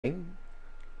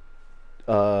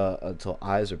Until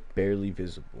eyes are barely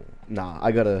visible. Nah,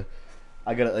 I gotta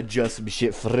adjust some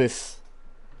shit for this.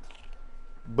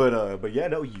 But yeah,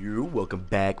 no, you welcome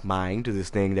back, mine, to this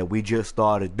thing that we just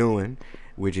started doing,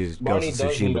 which is Ghost Barney of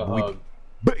does need Tsushima. a But we hug.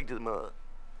 baked him up.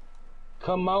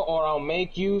 Come out or I'll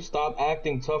make you. Stop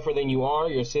acting tougher than you are.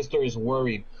 Your sister is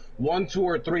worried. 1, 2,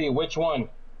 or 3. Which one?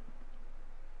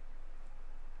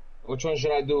 Which one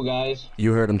should I do, guys?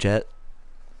 You heard him, chat.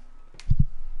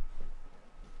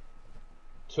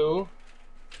 2.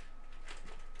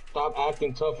 Stop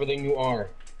acting tougher than you are.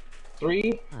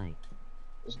 3. Hi.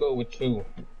 Let's go with 2.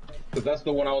 Because that's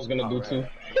the one I was going to do, too.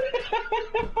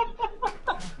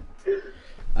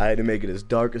 I had to make it as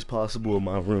dark as possible in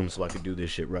my room so I could do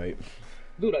this shit right.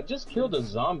 Dude, I just killed a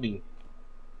zombie.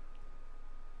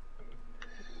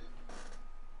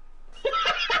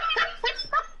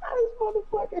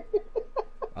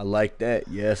 I like that.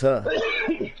 Yes, huh?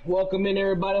 Welcome in,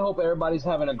 everybody. Hope everybody's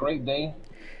having a great day.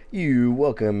 You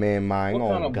welcome, man, mine.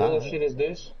 What kind of God. bullshit is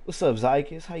this? What's up,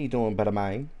 Zykus? How you doing, better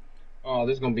mine? Oh,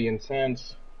 this is going to be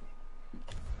intense.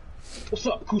 What's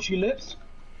up, coochie lips?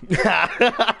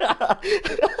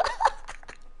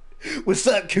 What's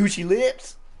up, coochie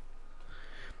lips?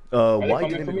 Why coming for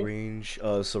dynamic me? range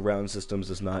surround systems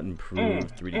does not improve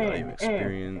 3D audio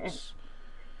experience?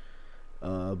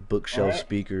 Bookshelf Alright.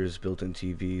 speakers, built-in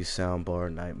TVs,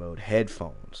 soundbar, night mode,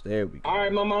 headphones. There we go.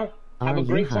 Alright, mama. Have Are a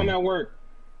great you time high? at work.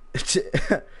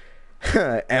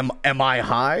 am I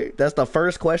high? That's the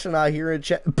first question I hear in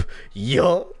chat.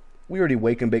 Yeah. We already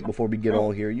wake and bake before we get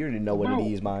on here. You already know what it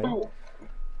is, mine. Bro.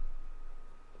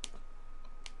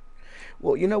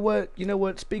 Well, you know what?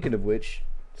 Speaking of which,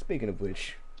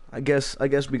 I guess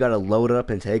we gotta load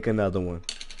up and take another one.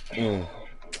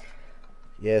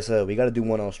 Yes, we gotta do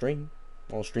one on stream.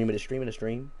 On stream of the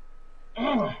stream.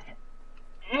 Bro,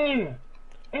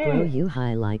 you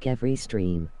high like every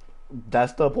stream.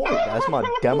 That's the point. That's my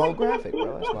demographic,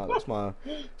 bro. That's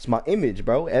my image,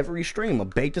 bro. Every stream, I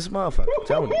bake this motherfucker. I'm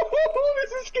telling you.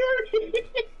 This is scary.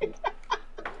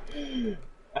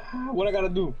 What I gotta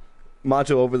do?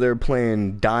 Macho over there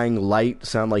playing Dying Light,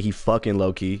 sound like he fucking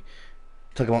low key.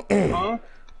 Talk about. Huh?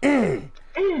 It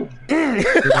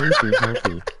ain't too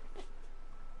healthy.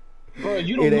 Bro,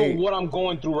 you don't It know ain't. what I'm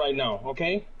going through right now,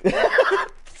 okay?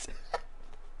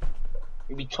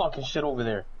 You be talking shit over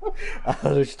there. I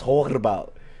was just talking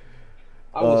about.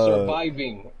 I was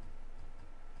surviving.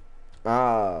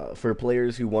 For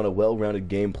players who want a well-rounded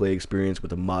gameplay experience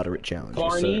with a moderate challenge.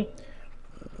 Yes, sir. Barney.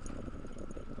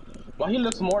 Why he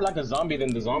looks more like a zombie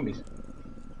than the zombies?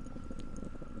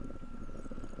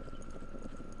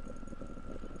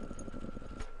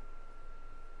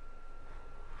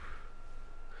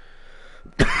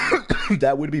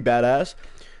 That would be badass,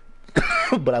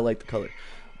 but I like the color.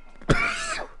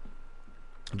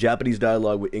 Japanese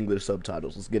dialogue with English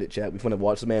subtitles. Let's get it, chat. We finna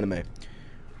watch some anime.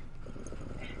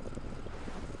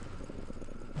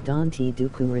 Dante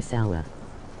Dukurasawa.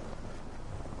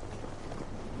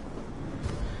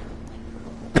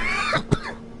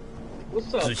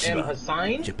 What's up, Tsushima. M.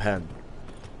 Hassan? Japan.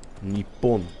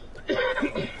 Nippon.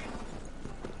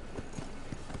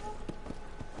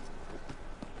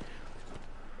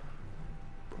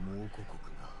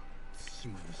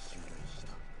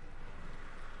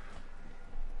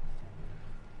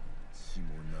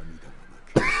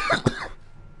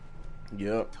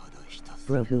 Yep.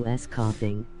 Bro, who is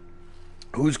coughing?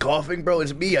 Who's coughing, bro?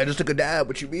 It's me. I just took a dab.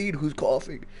 What you mean? Who's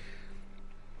coughing?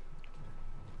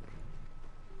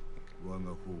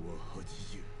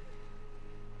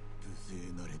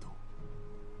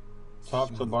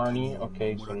 Talk to Barney.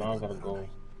 Okay, so now I gotta go.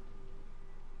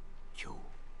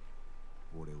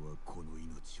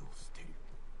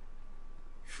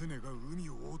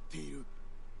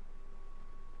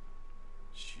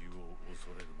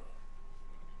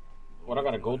 What, I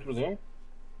gotta go through there?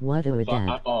 What do So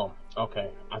that? oh, okay.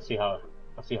 I see how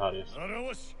it is.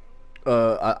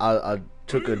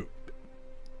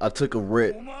 I took a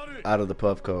writ out of the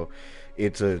Puffco.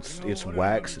 It's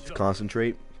wax. It's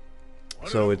concentrate.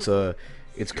 So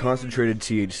it's concentrated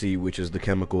THC, which is the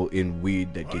chemical in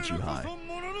weed that gets you high.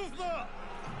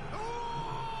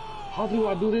 How do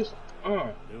I do this?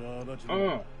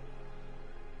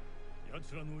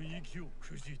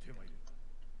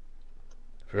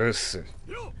 Listen.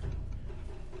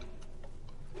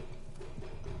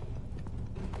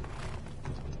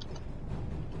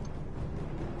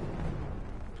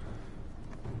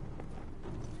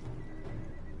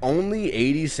 Only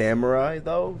 80 samurai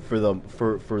though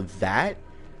for that.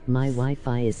 My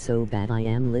Wi-Fi is so bad I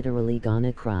am literally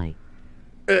gonna cry.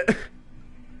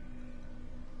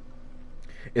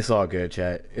 It's all good,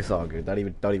 chat. It's all good.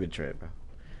 Don't even trip, bro.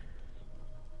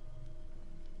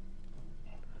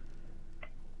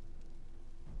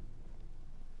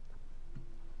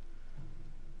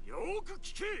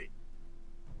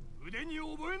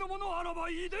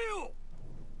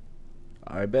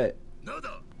 I bet.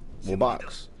 We'll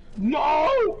box.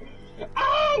 No!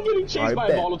 Ah, I'm getting chased by a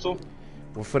bet. volatile.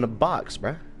 We're finna box,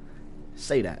 bruh.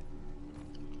 Say that.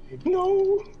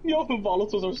 No! Yo, the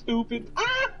volatiles are stupid.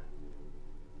 Ah!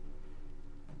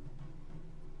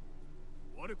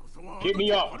 Get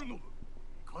me up.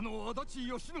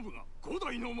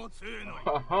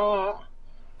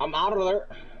 I'm out of there.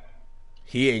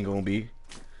 He ain't gonna be.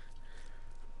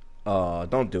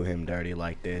 Don't do him dirty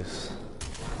like this.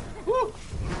 Woo.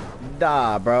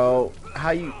 Nah, bro.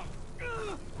 How you...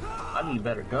 I need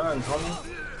better guns,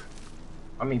 homie.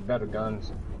 I need better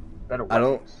guns. Better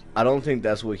weapons. I don't think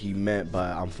that's what he meant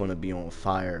by I'm gonna be on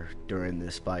fire during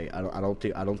this fight. I don't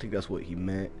think that's what he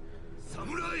meant.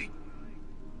 Samurai.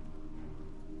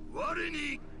 我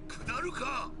に下る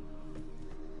か。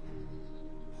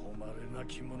誉れな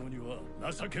き者には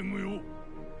情け無用。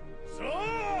さ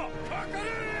あ、かかれ。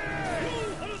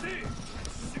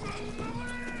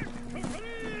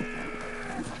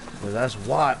Well, that's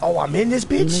why. Oh, I'm in this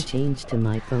Gonna bitch. change to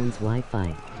my phone's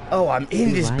Wi-Fi. Oh, I'm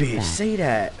in Be this right bitch. back. Say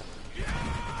that.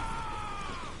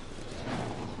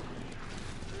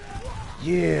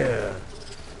 Yeah.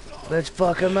 Let's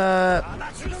fuck him up.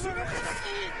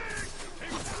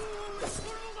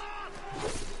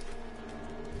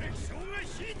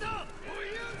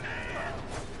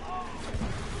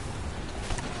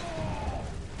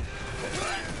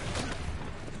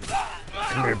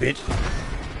 Come here, bitch.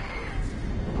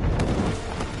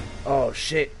 Oh,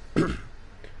 shit.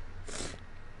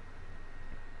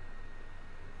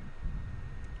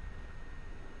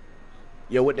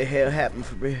 Yo, what the hell happened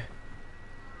for me?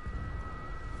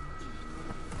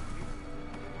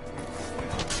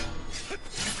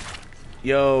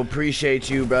 Yo, appreciate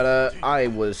you, brother. I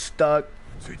was stuck.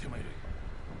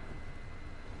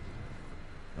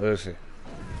 Listen.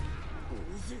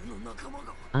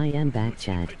 I am back,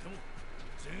 Chad.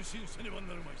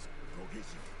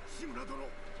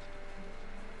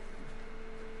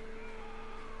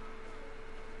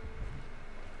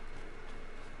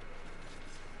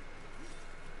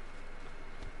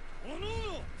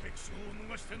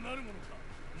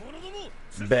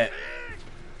 Bet.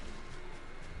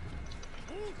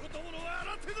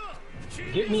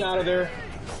 Get me out of there.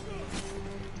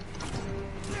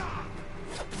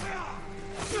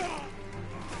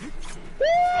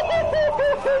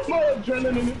 My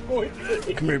adrenaline is going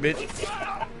crazy. Come here, bitch.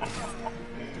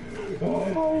 Oh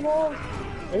my god.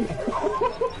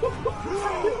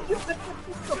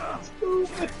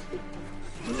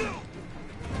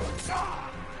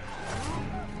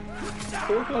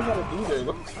 What do I gotta do there?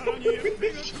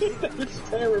 That's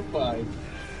terrifying.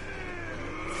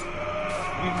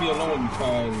 Leave me alone, you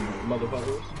fine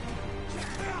motherfuckers.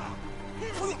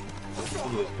 Look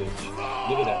at this bitch.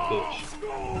 Look at that bitch.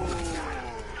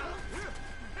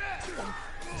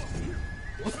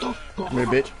 What the fuck? Come here,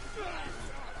 bitch.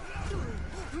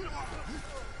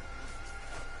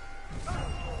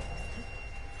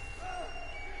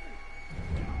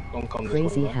 Don't come this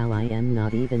Crazy way, how I am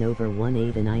not even over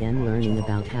 1/8 and I am learning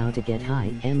about how to get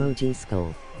high. MOG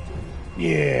skull.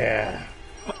 Yeah.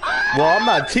 Well, I'm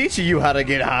not teaching you how to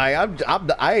get high.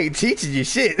 I ain't teaching you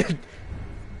shit.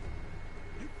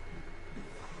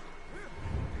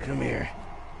 Come here.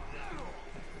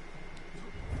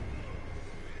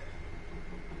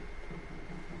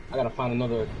 I gotta find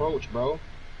another approach, bro.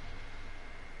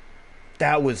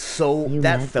 That was so. You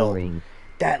that mad felt. boring.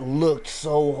 That looked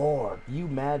so hard. You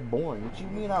mad boring. What you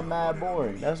mean I'm mad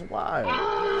boring? That's wild.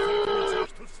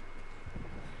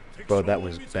 Bro, that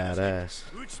was badass.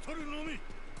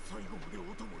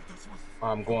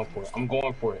 I'm going for it. I'm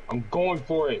going for it. I'm going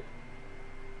for it.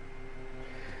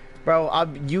 Bro,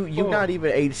 you not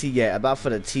even 18 yet. I'm about for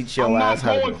to teach your I'm ass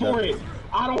not how going to for it.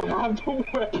 I don't have the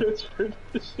weapons for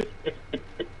this shit.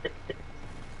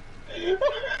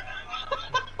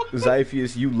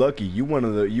 Zyphius, you lucky. You one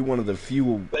of the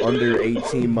few under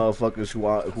 18 motherfuckers who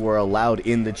are allowed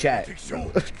in the chat.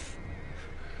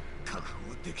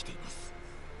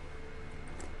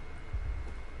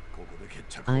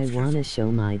 I wanna show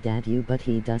my dad you, but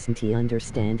he doesn't. He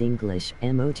understand English.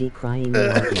 MOG crying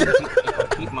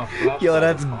emoji. Keep my flashlight. Yo,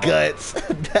 that's guts.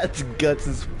 That's guts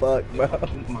as fuck, bro.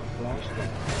 Keep my flashlight.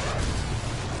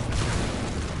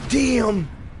 Damn.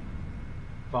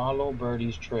 Follow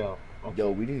Birdie's trail. Okay.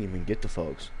 Yo, we didn't even get the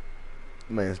folks.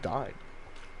 Man's died.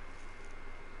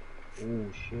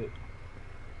 Oh shit.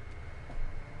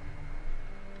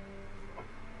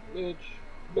 Bitch,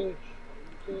 bitch,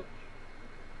 bitch.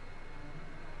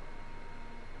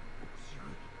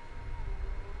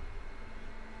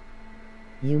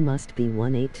 You must be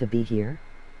 1/8 to be here.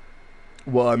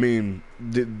 Well, I mean,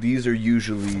 these are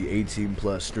usually 18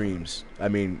 plus streams. I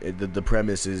mean, the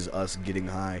premise is us getting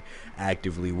high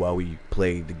actively while we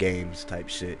play the games type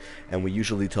shit. And we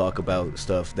usually talk about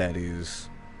stuff that is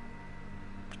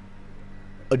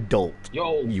adult,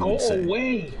 Yo, you go would say.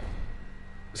 away.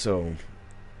 So,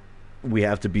 we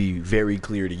have to be very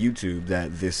clear to YouTube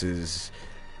that this is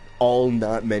all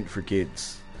not meant for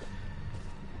kids.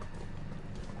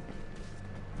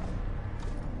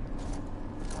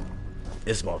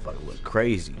 This motherfucker look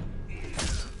crazy.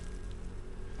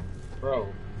 Bro.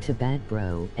 To bad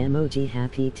bro, emoji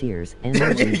happy tears,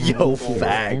 emoji happy Yo, tears,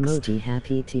 facts. emoji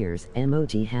happy tears,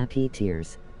 emoji happy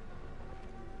tears.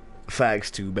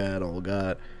 Facts, too bad, oh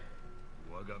god.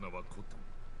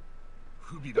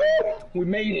 We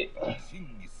made it.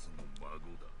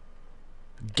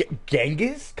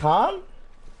 Genghis Khan?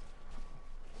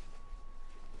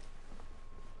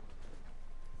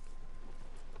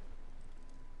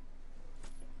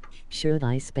 Should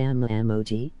I spam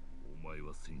emoji?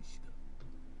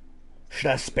 Should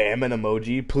I spam an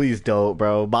emoji? Please don't,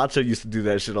 bro. Macho used to do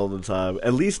that shit all the time.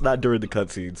 At least not during the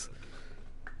cutscenes.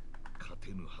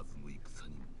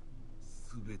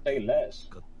 Say less.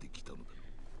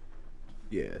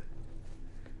 Yeah.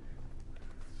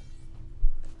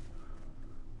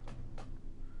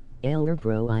 Elder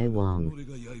bro I wong.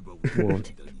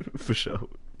 Want. For sure.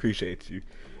 Appreciate you.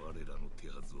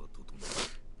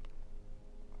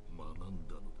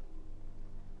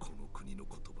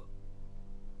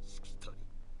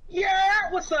 Yeah,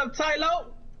 what's up,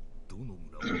 Tylo?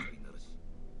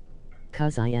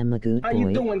 Cause I am a good How you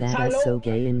boy, doing, that is Tylo? so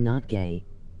gay and not gay.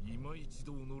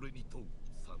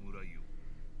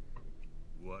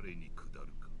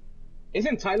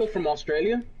 Isn't Tylo from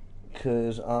Australia?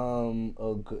 Cause,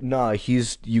 nah,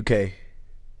 he's UK.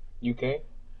 UK?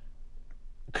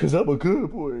 Cause I'm a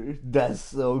good boy. That's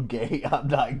so gay. I'm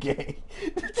not gay.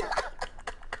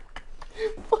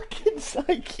 Fucking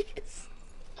psyches.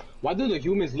 Why do the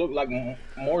humans look like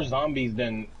more zombies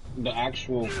than the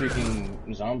actual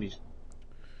freaking zombies?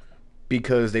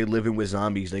 Because they living with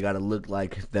zombies, they gotta look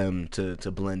like them to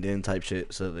blend in type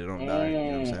shit so they don't die. You know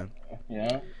what I'm saying?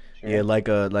 Yeah. Sure. Yeah, like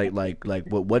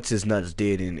what's his nuts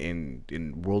did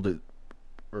in World of,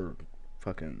 or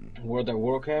fucking World of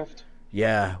Warcraft?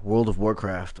 yeah, World of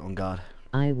Warcraft. On God.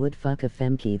 I would fuck a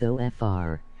femke though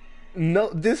FR. No,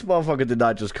 this motherfucker did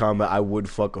not just comment. I would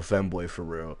fuck a femboy for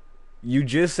real. You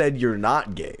just said you're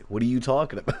not gay. What are you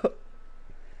talking about?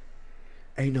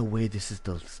 Ain't no way this is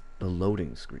the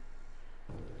loading screen.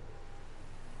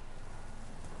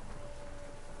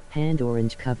 Hand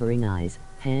orange covering eyes,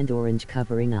 hand orange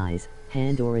covering eyes,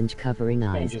 hand orange covering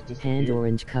eyes, hand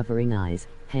orange covering eyes,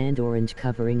 hand orange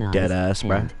covering eyes. Dead ass,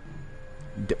 bruh. hand.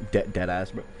 Dead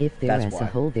ass, bro. If there is why. a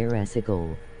hole, there is a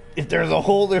goal. If there's a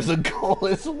hole, there's a goal.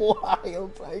 It's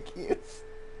wild, like it's.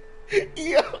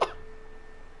 Yeah.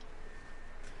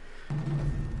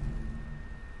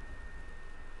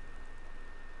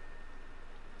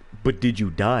 But did you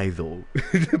die though?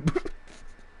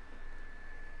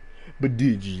 But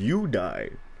did you die?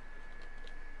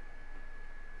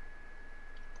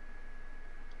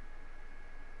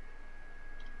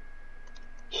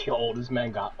 Yo, this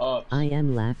man got up. I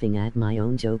am laughing at my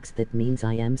own jokes. That means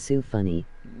I am so funny.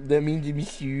 That means you be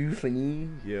so funny.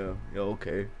 Yeah. Yeah.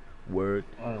 Okay. Word.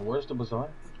 Where's the bazaar?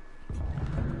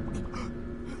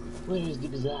 Where is the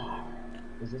bazaar?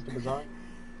 Is this the bazaar?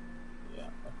 Yeah,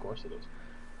 of course it is.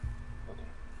 Okay.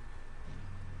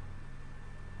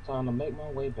 Time to make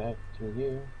my way back to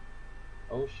here.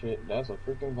 Oh shit, that's a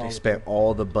freaking They volatile. spent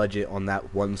all the budget on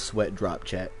that one sweat drop,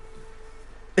 chat.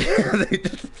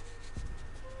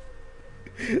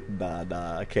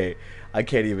 Nah, I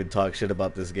can't even talk shit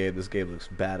about this game. This game looks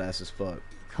badass as fuck.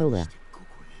 Cola.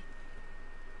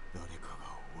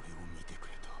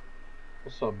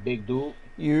 What's up, big dude?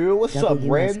 You, what's up,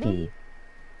 Random? WSP.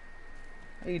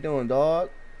 How you doing, dog?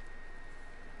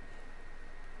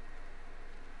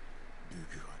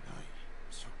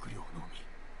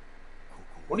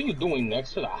 What are you doing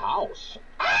next to the house?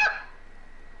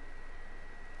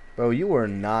 Bro, you are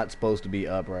not supposed to be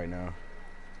up right now.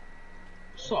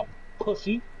 What's up,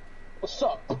 pussy? What's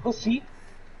up, pussy?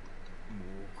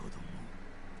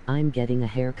 I'm getting a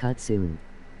haircut soon.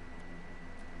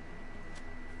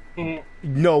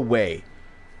 No way.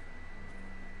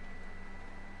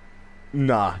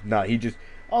 Nah, he just...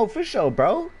 Oh, for sure,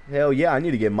 bro. Hell yeah, I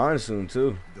need to get mine soon,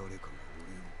 too.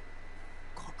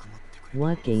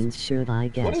 What games should I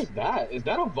What get? is that? Is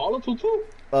that a volatile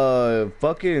too?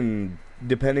 Fucking...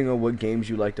 Depending on what games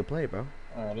you like to play, bro.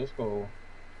 Alright, let's go.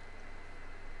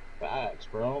 Facts,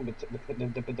 bro.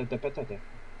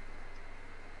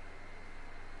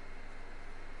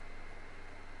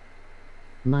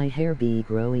 My hair be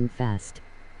growing fast.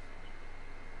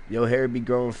 Your hair be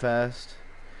growing fast.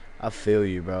 I feel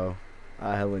you, bro.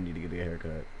 I hella need to get a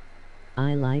haircut.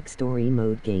 I like story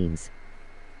mode games.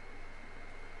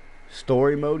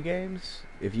 Story mode games?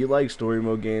 If you like story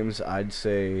mode games, I'd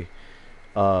say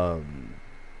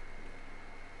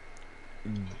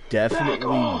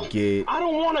definitely get I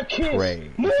don't want to kiss. Prey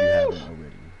Move! if you haven't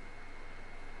already.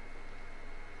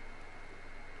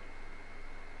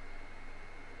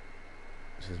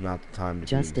 This is not the time to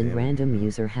Justin, be random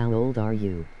user, how old are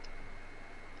you?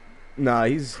 Nah,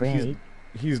 he's the homie.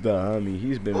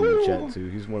 He's been in the chat too.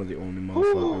 He's one of the only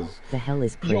motherfuckers. The hell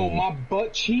is Prey? Yo, my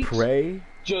butt cheeks Prey?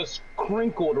 just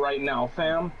crinkled right now,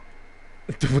 fam.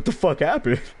 What the fuck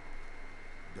happened?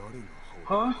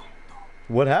 Huh?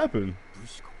 What happened?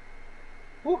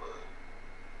 Whew.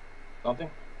 Nothing.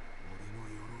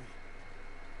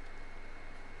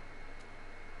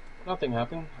 Nothing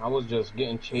happened. I was just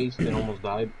getting chased and almost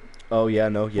died. Oh yeah,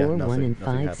 no, yeah, 41 and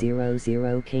nothing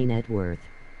 500k net worth.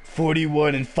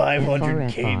 41 and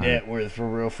 500k net worth, for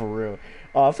real.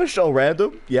 For sure,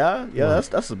 random. Yeah,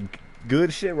 that's some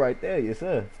good shit right there, yes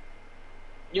sir.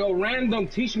 Yo, random,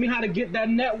 teach me how to get that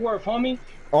net worth, homie.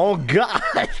 Oh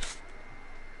God.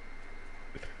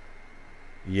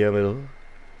 Yeah, middle.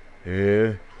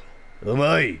 Yeah.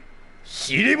 Umai.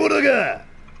 Shiribono ga.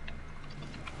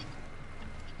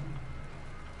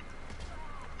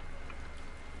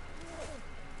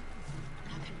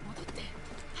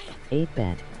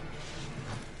 8-bet.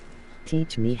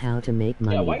 Teach me how to make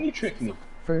money. Yeah, why you trick me?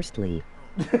 Firstly,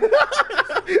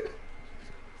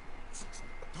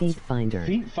 Feet Finder.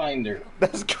 Feet Finder.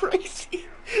 That's crazy.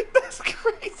 That's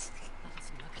crazy.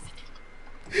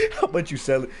 How about you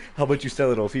sell it? How about you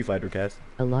sell it on Feet Finder, Cass?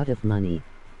 A lot of money.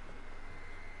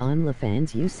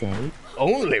 OnlyFans, you say?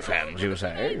 OnlyFans, you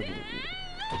say?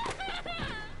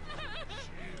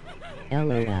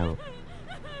 LOL.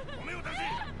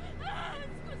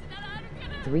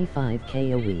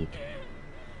 35k a week.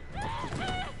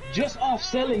 Just off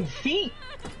selling feet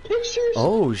pictures?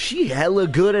 Oh, she hella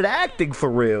good at acting for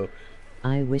real.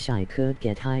 I wish I could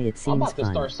get high, it seems I'm about to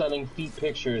fun. start selling feet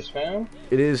pictures, fam.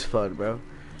 It is fun, bro.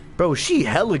 Bro, she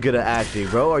hella good at acting,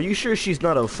 bro. Are you sure she's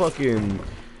not a fucking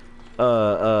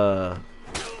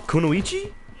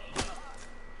Kunoichi?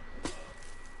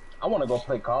 I wanna go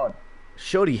play COD.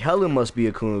 Shorty hella must be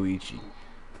a Kunoichi.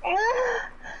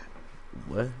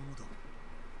 What?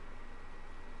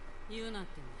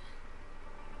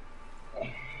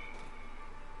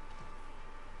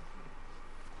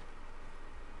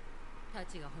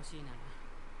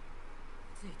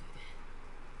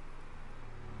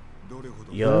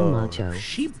 Yo, macho.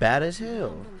 she bad as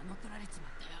hell.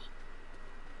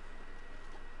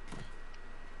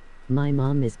 My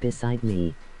mom is beside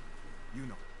me.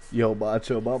 Yo,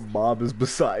 macho, my mom is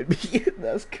beside me.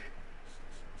 That's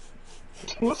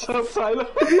What's up, Tyler?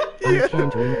 I can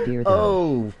drink beer though.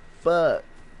 oh, fuck.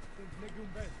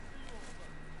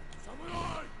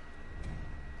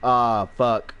 Ah,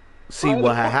 fuck. See,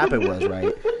 what happened was,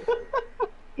 right?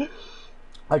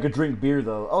 I could drink beer,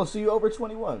 though. Oh, so you over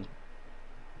 21?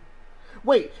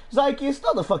 Wait, Zykius,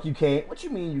 no the fuck you can't. What you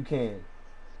mean you can?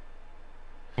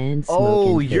 And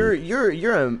Oh, smoking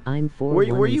you're a... I'm 4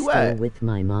 where you still at? with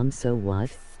my mom, so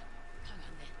what?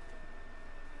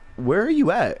 Where are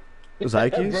you at,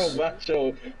 Zykius? Bro,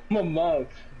 macho, my mom.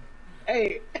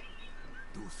 Hey.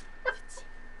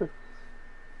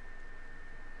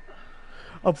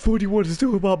 I'm 41 and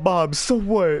still with my mom, so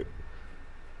what?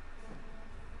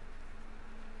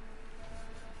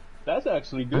 That's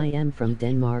actually good. I am from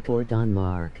Denmark or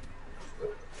Denmark.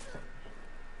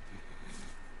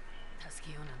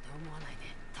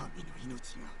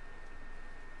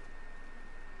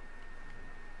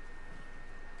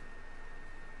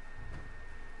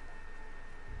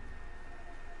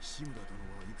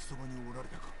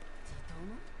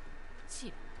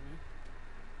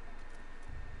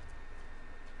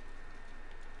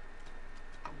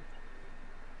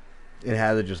 It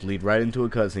had to just lead right into a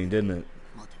cutscene, didn't it?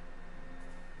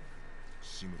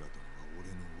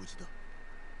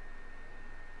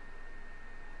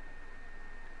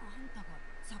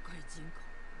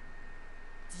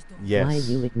 Yes. Why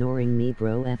you ignoring me,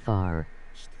 bro? FR.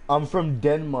 I'm from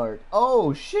Denmark.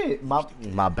 Oh shit,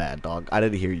 my bad, dog. I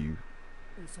didn't hear you.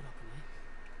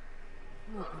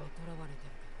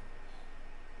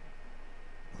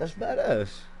 That's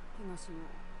badass.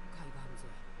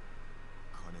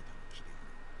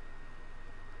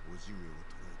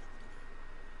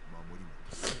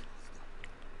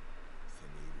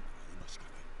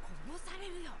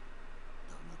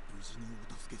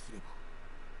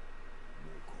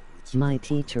 My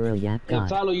teacher, a yap Yo, god.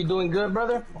 Tyler, you doing good,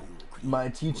 brother? My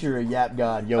teacher, a yap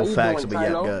god. Yo, How you facts, doing, I'm a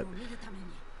yap Tylo? god.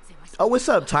 Oh, what's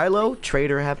up, Tylo?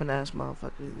 Trader, happen ass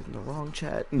motherfucker in the wrong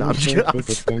chat. No, You I'm should joking.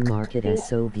 visit Denmark. It is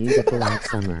so beautiful out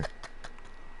summer.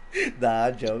 Nah,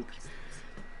 I joke.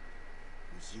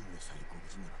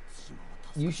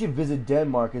 You should visit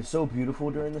Denmark. It's so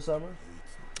beautiful during the summer.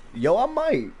 Yo, I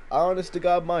might. I honest to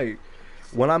God might.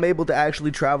 When I'm able to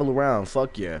actually travel around.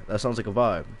 Fuck yeah. That sounds like a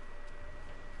vibe.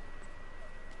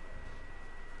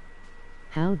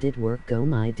 How did work go,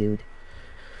 my dude?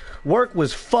 Work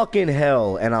was fucking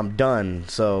hell, and I'm done.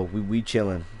 So we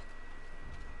chilling.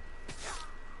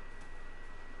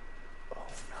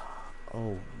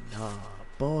 Oh nah,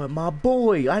 boy, my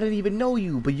boy. I didn't even know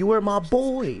you, but you were my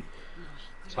boy.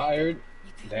 Tired?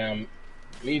 Damn.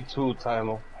 Me too,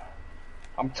 Tylo.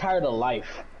 I'm tired of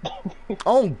life.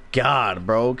 Oh God,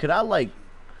 bro. Could I like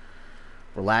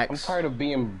relax? I'm tired of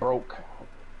being broke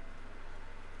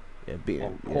Yeah, being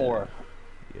and poor.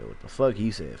 Yeah, what the fuck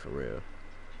he said for real.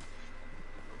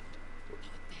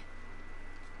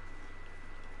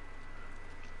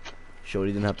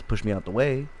 Shorty didn't have to push me out the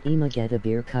way. I'ma get a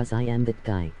beer cause I am that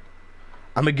guy.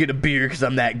 I'm gonna get a beer cause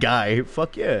I'm that guy.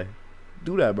 Fuck yeah.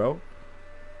 Do that, bro.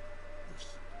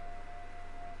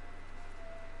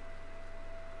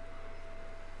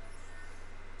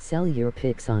 Sell your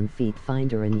pics on Feet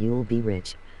Finder and you'll be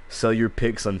rich. Sell your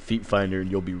pics on Feet Finder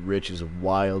and you'll be rich is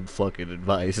wild fucking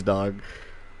advice, dog.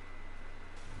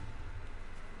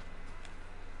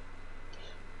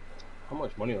 How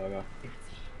much money do I got?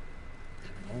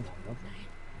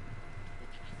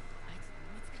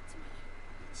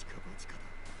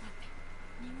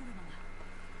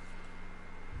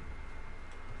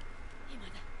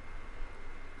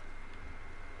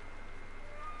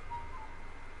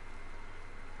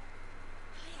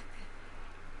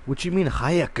 What you mean,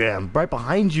 Hayaka? I'm right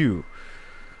behind you.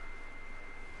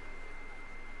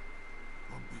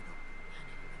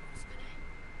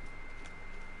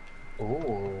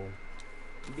 Oh.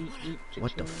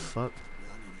 What the fuck?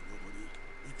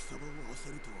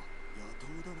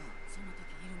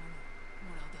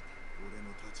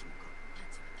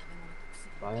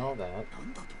 Buy all that.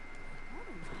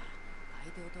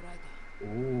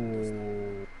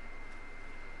 Ooh.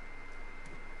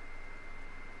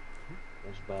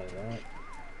 Let's buy that.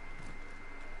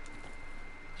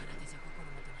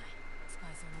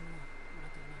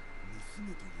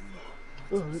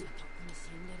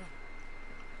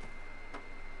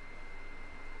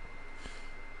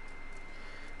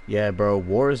 Yeah, bro,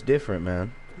 war is different,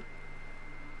 man.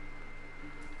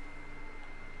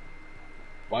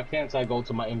 Why can't I go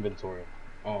to my inventory?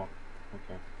 Oh,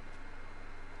 okay.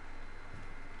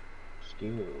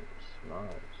 Skills, nice.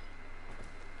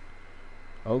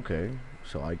 Okay,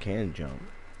 so I can jump.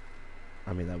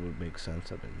 I mean, that would make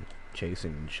sense. I've been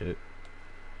chasing and shit.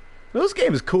 This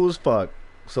game is cool as fuck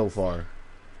so far.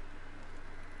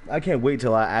 I can't wait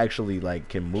till I actually like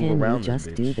can move around. Can you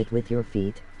just do that with your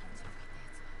feet?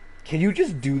 Can you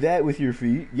just do that with your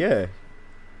feet? Yeah.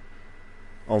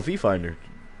 On Feet Finder.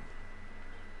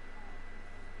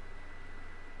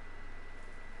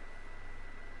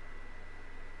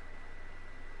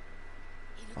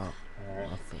 Oh,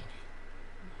 awesome.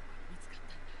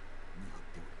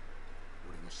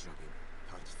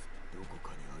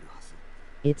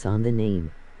 It's on the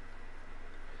name.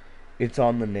 It's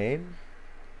on the name?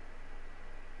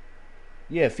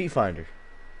 Yeah, Feet Finder.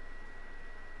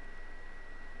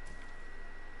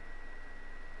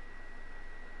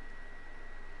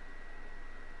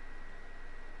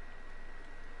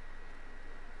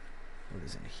 What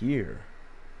is in here?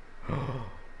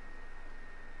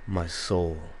 My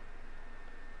soul.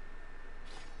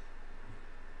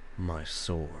 My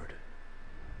sword.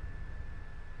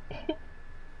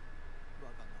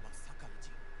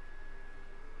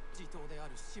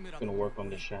 Gonna work on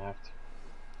the shaft.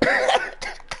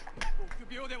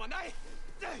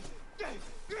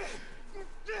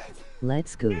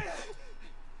 Let's go.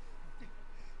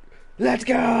 Let's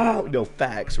go! No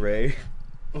facts, Ray.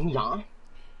 Yeah.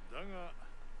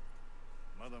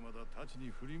 まだまだ太刀に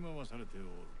振り回されておる。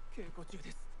稽古中で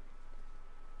す。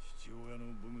父親の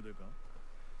武具でか。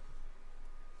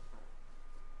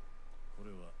こ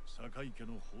れは堺家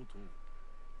の宝刀。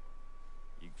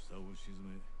戦を鎮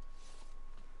め。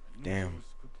Damn.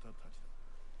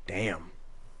 Damn.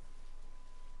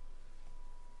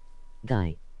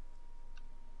 Guy.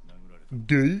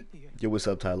 Gay? Yo, what's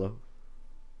up, Tylo?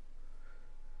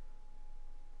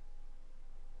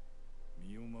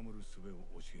 身を守る術を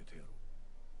教えてやろう。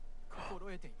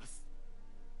心得ています。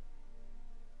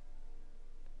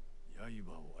刃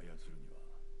を操るには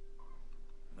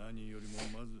何より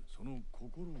もまずその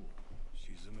心を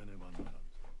鎮めねばならんぞ。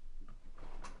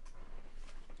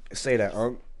Say that,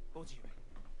 Unc.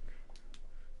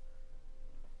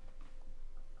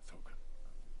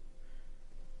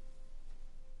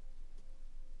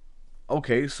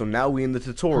 Okay, so now we in the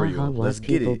tutorial. Haha, Let's what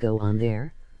get people it. go on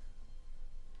there?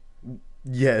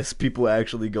 Yes, people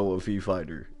actually go with Fee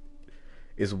Fighter.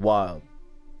 It's wild.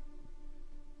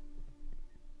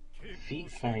 Feet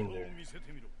finder.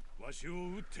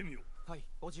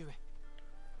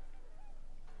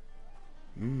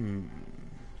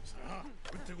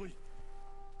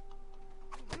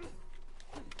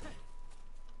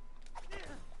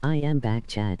 I am back,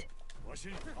 chat.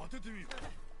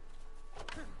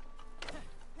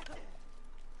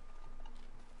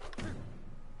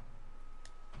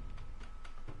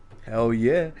 Hell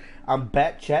yeah. I'm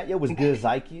back, chat. Yo, what's good,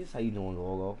 Zykius? How you doing,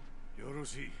 Lolo? よろ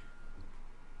しい。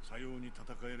さように戦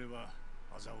えれば、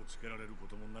あざをつけられるこ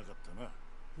ともなかったな。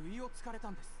不意をつかれた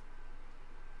んです。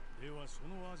ではそ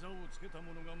のあざをつけた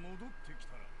者が戻ってき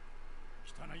たら、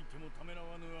汚い手もためら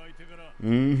わぬ相手から、い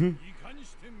かに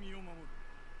して身を守る。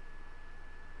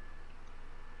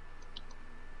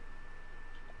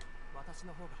私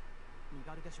の方が身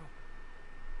軽でしょう。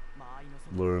間合いの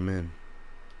外 Lure him in.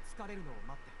 疲れるのを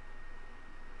待って、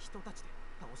人たちで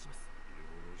倒します。よ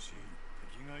ろしい。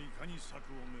敵がいかに策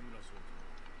を巡らそうと、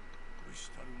武士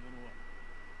たる者は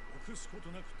臆すこと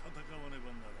なく戦わね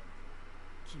ばならぬ。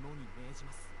肝に銘じ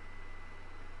ます。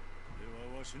で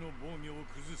はわしの防御を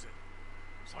崩せ。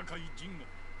酒井陣が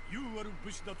優ある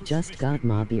武士だと Just got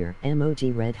my beer.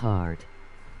 Emoji red heart.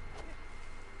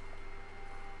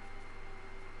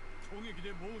 攻撃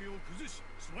で防御を崩し、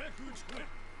素早く打ち込め。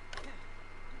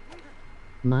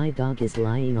 My dog is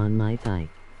lying on my thigh.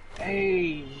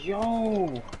 Hey, yo!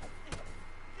 攻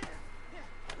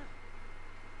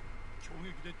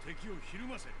撃で敵をひる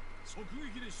ませ、即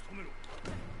撃で仕留めろ。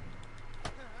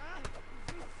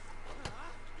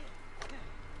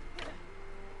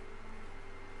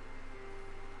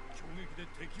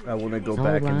 I want to go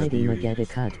back in the Alrighty, view. get a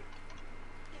cut.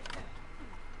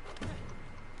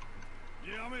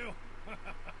 やめよ。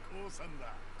降参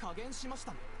だ。加減しまし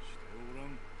たね。しておら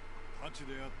ん。ハチ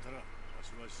であったら、わし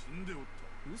は死んでおった。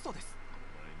嘘です。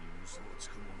お前に嘘をつ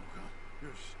くものか。よ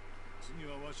し、次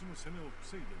はわしの攻めを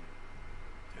防いでみよう。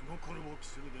手心を期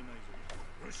するでないぞ。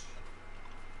よし。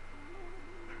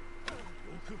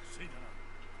よく防いだな。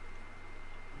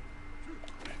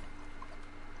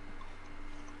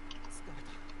疲れ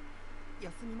た。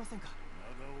休みませんか。ま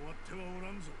だ終わってはお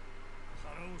らんぞ。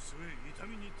腹を据え、痛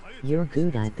みに耐えて。 You're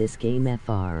good at this game,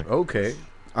 FR. Okay.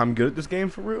 I'm good at this game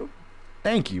for real?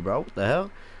 Thank you, bro. What the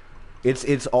hell?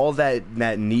 It's all that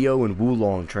Neo and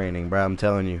Wulong training, bro. I'm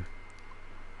telling you.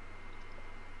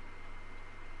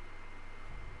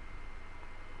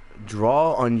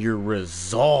 Draw on your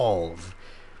resolve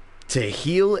to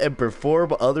heal and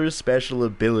perform other special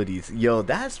abilities. Yo,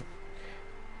 that's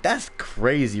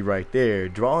crazy right there.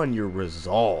 Draw on your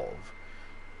resolve.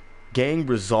 Gain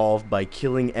resolve by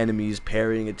killing enemies,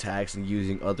 parrying attacks, and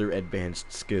using other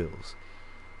advanced skills.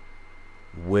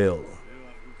 Will.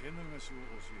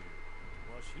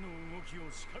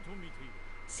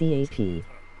 CAP.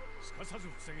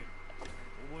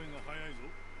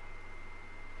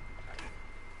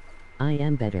 I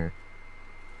am better.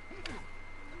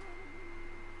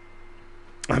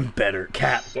 I'm better.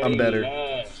 Cap. I'm better.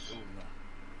 Yes.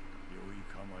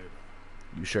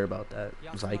 You sure about that?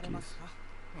 Zykies.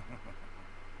 お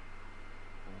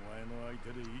前の相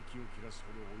手で息を切らす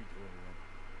ほど置いてはおらん。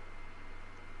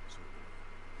そうだ。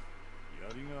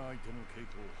槍が相手の稽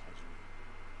古を始める。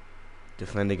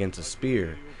 Defend against a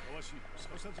spear. す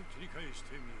かさず切り返し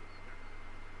てみ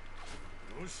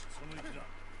よ。よし、その息だ。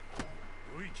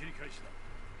良い切り返しだ。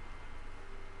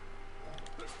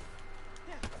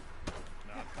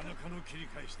なかなかの切り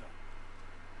返しだ。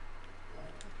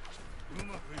う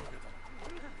まく避けた。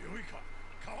良いか。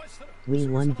かわしたら。We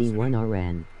 1v1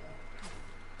 RN.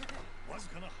 わず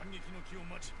かな反撃の気を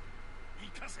待ち、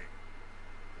生かせ。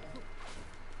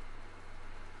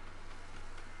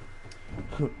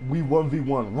 We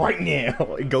 1v1 right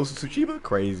now. It goes to Tsushima.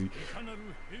 Crazy. いかなる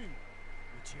兵も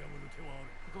打ち破る手はある。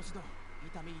ご指導、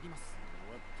痛み入ります。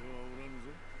終わってはおらぬ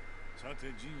ぞ。さ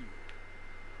て陣よ、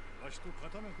わしと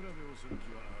刀比べをする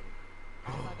気はある。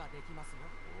技ができますよ。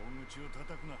大口を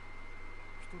叩くな。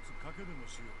一つ賭けでも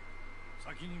しよう。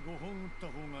先に5本打った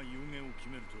方が有名を決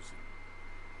めるとする。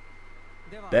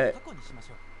では、Bet. 過去にしま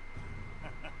しょう。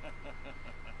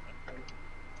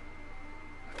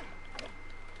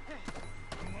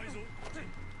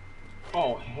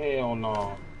 Oh, hell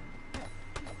no.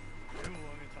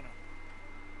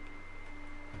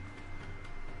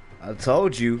 I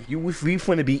told you, we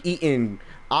finna be eating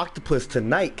octopus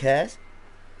tonight, Cass.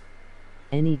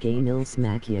 Any game I'll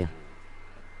smack ya.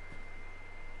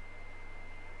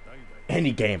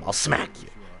 Any game, I'll smack you.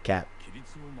 Cap.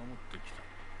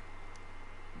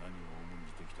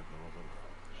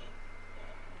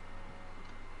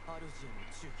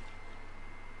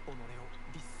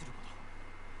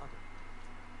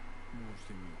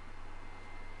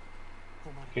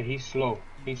 Okay, he's slow.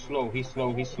 He's slow. He's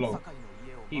slow. He's slow.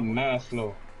 He mad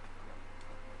slow.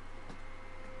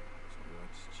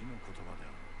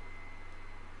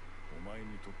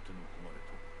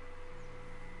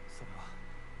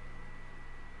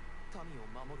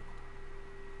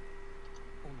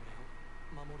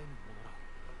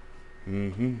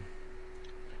 Mm-hmm.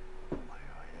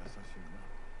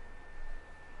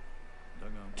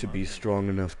 To be strong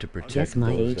enough to protect Guess my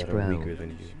those age, that are bro. weaker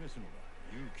than you.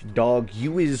 Dog,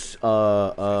 you is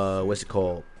what's it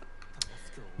called?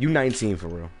 You 19 for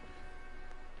real.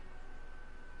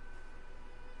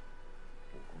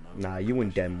 Nah, you in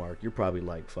Denmark. You're probably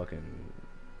like fucking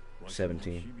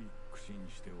 17.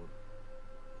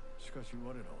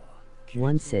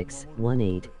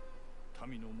 1618.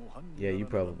 Yeah, you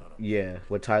probably. Yeah,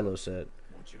 what Tylo said.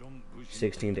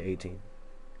 16 to 18.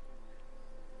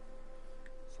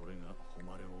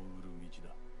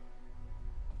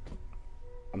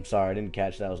 I'm sorry, I didn't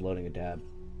catch that. I was loading a tab.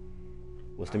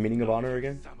 What's the meaning of honor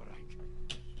again?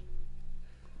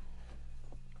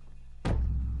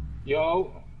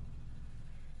 Yo.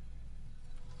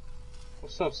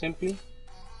 What's up, Simply?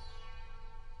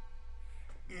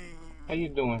 How you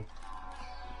doing?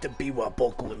 The B.1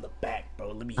 vocal in the back,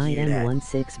 bro. Let me I hear am that.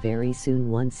 16 very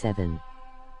soon 17.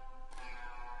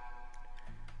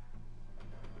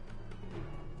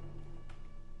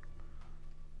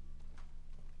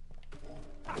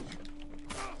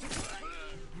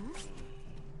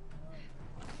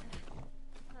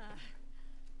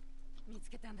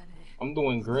 I'm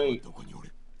doing great.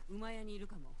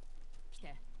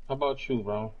 How about you,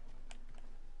 bro?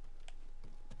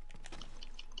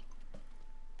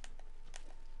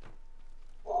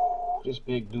 This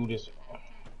big dude is...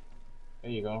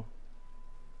 There you go.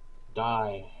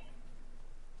 Die.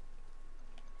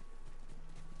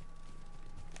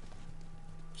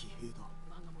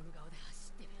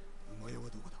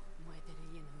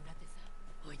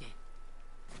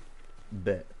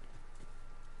 Bet.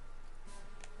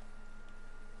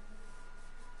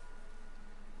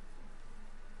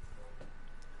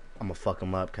 I'ma fuck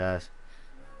him up, Cass.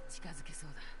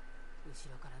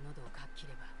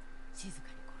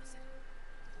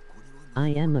 I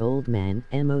am old man,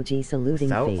 emoji saluting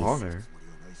Without face. honor.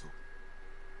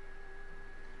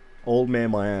 Old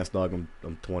man, my ass, dog.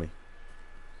 I'm 20.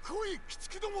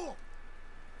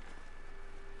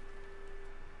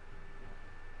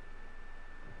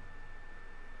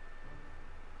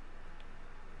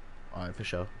 Alright, for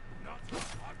sure.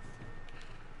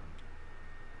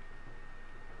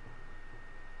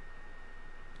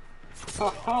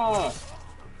 Haha!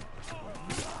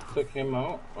 Took him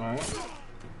out, alright.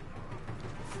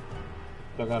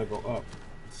 So I gotta go up.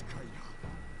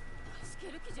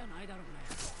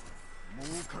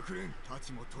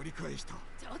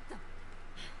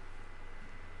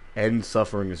 End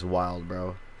suffering is wild,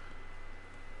 bro.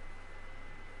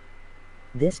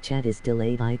 This chat is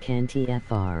delayed, I can't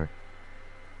TFR.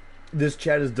 This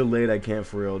chat is delayed, I can't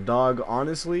for real. Dog,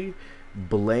 honestly,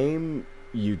 blame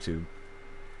YouTube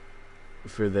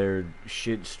for their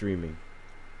shit streaming.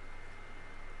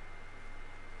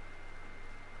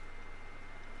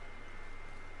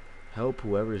 Help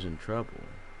whoever's in trouble.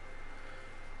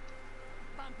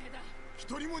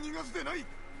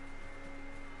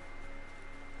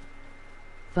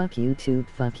 Fuck YouTube,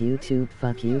 fuck YouTube,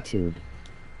 fuck YouTube.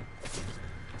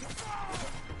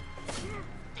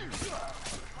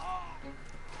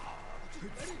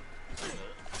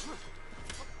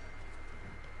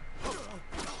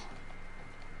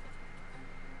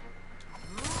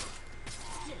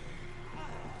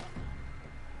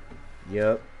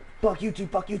 Yep. Fuck YouTube,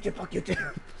 fuck YouTube, fuck YouTube.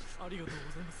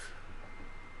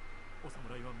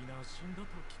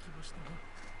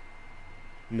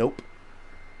 Nope.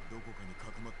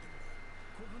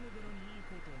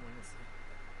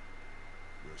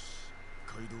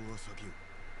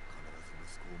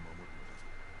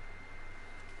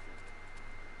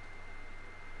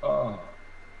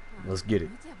 Let's get it.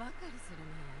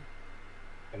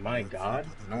 Am I God?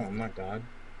 No, I'm not God.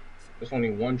 There's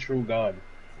only one true God.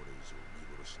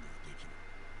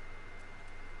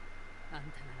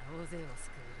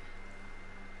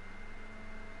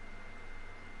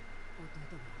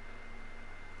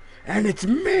 And it's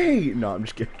me! No, I'm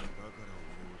just kidding.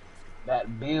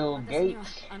 That Bill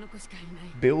Gates.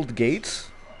 Build Gates?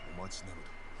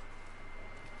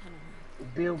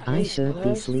 I should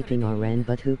be sleeping RN,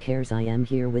 but who cares? I am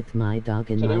here with my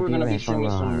dog and Today my we're gonna be streaming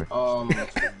beer some,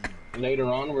 later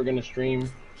on we're gonna stream,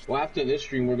 well after this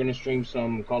stream we're gonna stream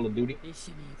some Call of Duty.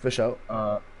 For sure.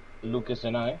 Lucas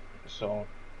and I, so.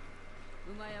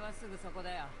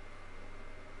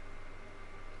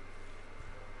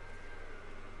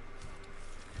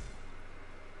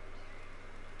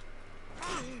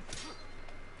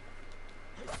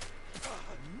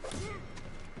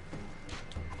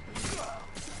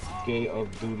 Gay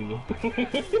of duty.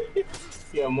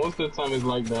 Yeah, most of the time it's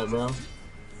like that, bro.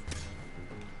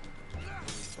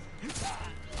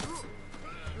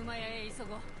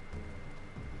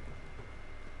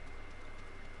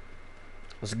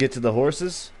 Let's get to the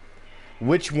horses.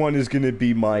 Which one is gonna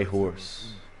be my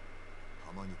horse?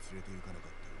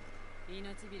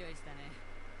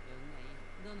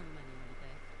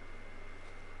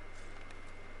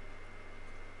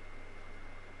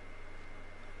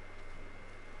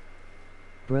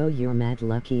 Bro, you're mad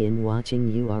lucky in watching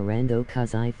you Arando,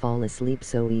 cause I fall asleep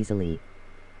so easily.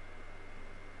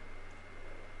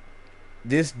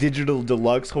 This digital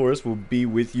deluxe horse will be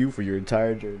with you for your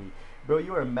entire journey. Bro,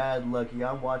 you are mad lucky.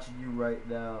 I'm watching you right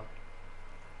now.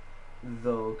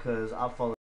 Though, cause I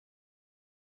fall.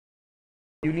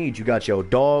 You need. You got your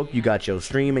dog, you got your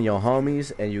stream and your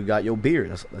homies, and you got your beer.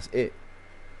 That's it.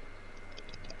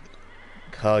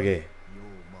 Kage.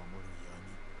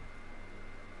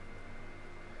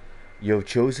 You've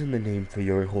chosen the name for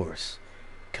your horse,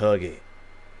 Kage.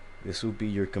 This will be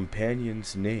your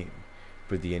companion's name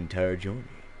for the entire journey.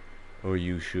 Are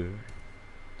you sure?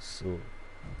 So.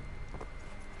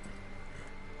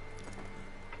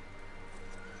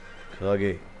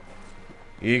 Kage.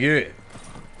 Ige.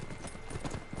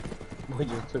 We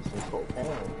just took some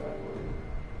cocaine,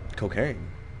 Cocaine?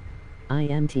 I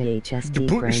am THSD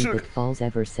friend that falls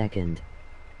every second.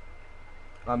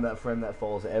 I'm that friend that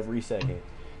falls every second.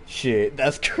 Shit,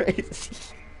 that's crazy.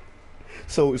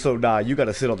 So nah, you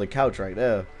gotta sit on the couch right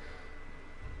now.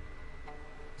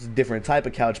 It's a different type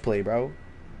of couch play, bro.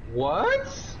 What?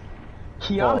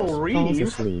 Keanu Reeves? Falls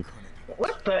asleep.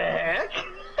 What the heck?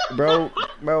 bro,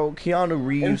 Keanu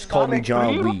Reeves called me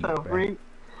John Lee.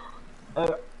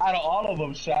 Out of all of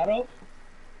them, Shadow?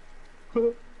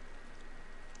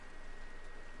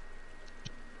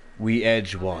 We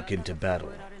edge walk into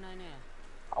battle.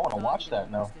 I wanna watch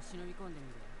that now.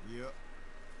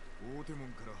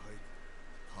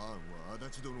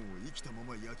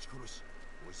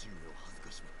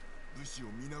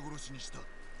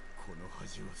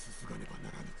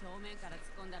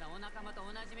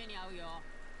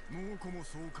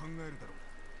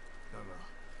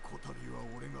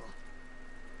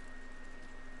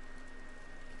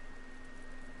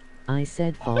 I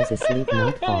said falls asleep,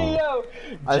 not fall. Yo,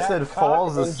 I said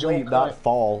falls asleep, not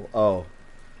fall. Oh.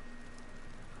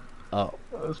 Oh.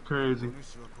 That's crazy.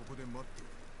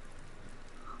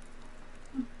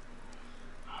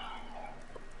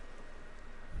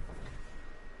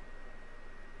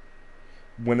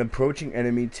 When approaching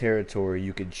enemy territory,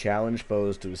 you can challenge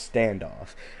foes to a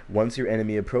standoff. Once your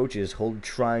enemy approaches, hold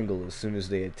triangle as soon as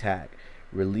they attack.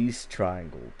 Release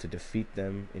triangle to defeat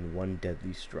them in one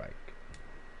deadly strike.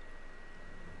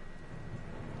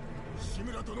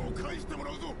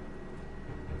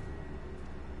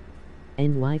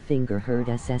 NY finger heard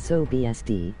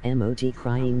SSOBSD, emoji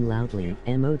crying loudly,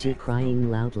 emoji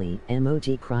crying loudly,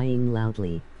 emoji crying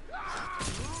loudly.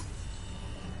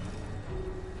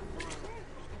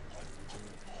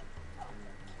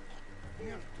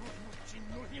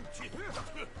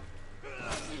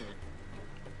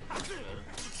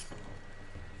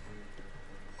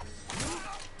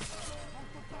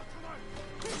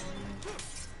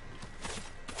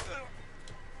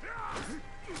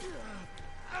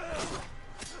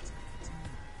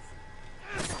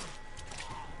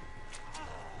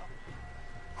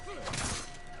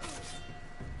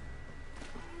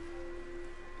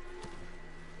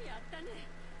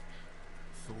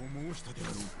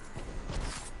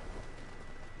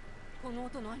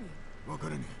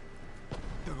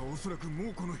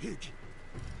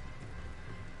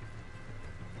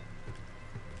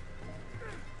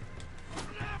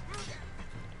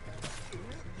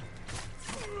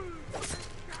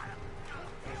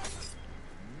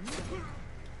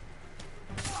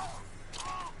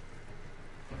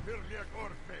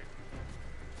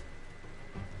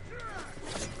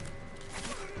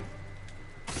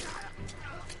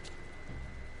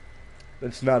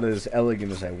 It's not as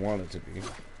elegant as I want it to be.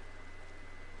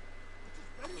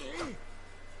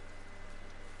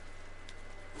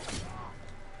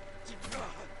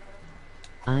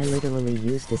 I literally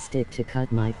used a stick to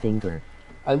cut my finger.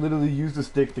 I literally used a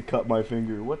stick to cut my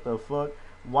finger. What the fuck?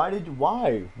 Why?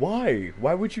 Why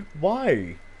would you,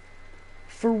 why?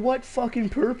 For what fucking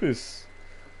purpose?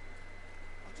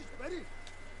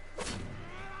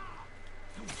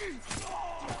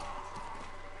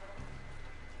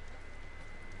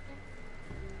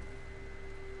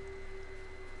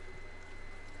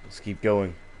 Let's keep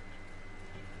going.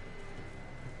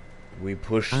 We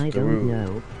push I through. don't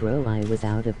know, bro, I was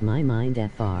out of my mind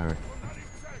FR.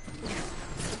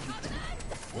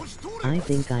 I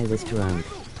think I was drunk.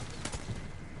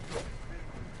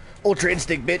 Ultra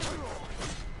instinct, bitch.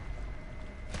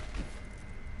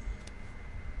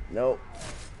 No.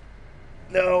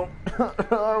 No.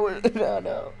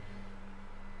 No.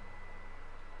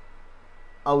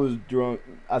 I was drunk.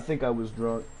 I think I was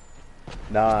drunk.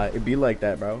 Nah, it be like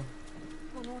that, bro.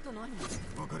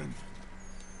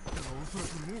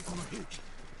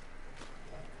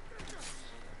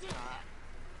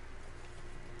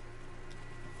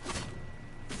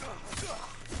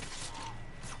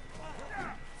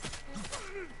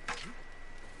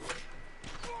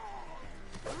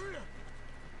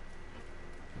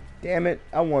 Damn it,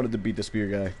 I wanted to beat the spear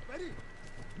guy.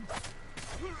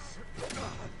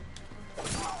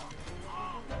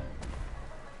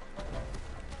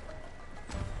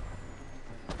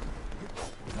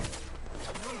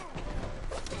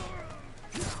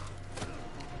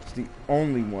 It's the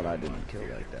only one I didn't kill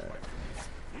like that.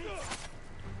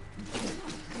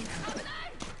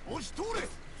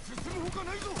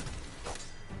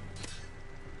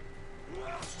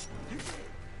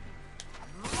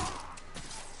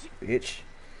 Bitch.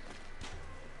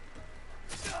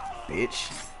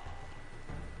 Bitch.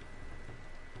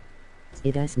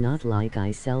 It is not like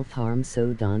I self-harm,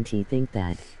 so don't think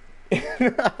that.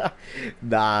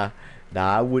 Nah,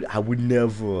 I would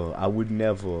never,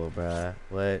 bruh.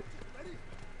 What?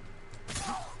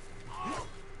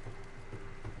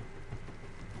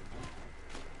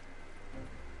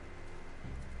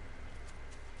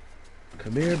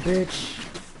 Come here, bitch.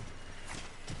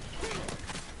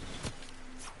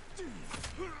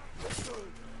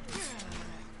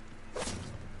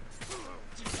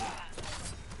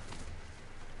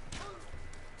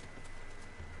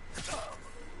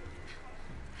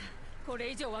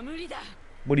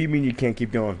 What do you mean you can't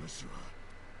keep going?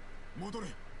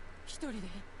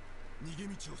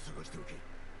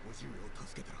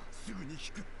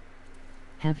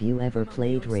 Have you ever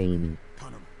played Rain?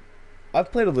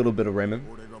 I've played a little bit of Rayman.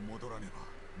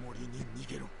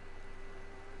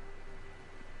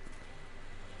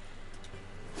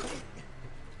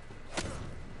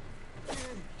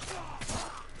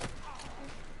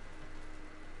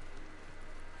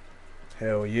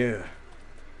 Hell yeah.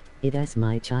 It is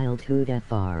my childhood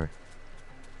FR.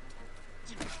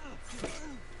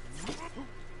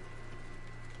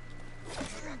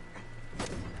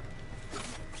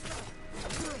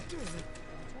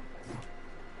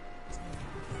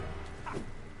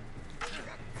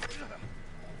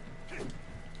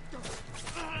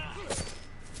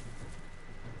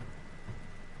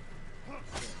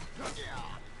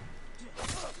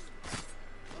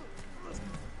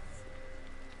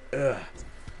 Ugh.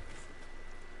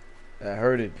 That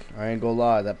hurted. I ain't gonna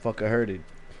lie, that fucker hurted.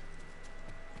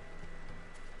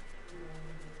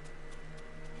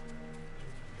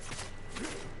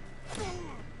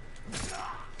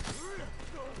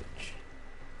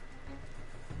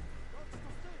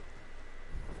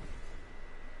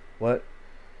 What?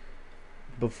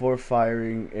 Before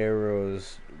firing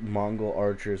arrows, Mongol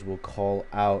archers will call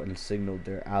out and signal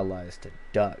their allies to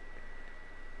duck.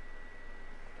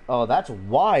 Oh, that's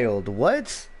wild.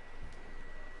 What?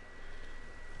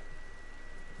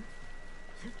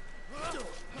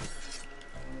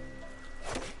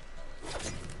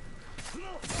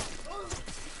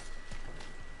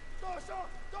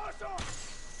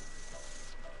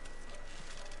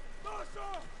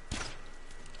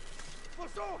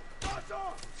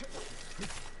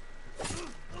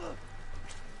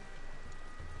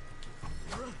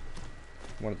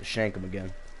 Wanted to shank him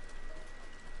again.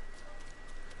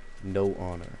 No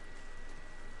honor.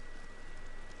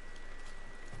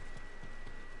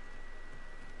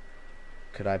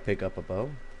 Could I pick up a bow?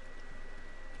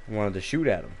 I wanted to shoot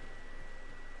at him.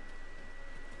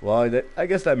 Well, I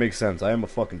guess that makes sense. I am a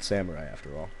fucking samurai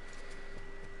after all.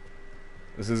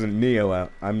 This isn't Neo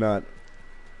out. I'm not.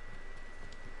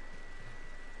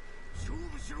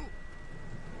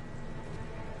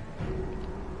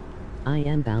 I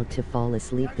am about to fall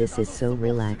asleep. This is so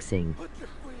relaxing.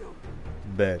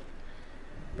 Bet.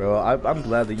 Bro, I'm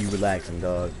glad that you relaxing,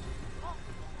 dog.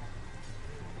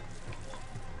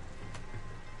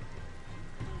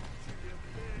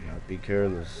 Not be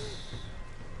careless.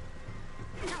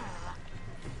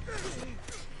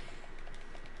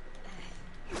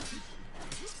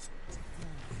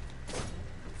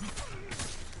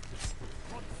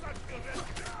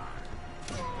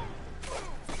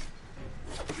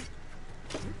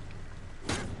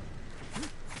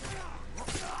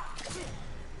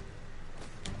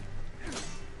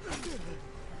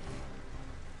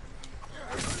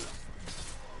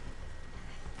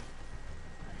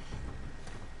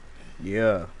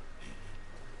 Yeah.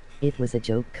 It was a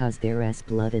joke cause there's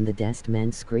blood in the dest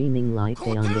men screaming like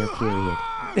they on their period.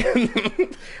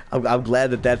 I'm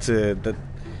glad that that's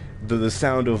the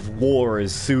sound of war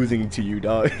is soothing to you,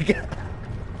 dog.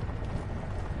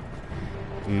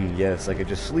 Yes, I could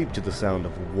just sleep to the sound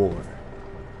of war.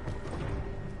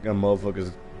 Got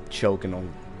motherfuckers choking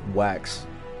on wax.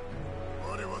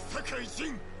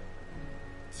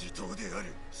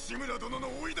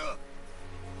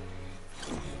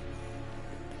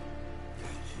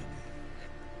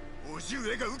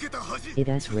 It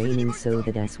is raining so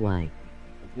that's why.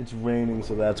 It's raining,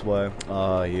 so that's why.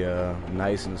 Yeah,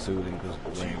 nice and soothing because of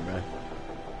the rain, right?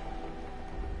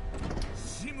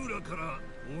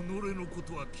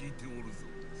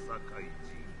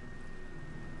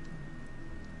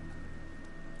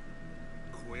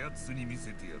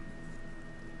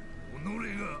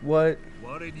 What?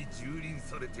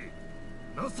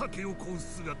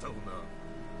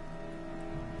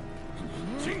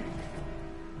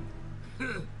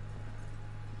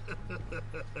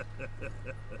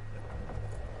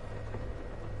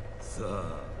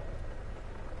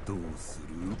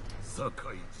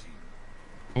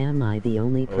 Am I the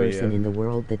only person yeah. in the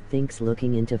world that thinks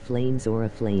looking into flames or a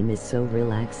flame is so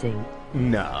relaxing?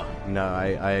 No,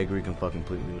 I agree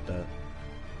completely with that.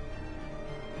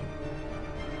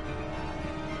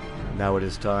 Now it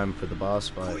is time for the boss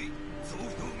fight.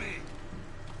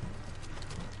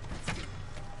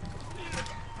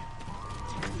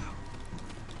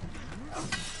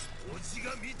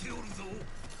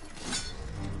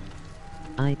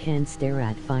 I can stare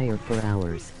at fire for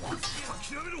hours.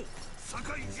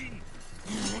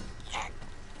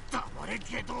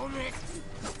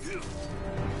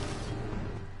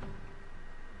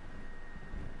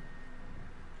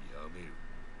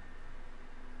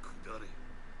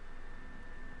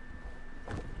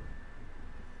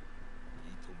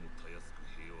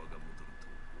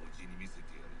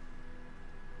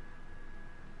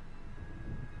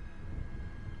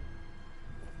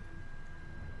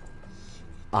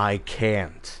 I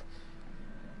can't.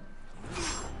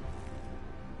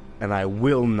 And I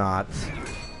will not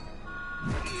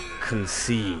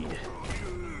concede.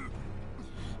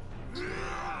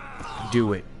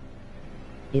 Do it.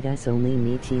 It is only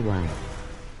me TY.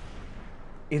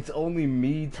 It's only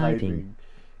me typing.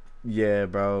 Yeah,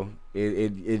 bro.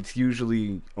 It's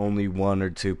usually only one or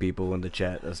two people in the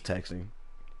chat that's texting,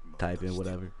 typing,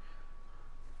 whatever.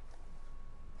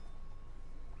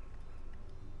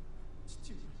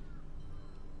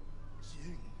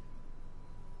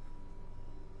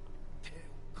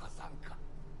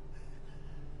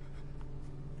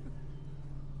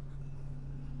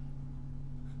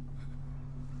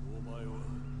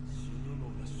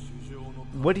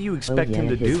 What do you expect him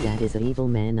to do? Oh yeah, his dad is an evil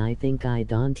man. I think I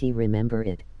don't remember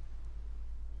it.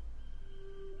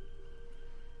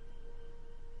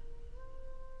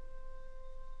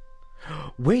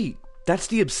 Wait, that's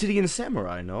the Obsidian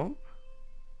Samurai, no?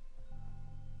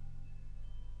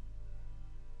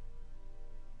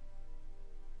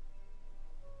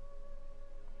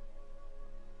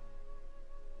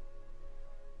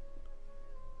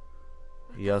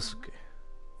 Yasuke.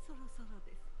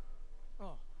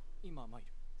 今参る。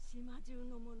島中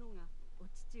の者がお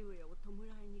父上を弔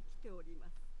いに来ておりま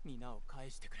す。皆を返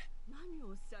してくれ。何を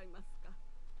おっしゃいますか。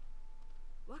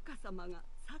若様が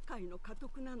堺の家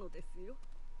督なのですよ。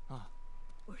ああ。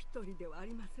お一人ではあ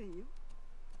りませんよ。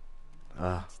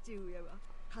ああ。父上は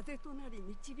風となり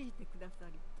導いてくださ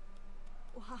り、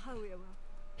お母上は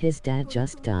His dad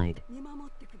just died. 見守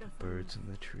ってください。 Birds in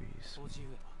the trees. おじ上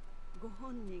はご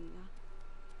本人が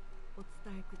お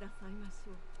伝えくださいまし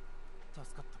ょう。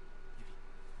助かった。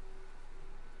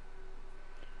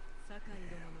 堺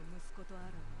殿の息子とあら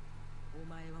ば、お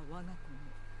前は我が子も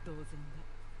同然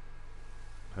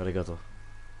だ。ありがとう。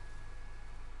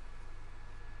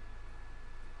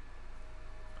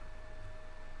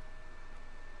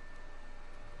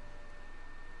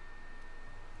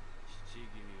父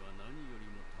君は何より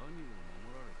も民を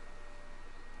守られ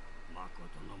た。まこ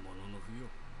とのものの不よ。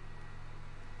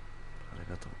あり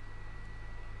がとう。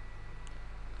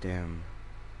Damn,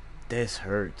 this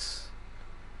hurts.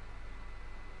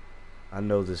 I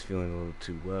know this feeling a little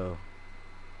too well.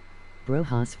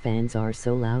 Brohas fans are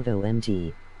so loud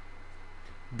OMG.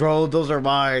 Bro, those are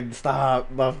mine. Stop.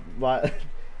 My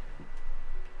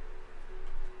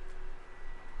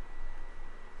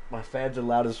fans are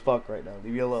loud as fuck right now.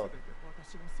 Leave me alone.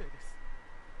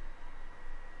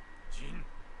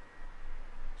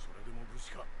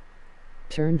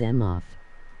 Turn them off.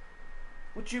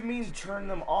 What you mean turn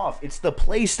them off? It's the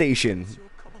PlayStation.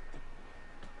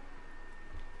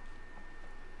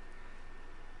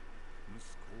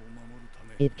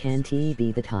 It can't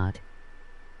be the tot.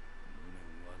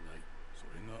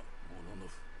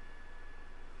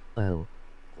 Oh.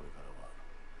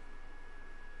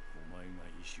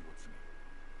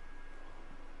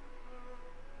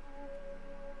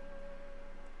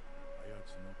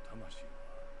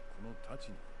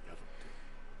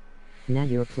 Now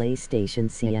your PlayStation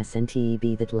CSNT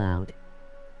be that loud.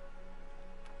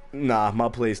 Nah, my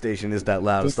PlayStation is that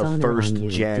loud. It's the Dishonor first on you.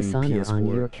 gen Dishonor PS4. on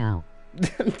your cow.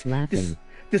 Laughing.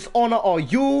 Dishonor on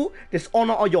you.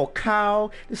 Dishonor on your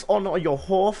cow. Dishonor on your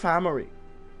whole family.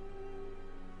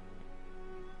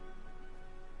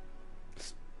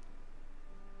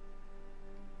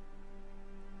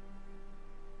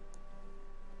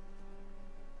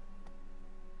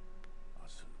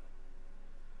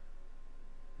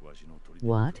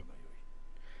 What?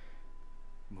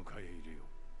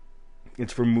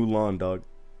 It's from Mulan, dog.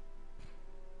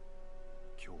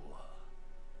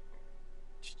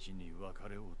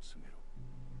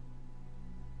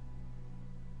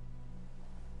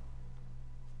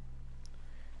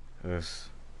 Yes.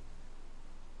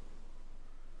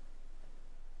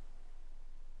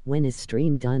 When is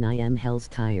stream done? I am hell's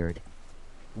tired.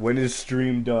 When is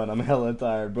stream done? I'm hella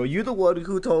tired, bro. You the one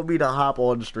who told me to hop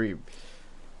on stream.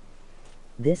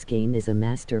 This game is a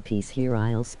masterpiece. Here,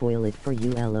 I'll spoil it for you,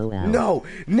 lol. No!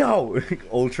 No!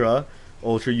 Ultra.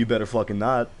 Ultra, you better fucking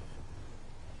not.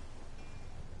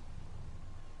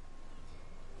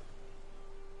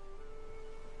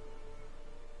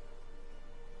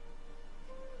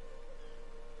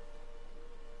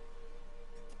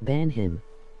 Ban him.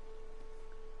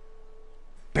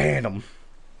 Ban him.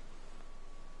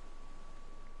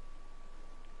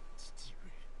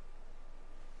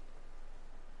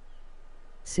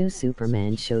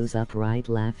 Superman shows up right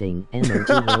laughing,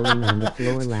 emoji rolling on the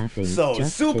floor laughing. So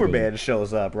Just Superman kidding.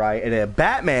 shows up, right? And then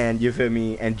Batman, you feel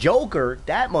me? And Joker,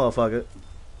 that motherfucker.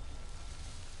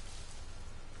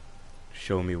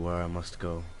 Show me where I must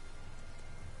go.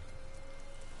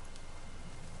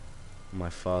 My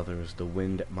father is the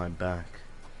wind at my back,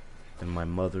 and my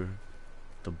mother,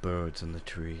 the birds and the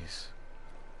trees.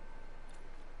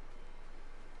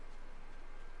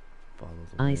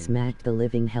 I smacked the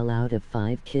living hell out of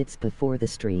 5 kids before the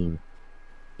stream.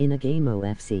 In a game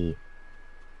OFC.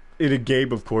 In a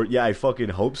game, of course. Yeah, I fucking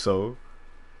hope so.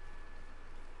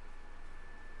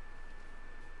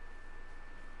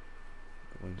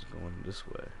 One's going this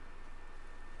way.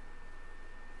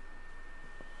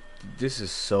 This is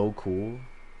so cool.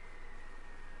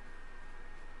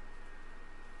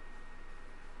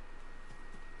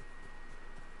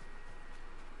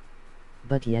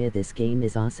 But yeah, this game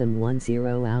is awesome.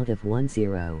 1-0 out of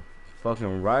 1-0.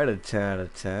 Fucking right, a 10 out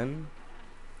of 10.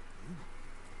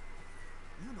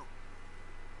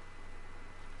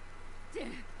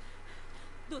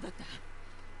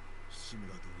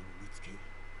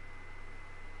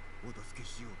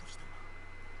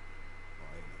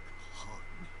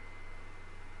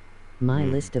 My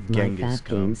list of my Genghis fat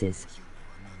Khan. games is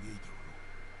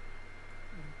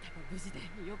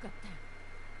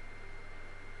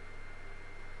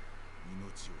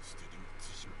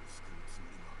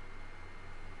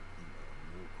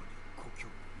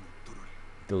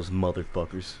Those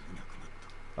motherfuckers.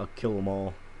 I'll kill them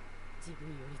all.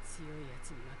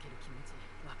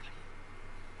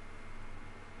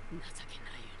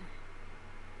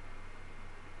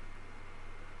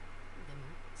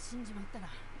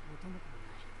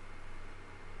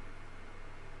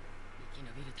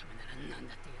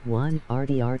 One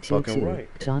RDR2 Fucking 2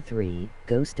 right. Jaw 3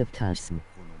 Ghost of Tsushima.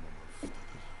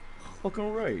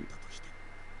 Fucking right.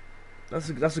 That's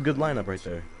a good lineup right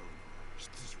there.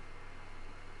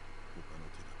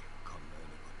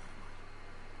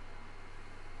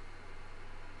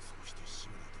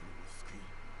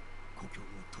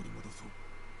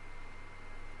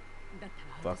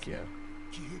 Fuck yeah.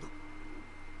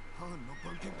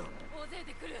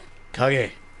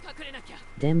 Kage.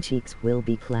 Dem cheeks will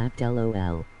be clapped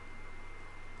lol.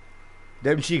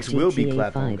 Them cheeks will be GTA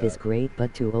clapped on 5 is God. great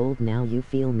but too old now, you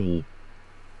feel me.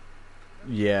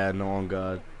 Yeah, no on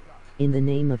God. In the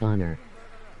name of honor.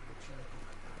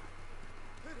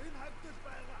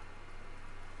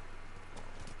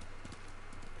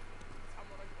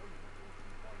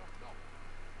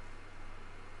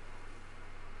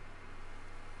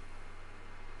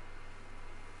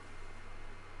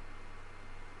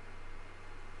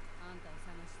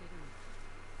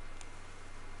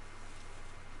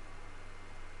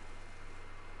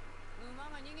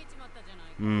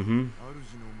 Mm-hmm.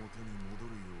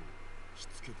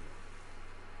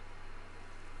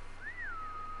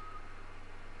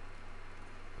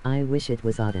 I wish it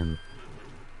was autumn.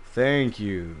 Thank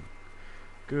you.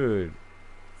 Good.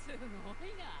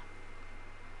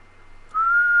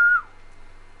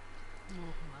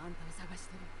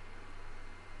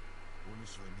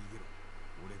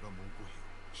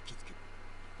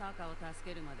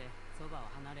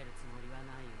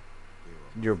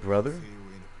 Your brother?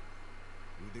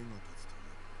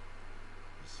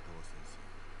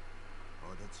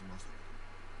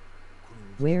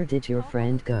 Where did your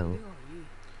friend go?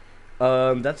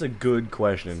 That's a good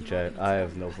question, chat. I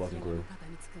have no fucking clue.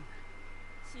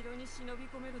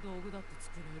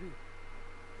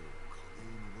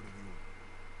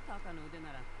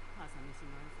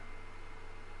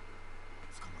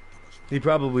 He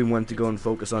probably went to go and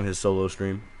focus on his solo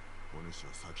stream.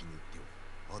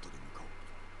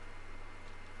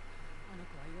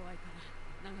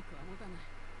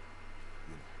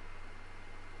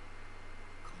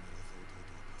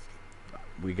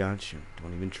 We got you.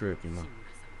 Don't even trip, you know.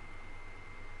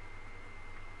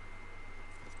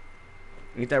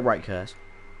 Ain't that right, Cuss?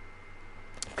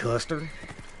 Custer?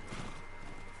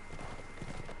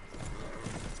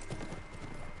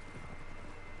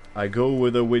 I go where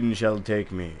the wind shall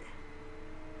take me.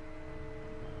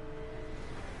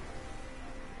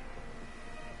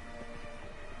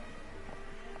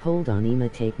 Hold on, Ima,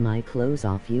 take my clothes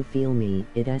off, you feel me?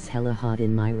 It's hella hot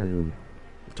in my room.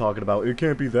 Talking about it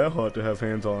can't be that hot to have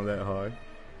hands on that high.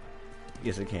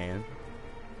 Yes, it can.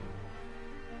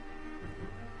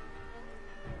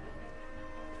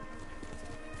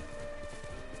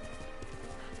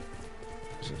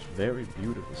 This is very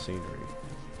beautiful scenery.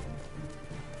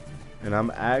 And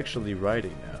I'm actually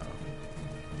writing now.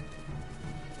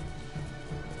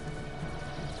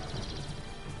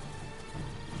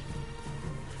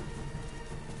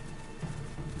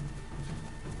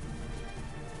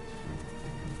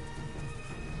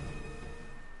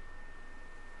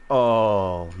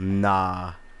 Oh,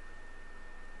 nah.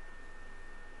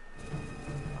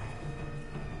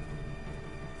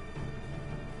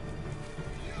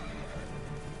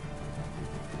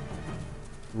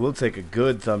 We'll take a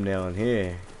good thumbnail in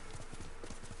here.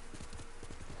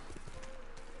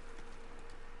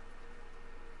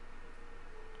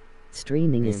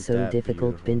 Streaming is so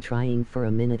difficult, beautiful? been trying for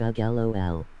a minute, ugh,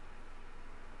 lol.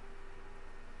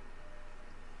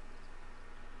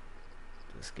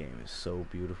 This game is so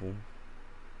beautiful.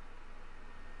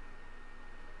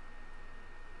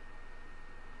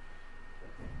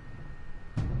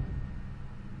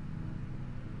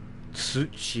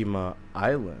 Tsushima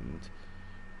Island?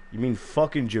 You mean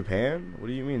fucking Japan? What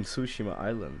do you mean Tsushima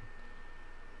Island?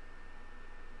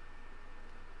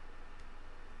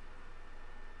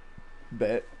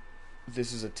 Bet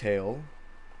this is a tale.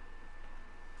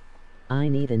 I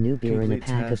need a new beer and a Complete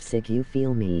pack of task. cig, you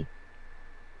feel me?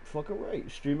 Fucking right.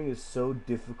 Streaming is so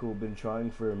difficult. Been trying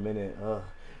for a minute.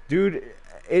 Dude,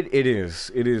 it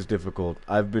is. It is difficult.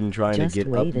 I've been trying Just to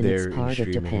get wait, up and it's there in part of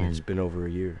streaming. Japan. It's been over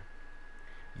a year.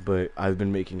 But I've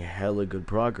been making hella good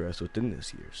progress within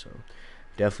this year, so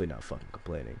definitely not fucking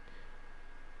complaining.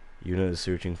 Yuna is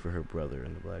searching for her brother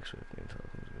in the blacksmith named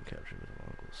Falcon's been captured with her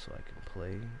uncle, so I can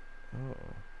play. Oh.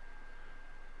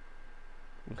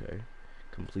 Okay.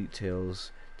 Complete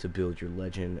tales to build your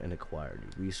legend and acquire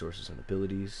new resources and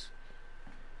abilities.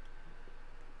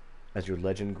 As your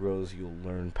legend grows, you'll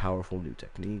learn powerful new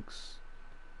techniques.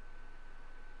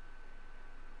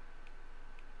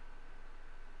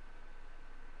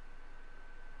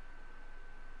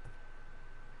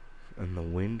 And the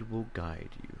wind will guide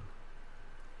you.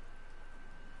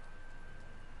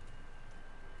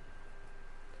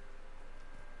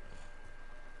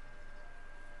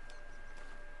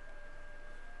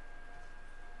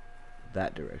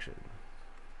 That direction.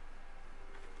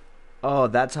 Oh,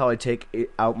 that's how I take it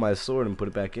out my sword and put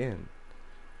it back in.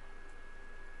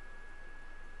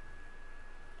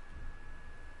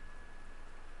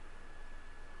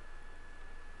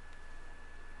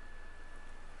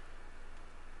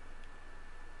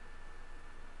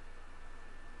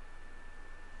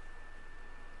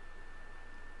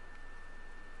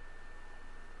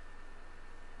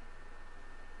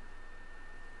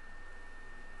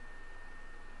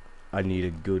 I need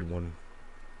a good one.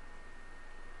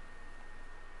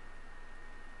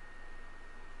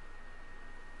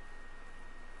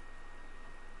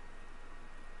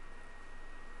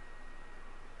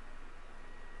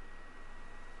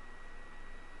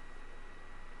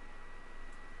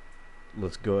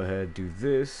 Let's go ahead, do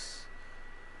this,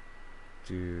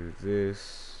 and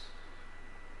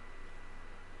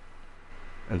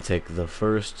take the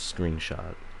first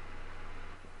screenshot.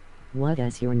 What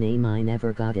is your name? I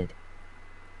never got it.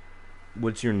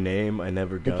 What's your name? I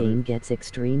never The got game it. gets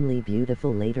extremely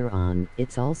beautiful later on.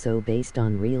 It's also based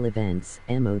on real events.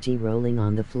 Emoji rolling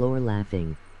on the floor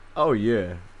laughing. Oh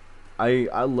yeah, I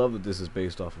love that this is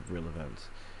based off of real events.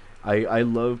 I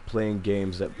love playing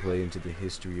games that play into the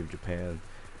history of Japan,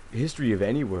 history of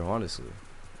anywhere, honestly.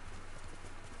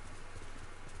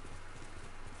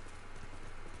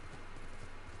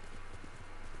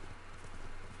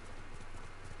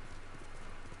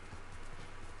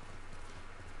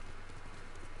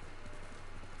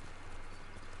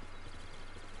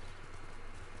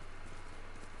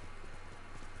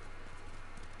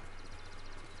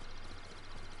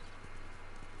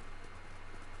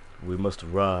 We must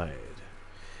ride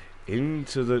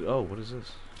into the... Oh, what is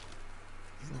this?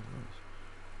 Oh, nice.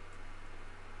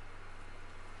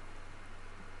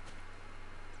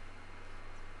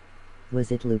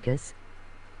 Was it Lucas?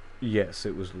 Yes,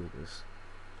 it was Lucas.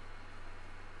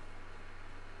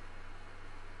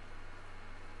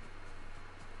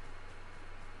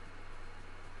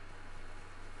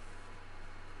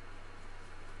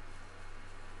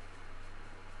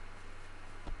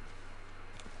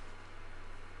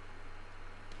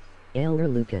 Elder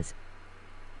Lucas.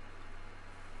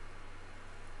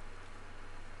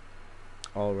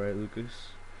 All right, Lucas.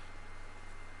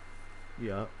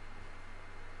 Yeah.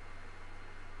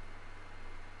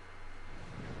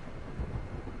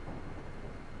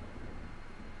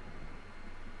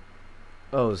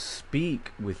 Oh,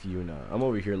 speak with Yuna. I'm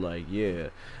over here like, yeah,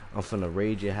 I'm finna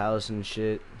raid your house and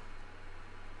shit.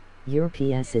 Your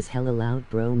PS is hella loud,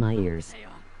 bro. My ears.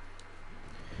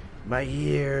 My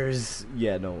ears.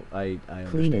 Yeah, no, I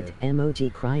Clean understand. it.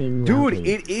 Emoji crying Dude, loudly.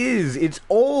 it is. It's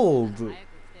old.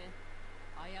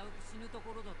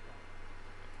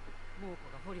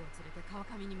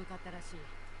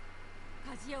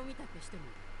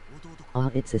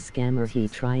 Ah, it's a scammer. He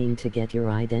trying to get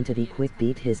your identity. Quick,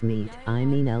 beat his meat. I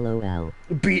mean, LOL.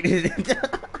 Beat it.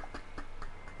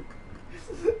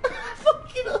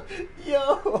 Fucking up.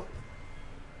 Yo.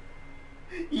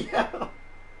 Yo.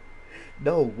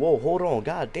 No, whoa, hold on.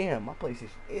 God damn, my PlayStation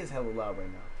is hella loud right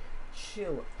now.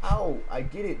 Chill out. I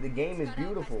get it. The game is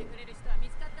beautiful.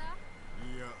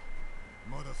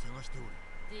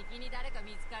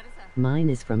 Mine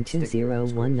is from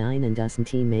 2019 and doesn't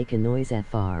he make a noise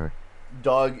FR?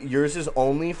 Dog, yours is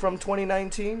only from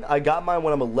 2019? I got mine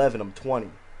when I'm 11. I'm 20.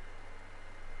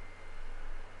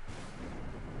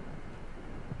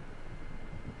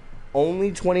 Only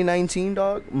 2019,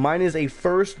 dog? Mine is a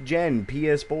first gen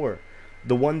PS4.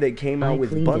 The one that came out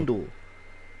with bundle.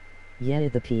 Yeah,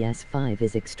 the PS5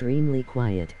 is extremely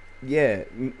quiet. Yeah,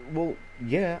 well,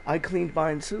 yeah, I cleaned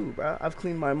mine too, bro. I've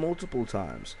cleaned mine multiple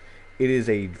times. It is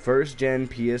a first gen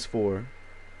PS4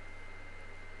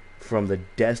 from the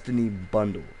Destiny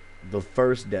bundle. The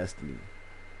first Destiny.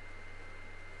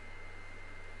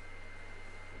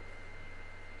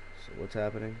 So what's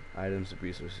happening? Items and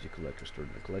resources you collect are stored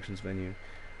in the collections menu.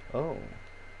 Oh.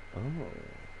 Oh.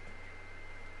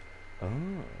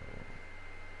 Oh.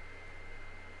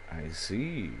 I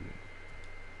see.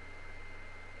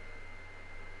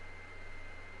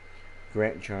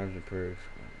 Grant charms and perks.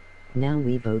 Now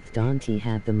we both don't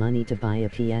have the money to buy a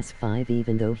PS5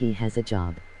 even though he has a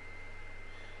job.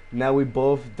 Now we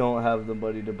both don't have the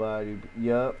money to buy it.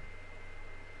 Yup.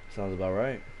 Sounds about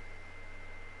right.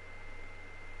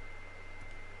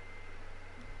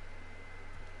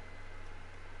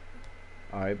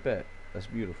 Alright, bet. That's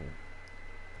beautiful.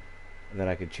 And then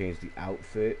I could change the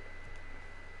outfit.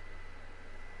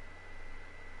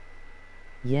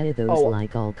 Yeah, those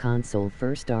like all console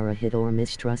first are a hit or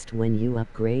mistrust. When you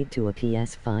upgrade to a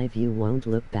PS5 you won't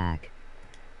look back.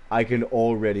 I can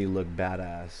already look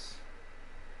badass.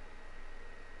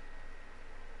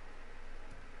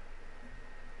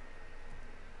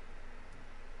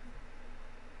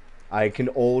 I can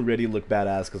already look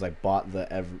badass because I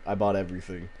bought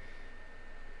everything.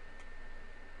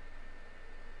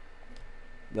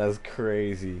 That's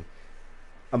crazy.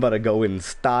 I'm about to go in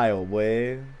style,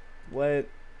 boy. What?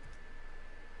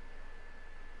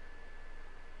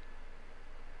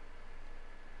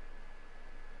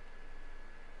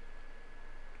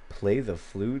 Play the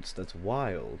flutes? That's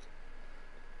wild.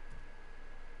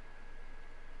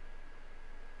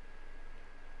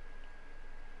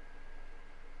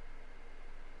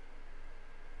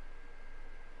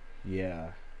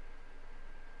 Yeah.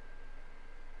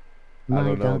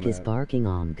 My dog is barking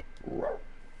on.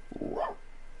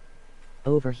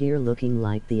 Over here looking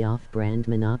like the off-brand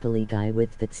Monopoly guy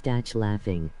with that statch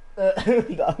laughing.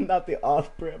 I'm not the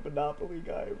off-brand Monopoly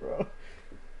guy, bro.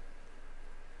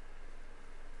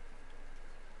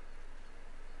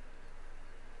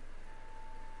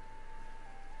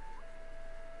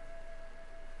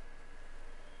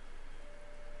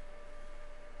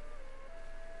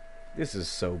 This is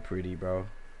so pretty, bro.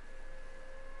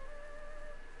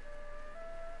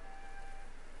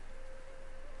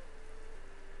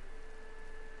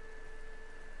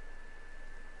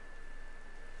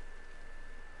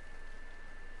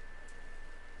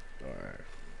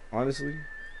 Honestly,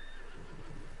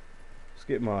 let's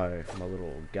get my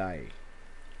little guy.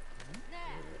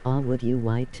 Ah, would you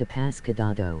like to pass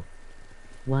Cadado?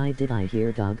 Why did I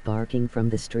hear dog barking from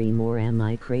the stream, or am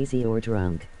I crazy or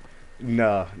drunk?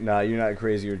 Nah, you're not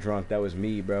crazy or drunk. That was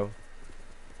me, bro.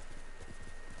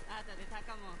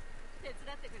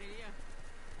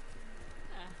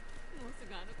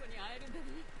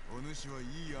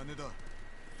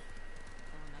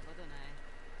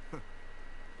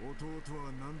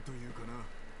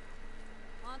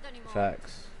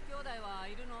 Facts.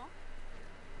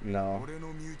 No.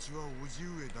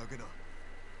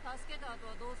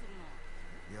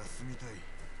 休みたい。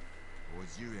お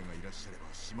じ上がいらっしゃれば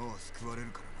島は救われる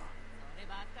からな。それ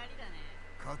ばっかりだね。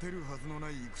勝てるはずのな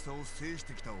い戦を制し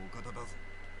てきたお方だぞ。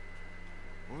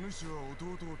お主は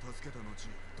弟を助けた後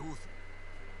どうする？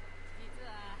実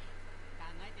は考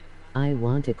えてること。 I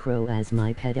want a crow as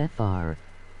my pet FR.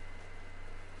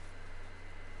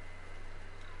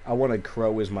 I want a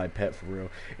crow as my pet for real.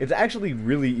 It's actually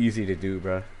really easy to do,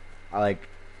 bruh. Like,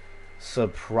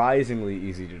 surprisingly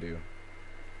easy to do.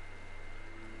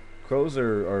 Crows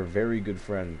are very good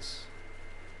friends.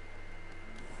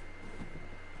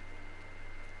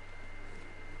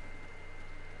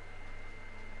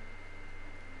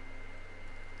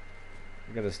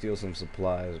 I gotta steal some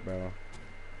supplies, bro.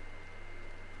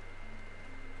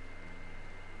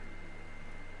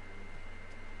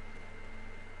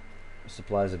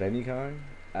 Supplies of any kind?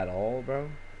 At all, bro?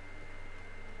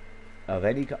 Of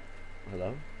any kind?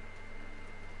 Hello?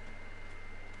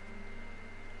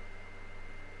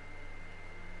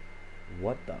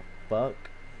 What the fuck?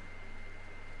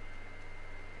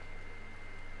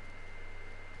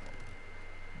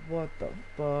 What the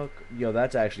fuck? Yo,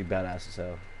 that's actually badass as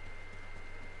hell.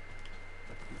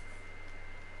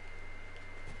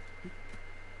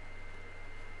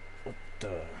 What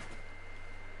the?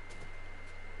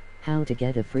 How to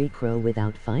get a free crow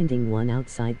without finding one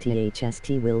outside THST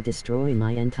will destroy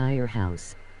my entire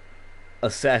house.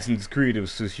 Assassin's Creed of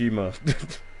Tsushima.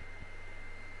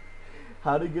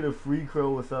 How to get a free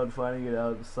crow without finding it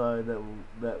outside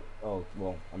oh,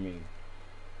 well, I mean,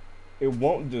 it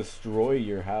won't destroy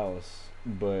your house,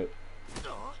 but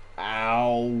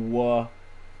ow.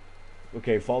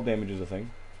 Okay, fall damage is a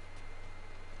thing.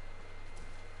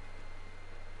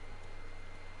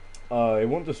 It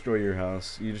won't destroy your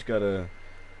house. You just gotta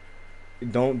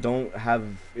don't have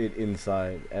it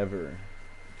inside ever.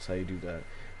 That's how you do that.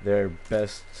 They're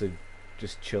best to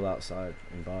just chill outside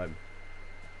and vibe.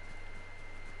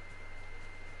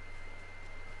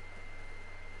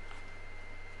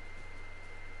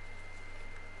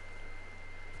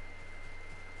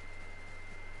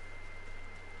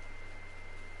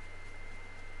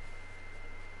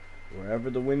 Wherever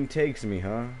the wind takes me,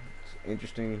 huh? It's an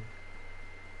interesting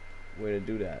way to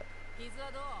do that.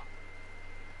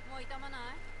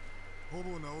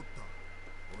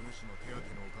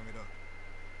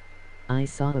 I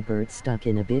saw a bird stuck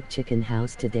in a big chicken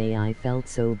house today. I felt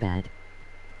so bad.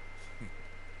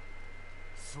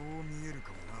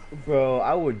 Bro,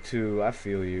 I would too. I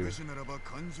feel you.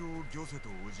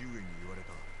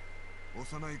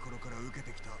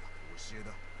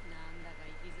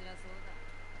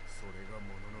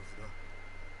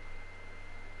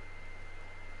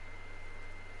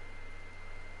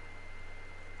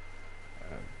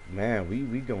 Man,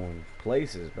 we going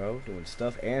places, bro. Doing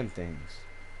stuff and things.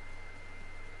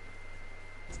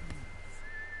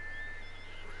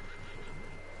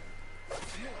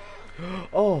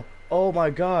 Oh my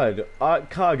god.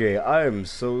 Kage, I am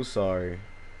so sorry.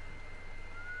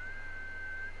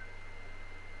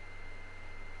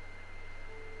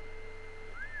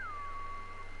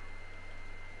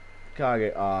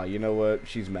 Kage, you know what?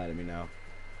 She's mad at me now.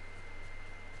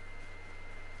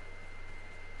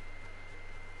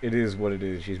 It is what it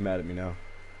is. She's mad at me now.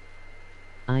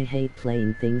 I hate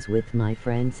playing things with my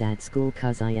friends at school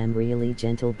cause I am really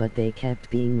gentle, but they kept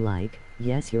being like,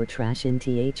 yes, you're trash in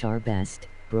THR best,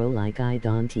 bro, like I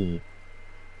don't.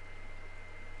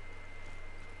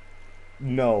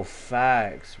 No,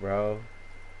 facts, bro.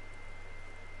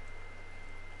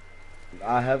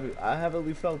 I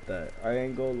heavily felt that. I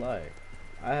ain't gonna lie.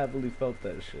 I heavily felt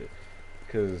that shit.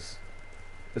 Cause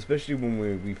especially when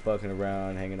we fucking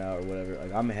around, hanging out or whatever,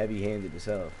 like I'm heavy-handed as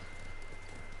hell.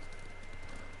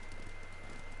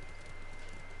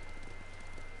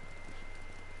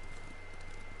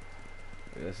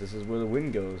 I guess this is where the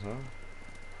wind goes, huh?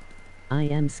 I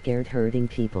am scared hurting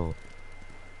people.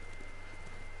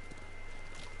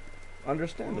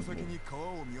 Understandable.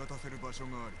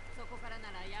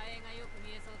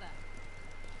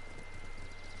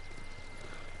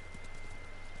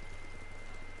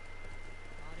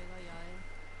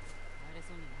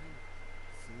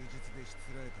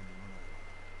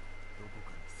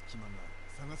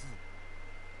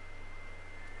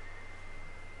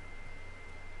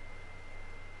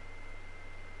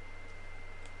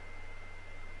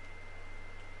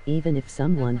 Even if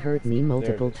someone hurt me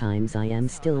multiple times, I am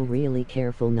still really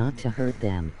careful not to hurt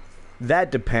them.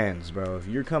 That depends, bro. If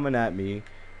you're coming at me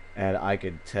and I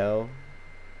could tell,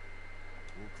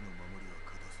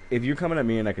 if you're coming at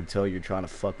me and I could tell you're trying to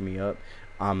fuck me up,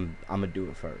 I'm gonna do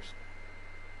it first.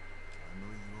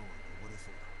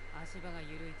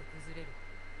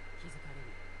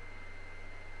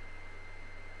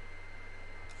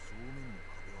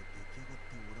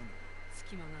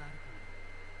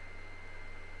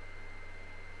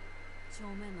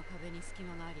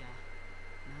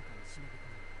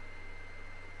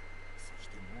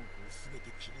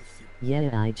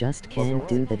 Yeah, I just can't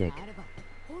do the dick.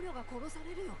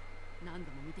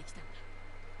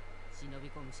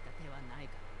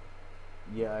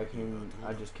 Yeah,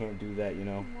 I just can't do that, you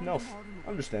know. No,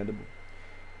 understandable.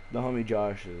 The homie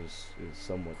Josh is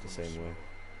somewhat the same way.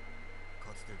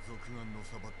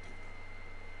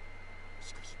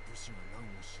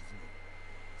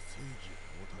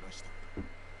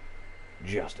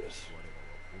 Justice.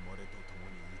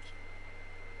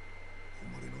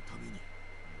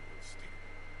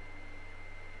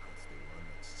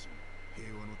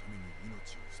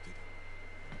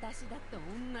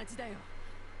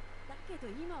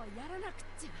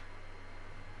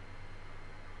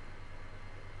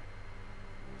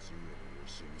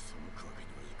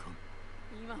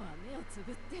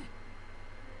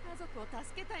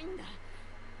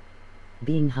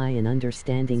 Being high and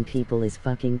understanding people is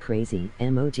fucking crazy.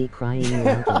 Emoji crying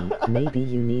loudly. Maybe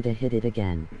you need to hit it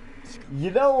again.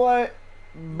 You know what?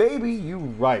 Maybe you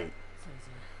right.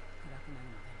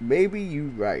 Maybe you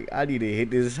right. I need to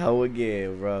hit this hoe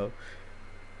again, bro.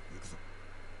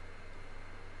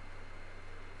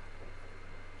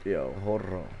 Yo, hold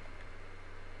on.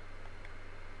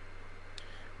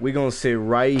 We gonna sit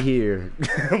right here.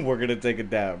 We're gonna take it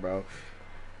down, bro.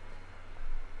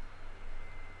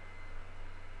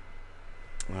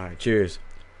 Alright, cheers.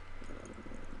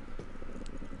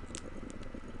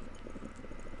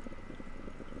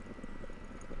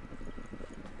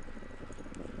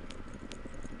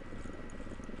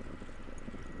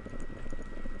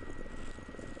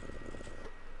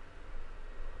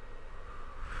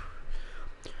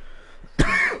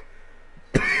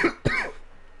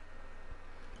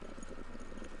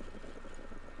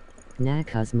 Nah,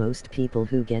 cause most people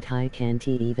who get high can't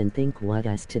even think what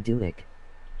else to do it.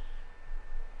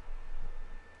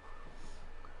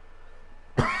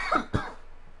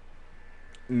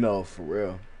 No, for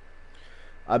real.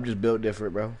 I'm just built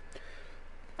different, bro.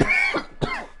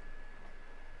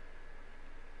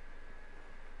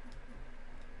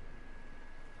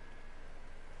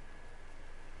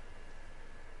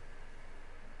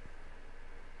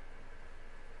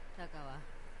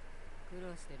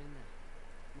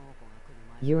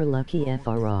 You're lucky,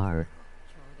 FRR.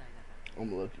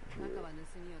 I'm lucky for real.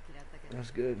 That's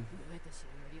good.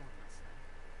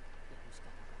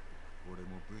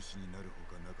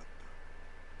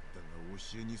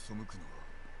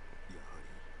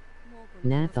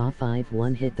 Natha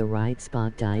 5-1 hit the right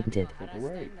spot, dived it.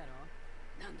 Right.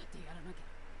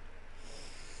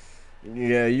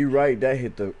 Yeah, you right. That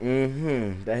hit the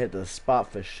that hit the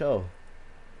spot for sure.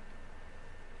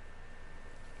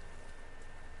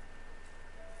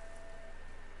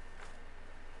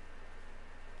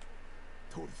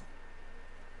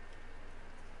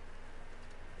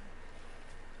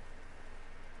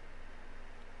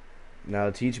 Now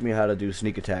teach me how to do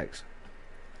sneak attacks.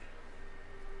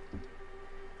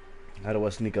 How do I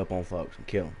sneak up on folks and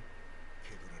kill them?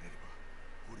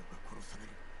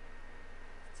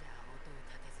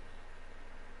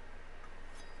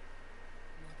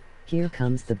 Here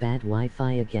comes the bad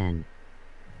Wi-Fi again.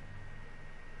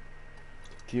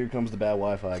 Here comes the bad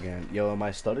Wi-Fi again. Yo, am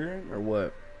I stuttering or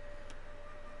what?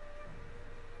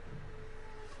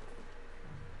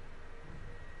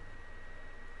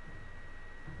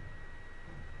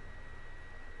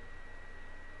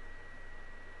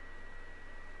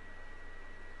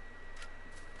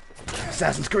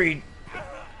 Assassin's Creed!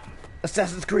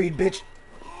 Assassin's Creed, bitch!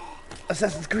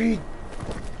 Assassin's Creed!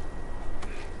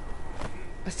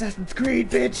 Assassin's Creed,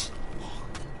 bitch!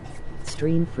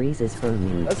 Stream freezes for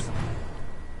me.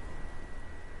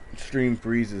 Stream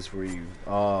freezes for you.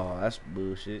 Oh, that's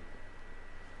bullshit.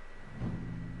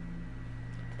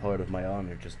 Part of my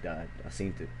honor just died. I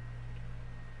seen it.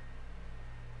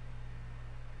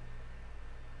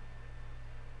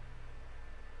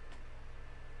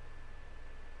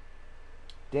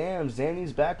 Damn,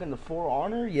 Zanny's back in the For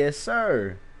Honor? Yes,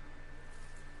 sir.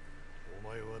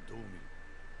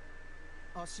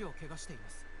 足を怪我していま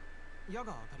す。矢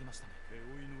が当たりましたね。手負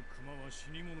いの熊は死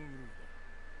に物狂いだ。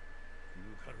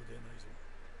抜かるでないぞ。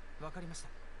わかりました。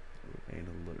Ain't a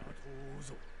little. 後を追う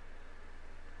ぞ。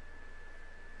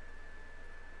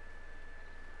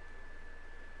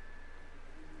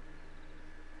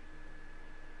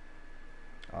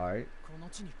Alright. この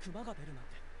地に熊が出るなん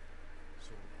て。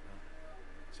そうだな。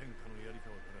戦火の槍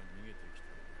川から逃げてきた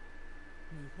の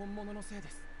だ。日本物のせいで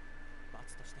す。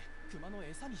罰として熊の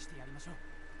餌にしてやりましょう。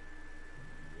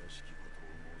卑しきことを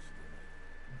申す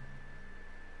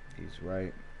でない。 He's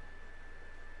right.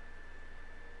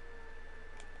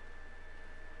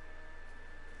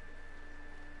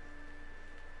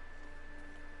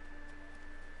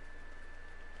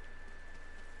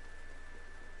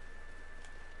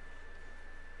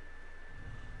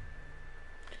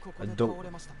 I don't.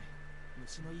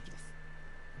 虫の息です。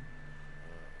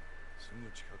すぐ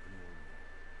近くに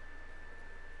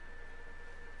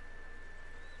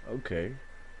おる。 Okay.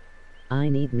 I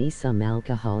need me some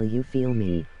alcohol, you feel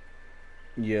me?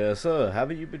 Yes, sir.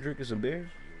 Haven't you been drinking some beer?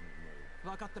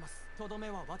 わかってます。とどめ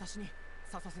は私に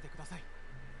刺させてください。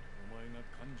お前が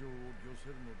感情を御せ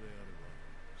るのであれば、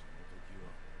その時は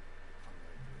考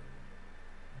え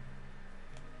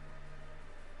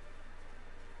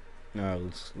てやる。 Now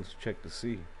let's check to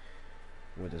see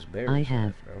where this bear I is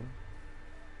have. at, bro.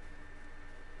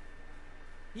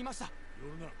 いました。寄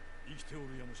るな、生きてお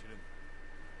るやもしれん。こ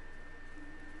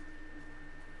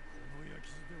の焼き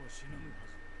傷では死なぬは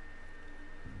ず。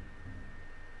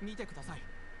見てください。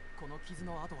この傷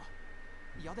の跡は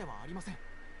矢ではありません。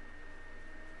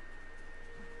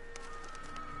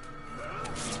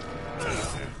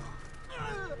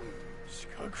四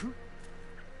角？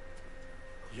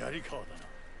槍川だな。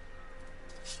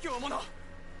卑怯者、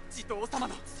地頭様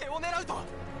の背を狙うとは。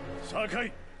酒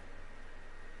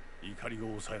井、怒りを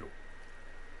抑えろ。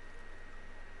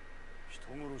人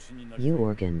殺しになり You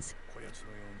organs. こやつの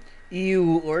ように。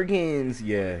 Ew, organs.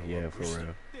 Yeah, for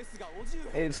real. ですがおじゅう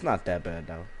It's not that bad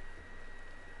though.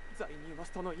 罪人は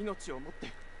その命をもって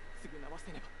償わ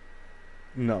せねば。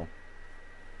 No.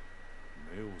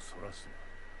 目をそらすな。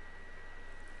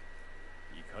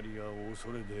怒りや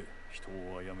恐れで人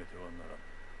を殺めてはならん。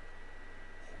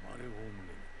誉れを胸に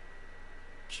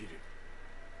切れる。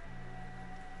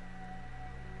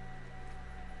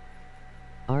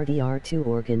 RDR2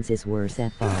 organs is worse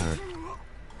FR.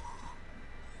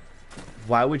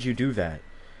 Why would you do that?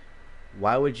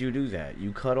 Why would you do that?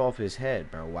 You cut off his head,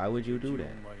 bro. Why would you do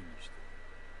that?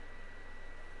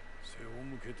 背を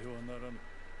向けてはならぬ。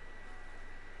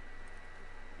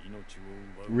命を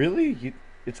奪う。 Really?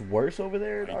 It's worse over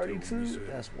there in RD2?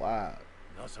 That's wild.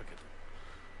 情けと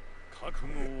覚悟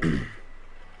を持て。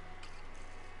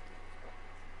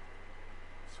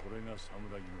それが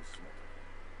侍の姿。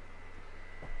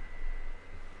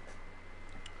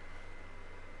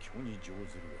虚に乗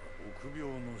ずるは臆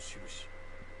病の印。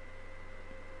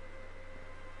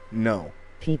 No.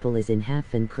 People is in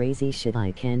half and crazy shit,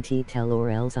 I can't tell or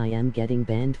else I am getting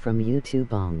banned from YouTube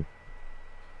 -ong.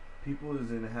 People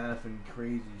is in half and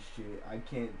crazy shit. I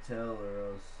can't tell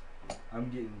or else I'm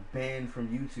getting banned from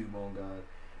YouTube, on God.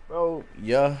 Bro,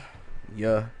 yeah.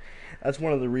 That's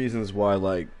one of the reasons why,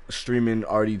 like, streaming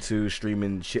RD2,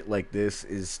 streaming shit like this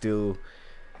is still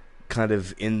kind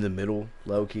of in the middle,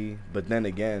 low-key. But then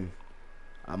again,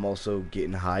 I'm also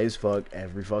getting high as fuck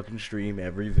every fucking stream,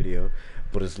 every video.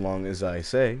 But as long as I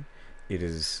say it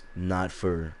is not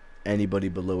for anybody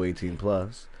below 18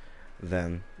 plus,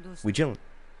 then we chillin'.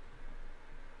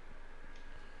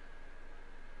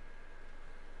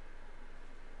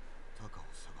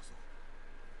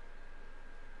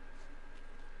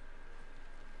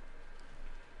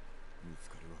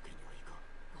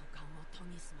 五感を研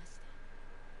ぎ澄まして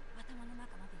頭の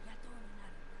中まで野党にな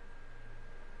る。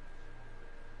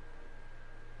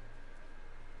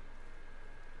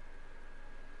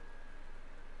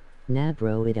 Nah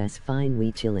bro, it as fine,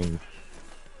 we chilling.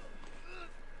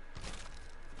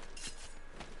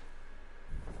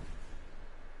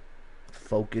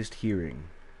 Focused hearing.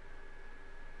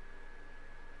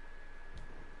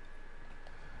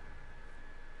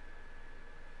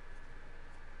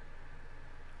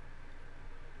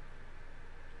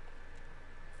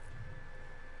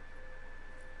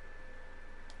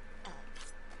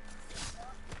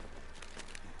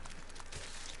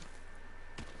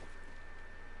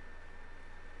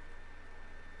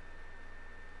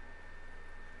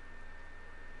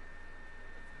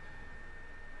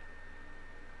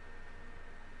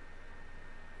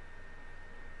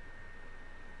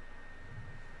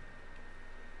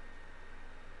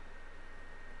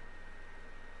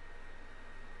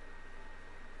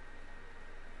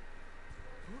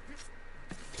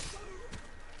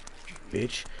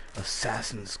 bitch.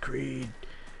 Assassin's Creed.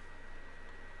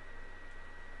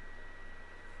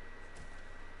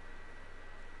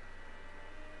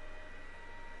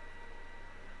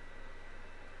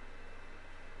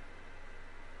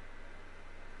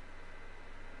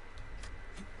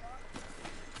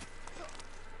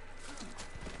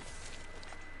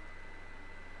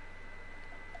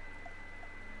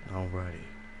 Alrighty.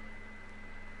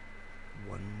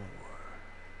 One more.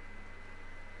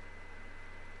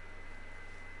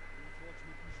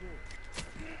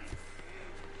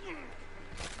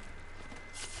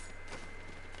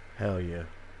 Hell yeah.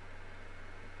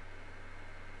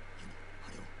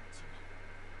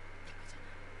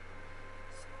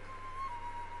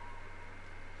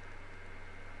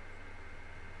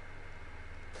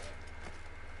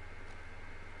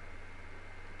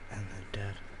 And then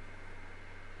dead.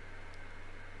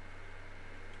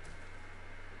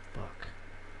 Fuck.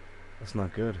 That's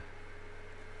not good.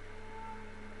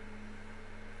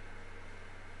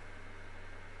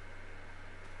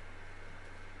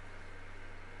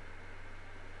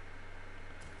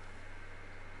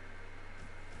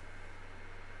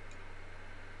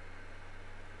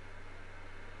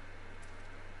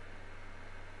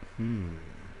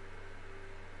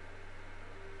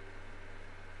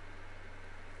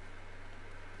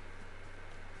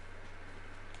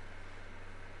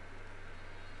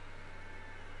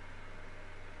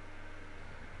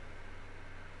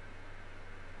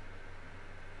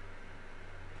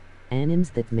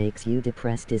 Animes that makes you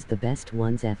depressed is the best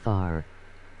ones FR.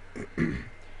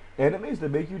 Animes that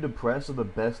make you depressed are the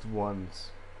best ones.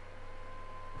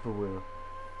 For real.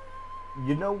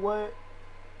 You know what?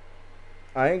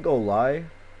 I ain't gonna lie.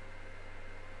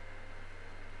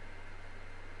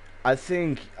 I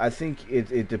think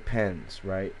it depends,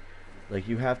 right? Like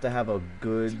you have to have a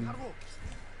good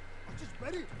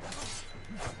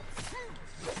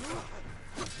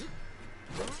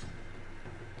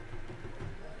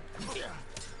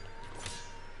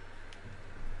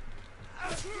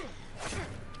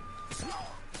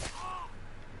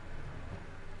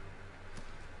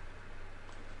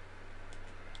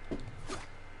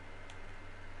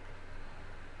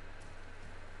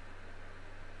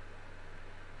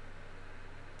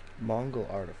Mongol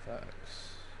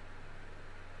artifacts.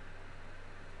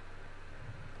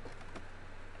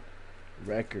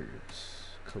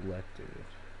 Records collected.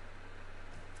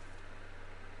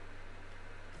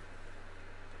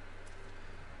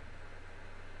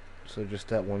 So just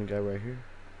that one guy right here?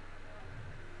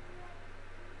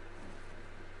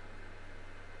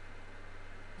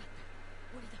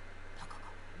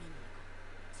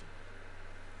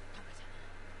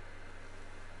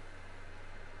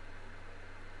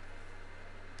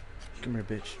 Come here,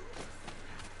 bitch.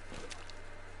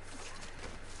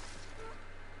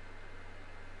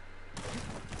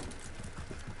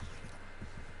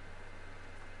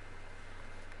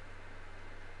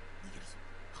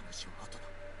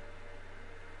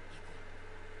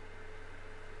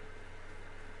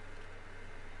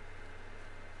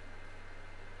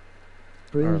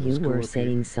 Brew, Alright, you let's go were up saying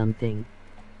here. something.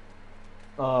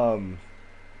 Nah,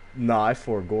 I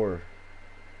forgore.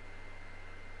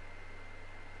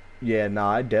 Yeah, nah,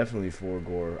 I definitely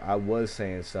forgore. I was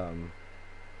saying something.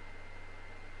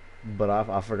 But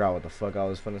I forgot what the fuck I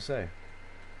was gonna say.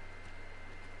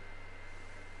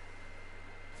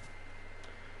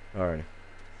 Alright.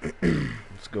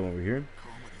 Let's go over here.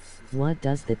 What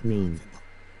does that mean?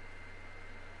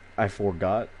 I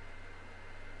forgot.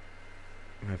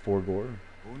 I forgore.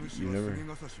 You never.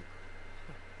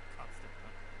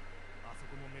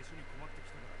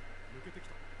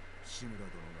 志村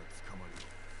殿が捕まり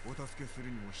お助けする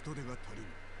にも人手が足りぬ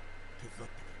手伝っ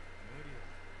てくれメリア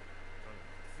だが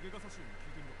告げがさしに聞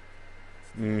いてみろ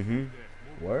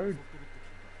Word.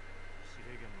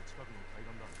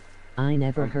 I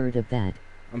never heard of that.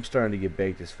 I'm starting to get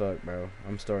baked as fuck, bro.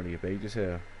 I'm starting to get baked as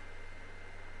hell.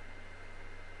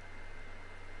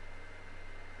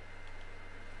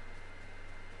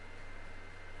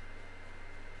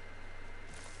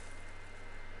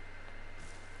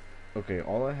 Okay,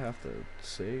 all I have to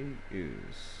say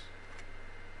is,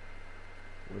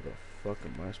 where the fuck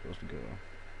am I supposed to go?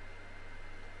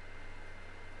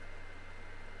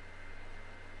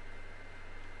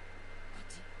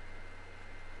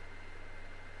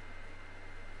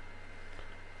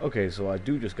 Okay, so I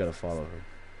do just gotta follow her.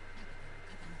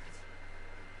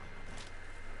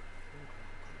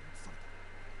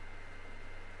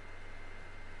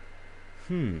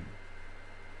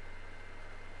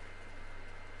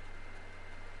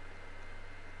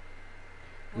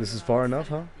 This is far enough,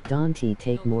 huh? Dante,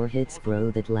 take more hits,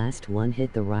 bro. That last one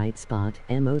hit the right spot.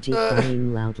 Emoji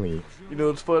crying loudly. You know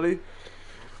what's funny?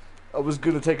 I was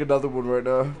gonna take another one right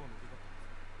now.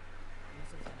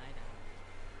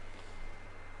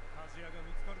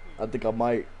 I think I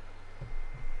might,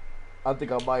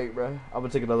 bruh. I'm gonna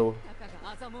take another one.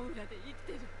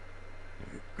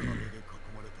 壁で囲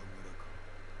まれた村か。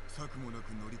策もな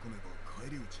く乗り込めば返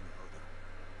り討ちの葉だ。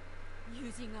友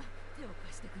人が手を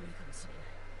貸してくれるかもしれない。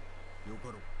よか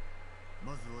ろう。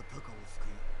まずはタカを救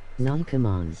え。 Nah, come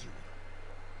on.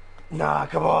 Nah,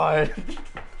 come on.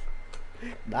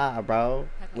 Nah, bro.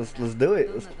 Let's do it.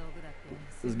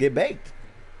 Let's get baked.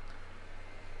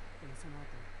 でもその後、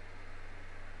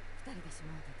二人で島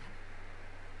を出た。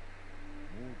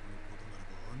もうこのことなら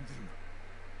ば案ずるな。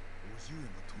おじ上が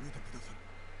止めてくださる。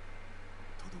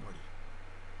とどまり、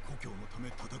故郷のため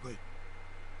戦え。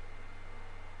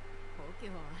故郷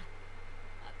は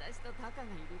私とタカが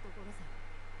いるところさ。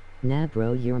 Nah,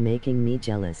 bro, you're making me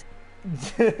jealous. 友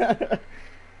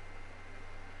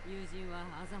人は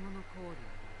アザモの交流。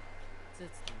ツ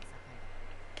ツとの境だ。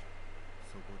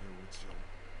そこで落ち合おう。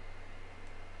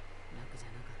楽じゃ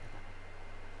なかっただろ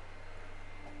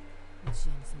う。教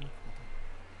えに背くこと。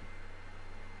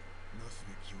なす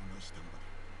べきをなしたまで。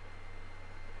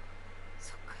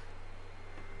そっか。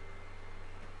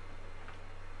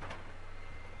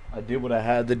 I did what I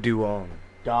had to do on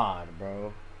God,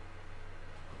 bro.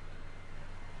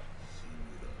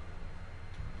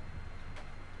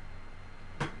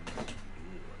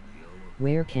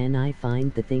 Where can I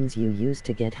find the things you use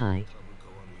to get high?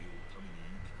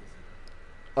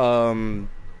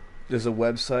 There's a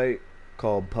website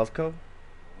called Puffco,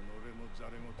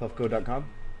 puffco.com,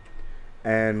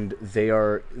 and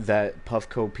that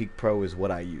Puffco Peak Pro is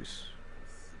what I use.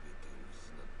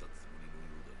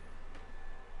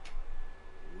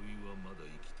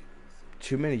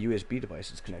 Too many USB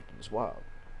devices connected is wild.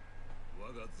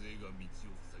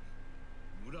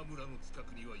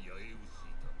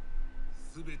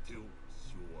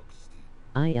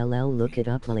 ILL, look it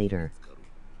up later.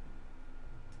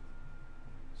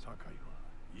 酒井は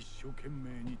一生懸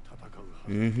命に戦うは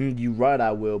ず。 You right,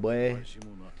 I will, boy. わし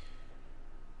もな。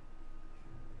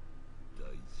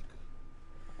大事か。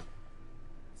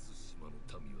対馬の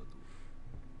民はどう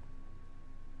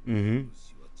だ。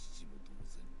主は父も同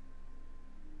然。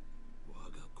我が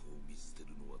子を見捨てる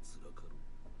のはつらかろう。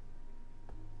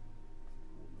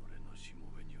己のし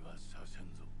もべにはさせん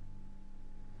ぞ。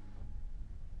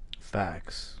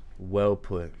 Facts. Well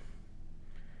put.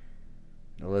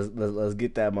 Now let's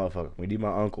get that motherfucker. We need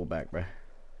my uncle back, bruh.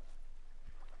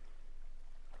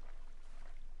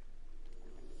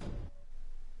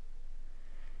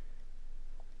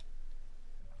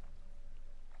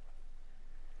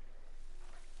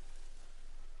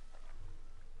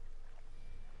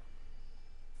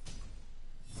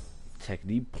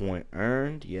 Technique point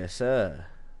earned. Yes, sir.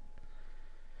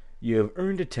 You have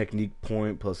earned a technique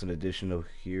point plus an additional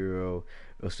hero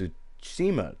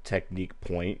Tsushima technique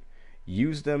point.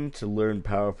 Use them to learn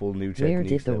powerful new techniques. Where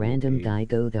did the random guy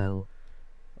go, though?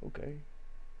 Okay.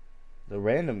 The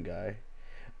random guy?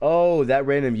 Oh, that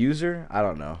random user? I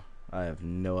don't know. I have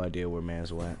no idea where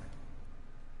man's went.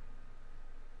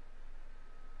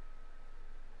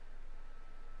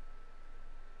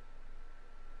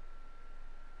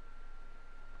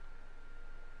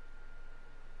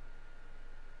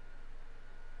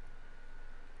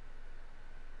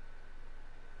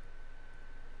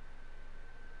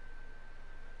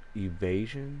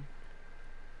 Evasion?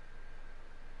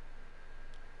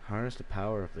 Harness the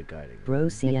power of the guiding. Bro,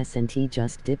 CSNT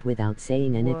just dip without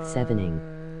saying and it's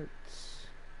sevening.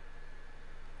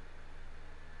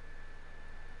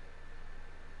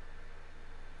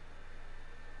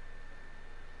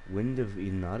 Wind of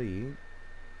Inari?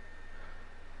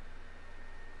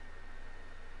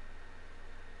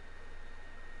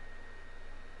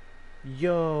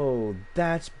 Yo,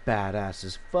 that's badass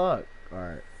as fuck.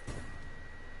 Alright.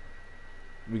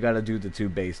 We gotta do the two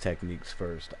base techniques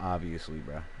first, obviously,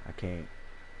 bro. I can't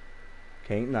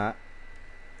not.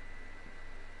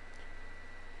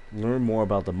 Learn more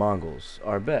about the Mongols.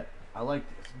 I bet. I like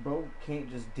this. Bro can't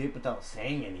just dip without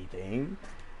saying anything.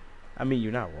 I mean,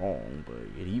 you're not wrong, but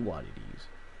it is what it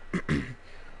is.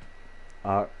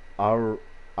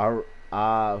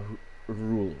 Our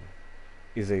rule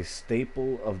is a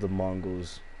staple of the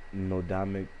Mongols'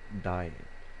 nomadic diet.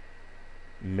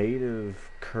 Made of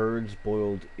curds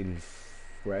boiled in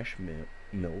fresh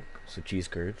milk, so cheese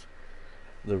curds.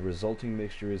 The resulting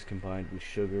mixture is combined with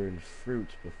sugar and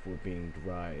fruit before being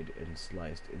dried and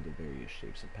sliced into various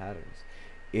shapes and patterns.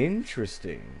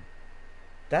 Interesting.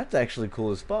 That's actually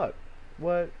cool as fuck.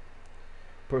 What?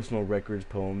 Personal records,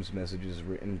 poems, messages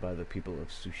written by the people of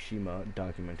Tsushima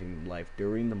documenting life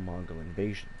during the Mongol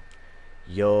invasion.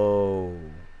 Yo.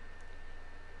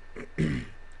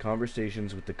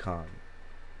 Conversations with the Khan.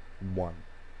 1.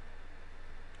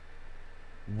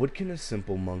 What can a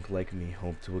simple monk like me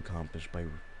hope to accomplish by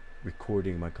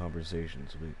recording my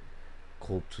conversations with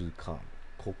Koltu Khan?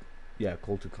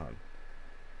 Koltu Khan.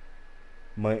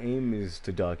 My aim is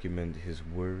to document his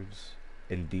words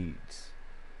and deeds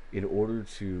in order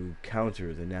to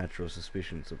counter the natural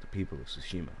suspicions of the people of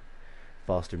Tsushima,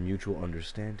 foster mutual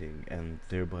understanding, and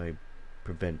thereby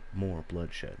prevent more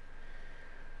bloodshed.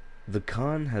 The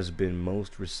Khan has been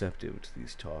most receptive to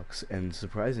these talks, and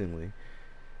surprisingly,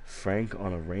 frank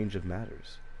on a range of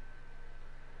matters.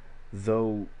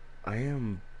 Though I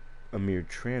am a mere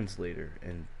translator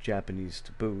and Japanese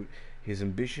to boot, his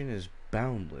ambition is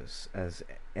boundless as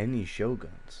any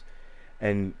shogun's,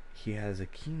 and he has a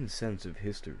keen sense of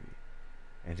history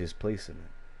and his place in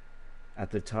it.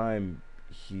 At the time,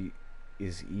 he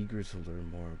is eager to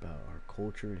learn more about our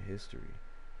culture and history.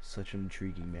 Such an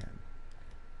intriguing man.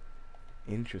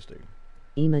 Interesting.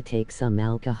 Ima, take some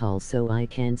alcohol so I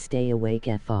can stay awake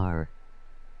FR.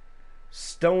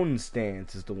 Stone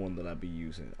stance is the one that I be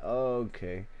using.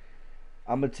 Okay.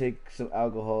 I'm gonna take some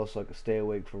alcohol so I can stay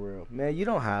awake for real. Man, you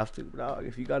don't have to, dog.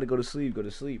 If you gotta go to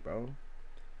sleep, bro.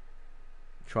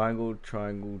 Triangle,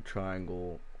 triangle,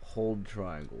 triangle. Hold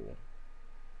triangle.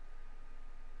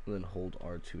 And then hold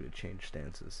R2 to change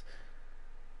stances.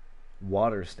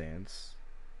 Water stance.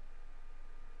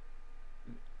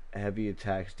 Heavy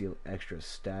attacks deal extra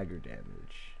stagger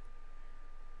damage.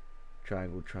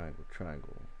 Triangle, triangle,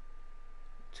 triangle.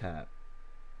 Tap.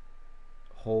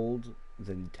 Hold,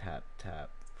 then tap, tap.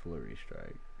 Flurry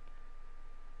strike.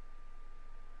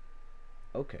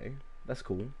 Okay, that's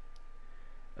cool.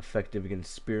 Effective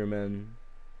against spearmen.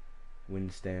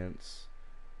 Wind stance.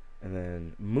 And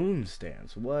then moon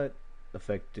stance. What?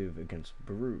 Effective against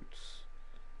brutes.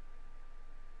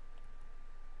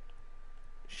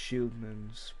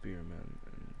 Shieldmen, spearmen,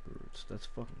 and brutes. That's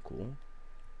fucking cool.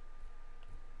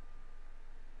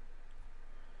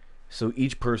 So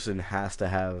each person has to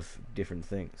have different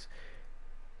things.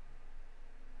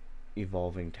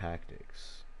 Evolving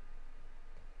tactics.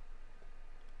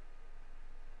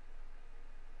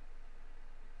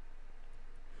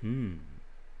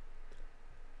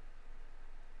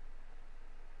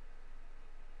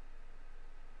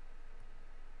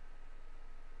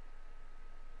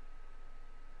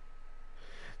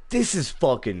 This is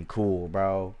fucking cool,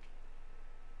 bro.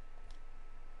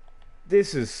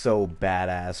 This is so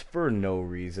badass for no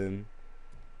reason.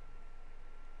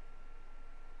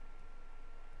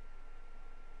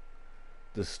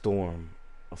 The Storm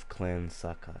of Clan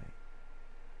Sakai.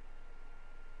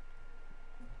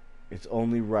 It's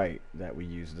only right that we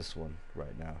use this one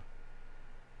right now.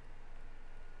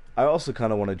 I also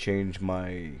kind of want to change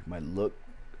my look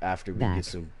after we get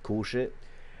some cool shit.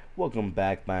 Welcome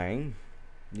back, man.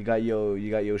 You got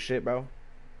your shit, bro?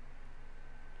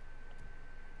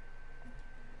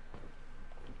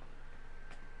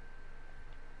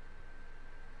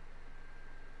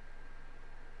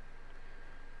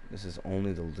 This is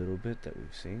only the little bit that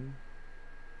we've seen.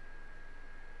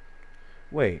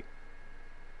 Wait.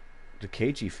 The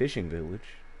Keiichi fishing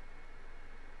village.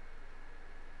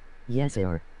 Yes,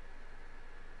 sir.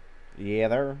 Yeah,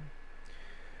 there.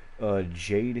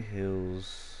 Jade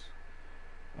Hills.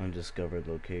 Undiscovered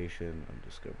location.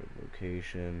 Undiscovered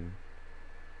location.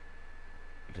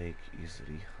 Lake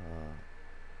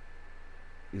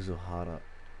Izuhara.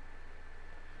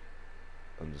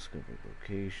 Undiscovered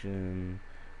location.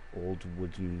 Old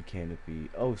wooden canopy.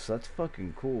 Oh, so that's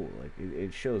fucking cool. Like,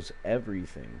 it shows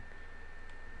everything.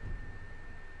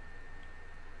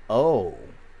 Oh.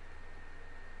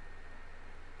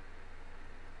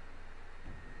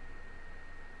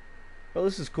 Oh,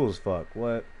 this is cool as fuck.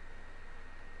 What?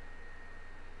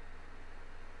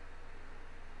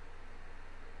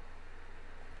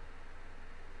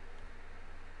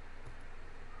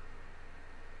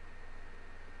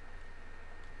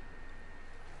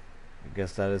 I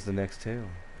guess that is the next tale.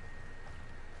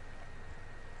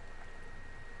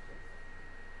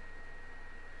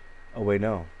 Oh, wait,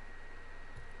 no.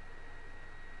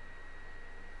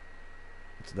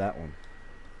 It's that one.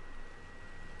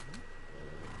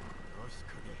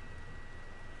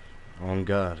 On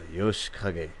guard,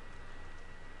 Yoshikage.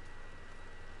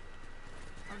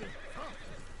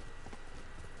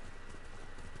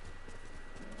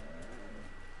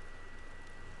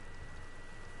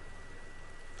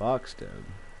 Fox dead.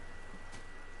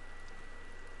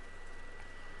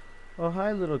 Oh,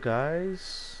 hi, little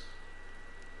guys.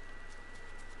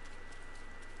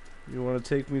 You want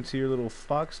to take me to your little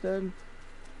fox den?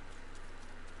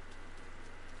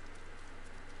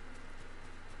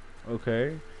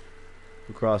 Okay.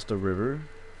 Across the river.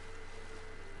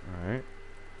 Alright.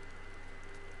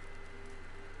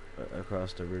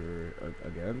 Across the river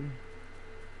again.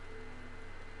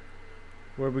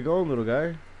 Where are we going, little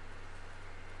guy?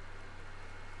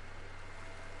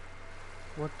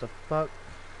 What the fuck?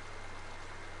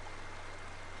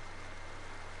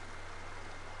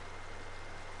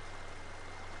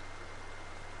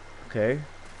 Okay.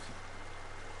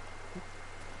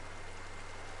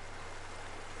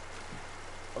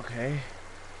 Okay.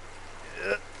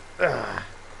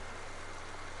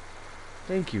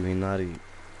 Thank you, Inari.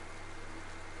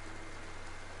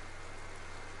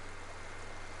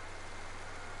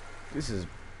 This is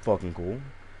fucking cool.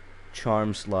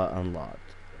 Charm slot unlocked.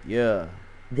 Yeah.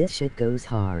 This shit goes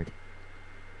hard.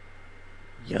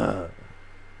 Yeah.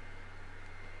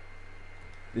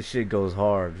 This shit goes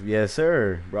hard. Yes,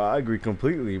 sir. Bro, I agree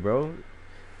completely, bro.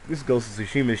 This Ghost of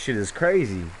Tsushima shit is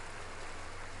crazy.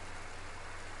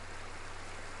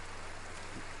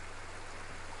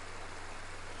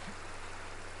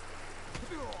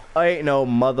 Ain't no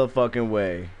motherfucking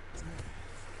way.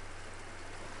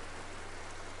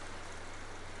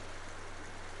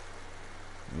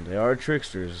 They are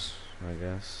tricksters, I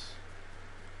guess.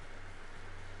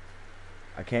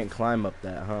 I can't climb up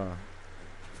that, huh?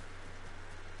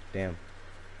 Damn.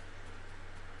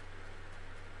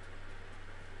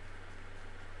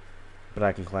 But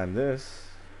I can climb this.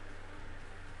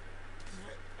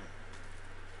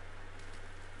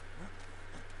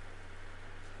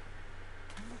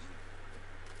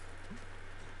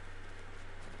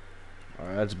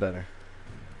 Alright, that's better.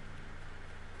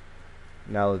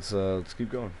 Now let's keep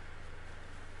going.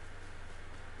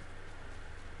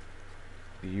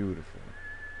 Beautiful.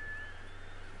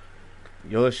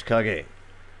 Yoshikage.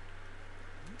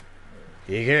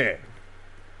 Hige.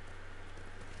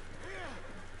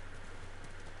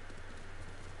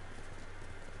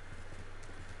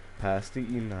 Past the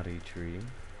Inari tree.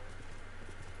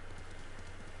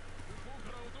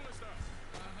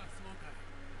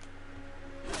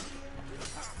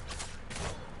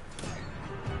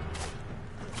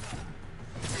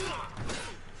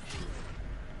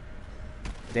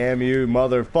 Damn you,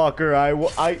 motherfucker!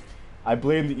 I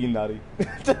blame the Inari.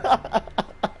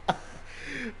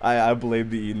 I blame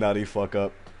the Inari fuck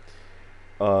up.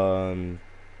 Alright,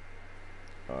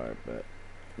 but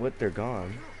what? They're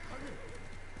gone.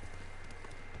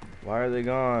 Why are they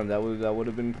gone? That would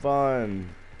have been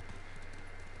fun.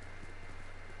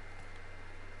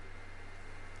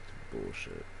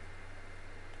 Bullshit.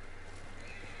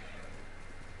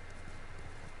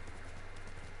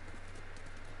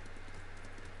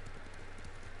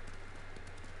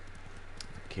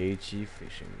 Keiichi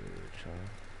fishing village, huh?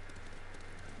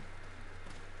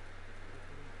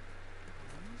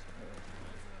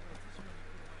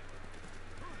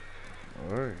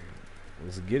 Alright,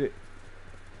 let's get it.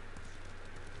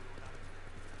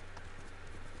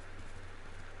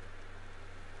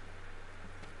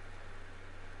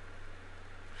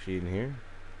 She in here?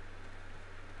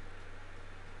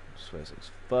 This place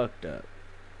looks fucked up.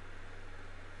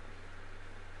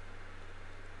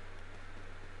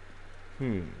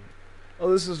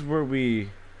 Oh, this is where we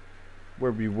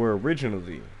were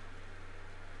originally.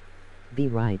 Be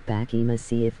right back, Ema.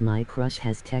 See if my crush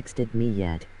has texted me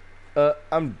yet.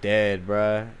 I'm dead,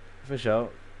 bruh. For sure.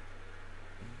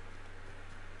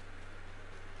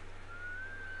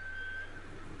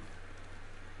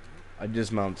 I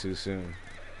dismount too soon.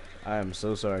 I am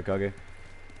so sorry, Kage.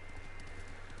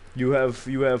 You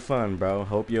have fun, bro.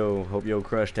 Hope yo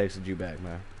crush texted you back,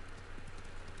 man.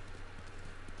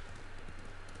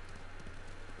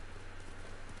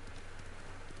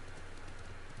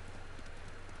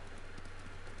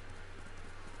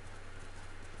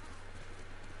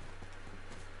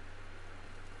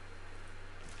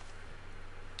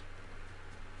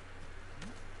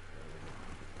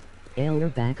 You're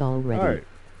back already. Alright.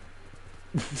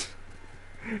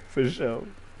 For sure.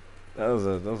 That was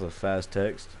a fast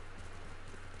text.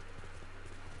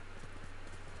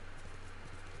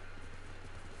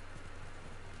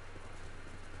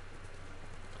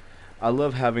 I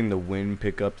love having the wind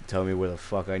pick up to tell me where the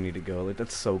fuck I need to go. Like,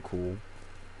 that's so cool.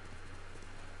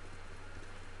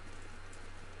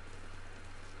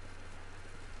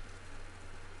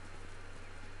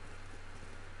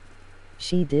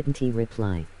 She didn't he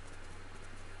reply.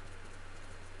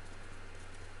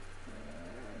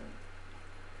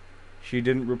 She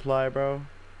didn't reply, bro.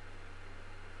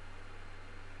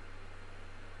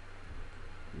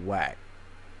 Whack.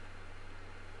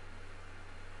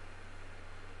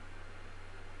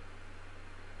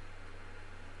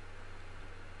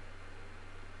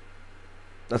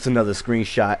 That's another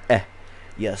screenshot.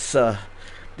 Yes,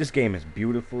 this game is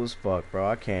beautiful as fuck, bro.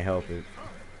 I can't help it.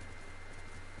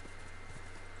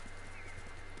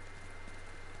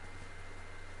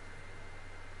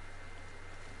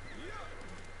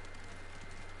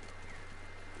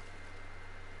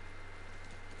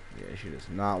 Yeah, she does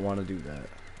not want to do that.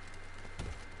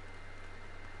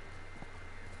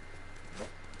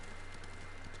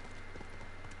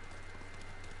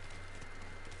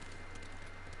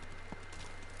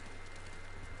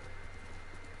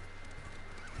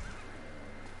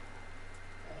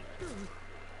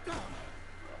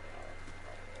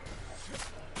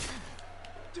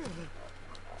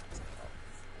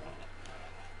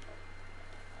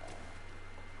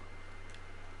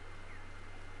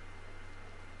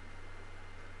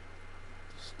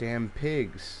 Damn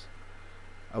pigs.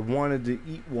 I wanted to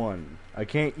eat one. I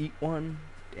can't eat one?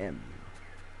 Damn you.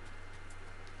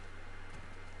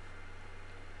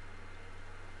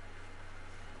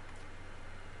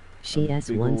 She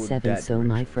S17 so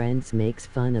my friends makes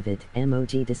fun of it.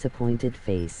 Emoji disappointed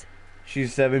face.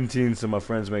 She's 17 so my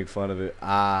friends make fun of it.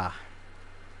 Ah.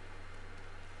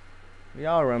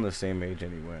 Y'all around the same age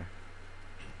anyway.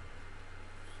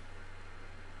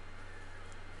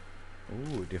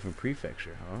 Ooh, different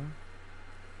prefecture, huh?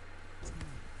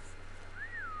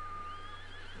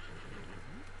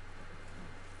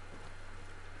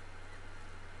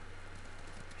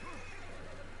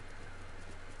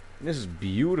 This is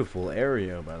beautiful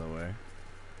area, by the way.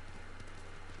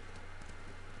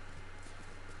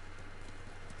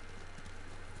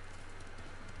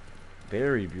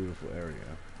 Very beautiful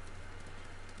area.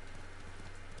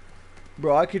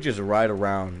 Bro, I could just ride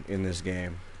around in this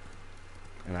game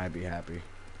and I'd be happy.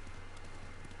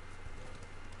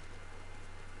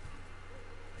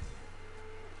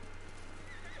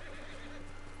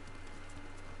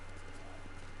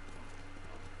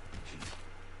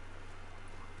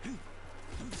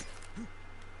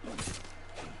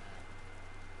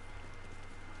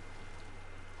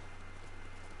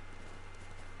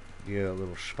 Yeah,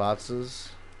 little Spatzes.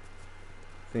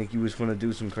 Think you was gonna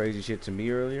do some crazy shit to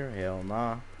me earlier? Hell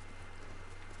nah.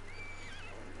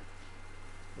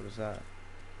 What is that?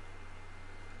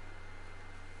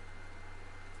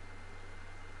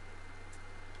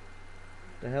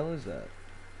 The hell is that?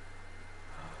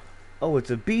 Oh, it's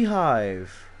a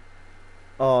beehive.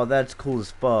 Oh, that's cool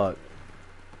as fuck.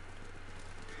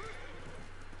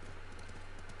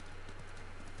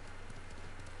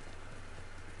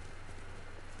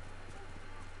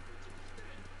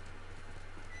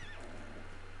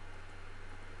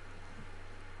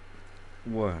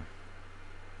 What?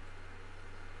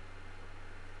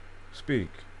 Speak.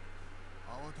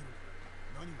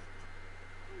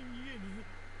 家に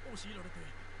押し入られて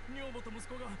女房と息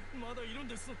子がまだいるん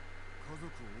です。家族を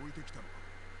置いてきたのか。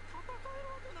戦える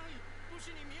わけない。武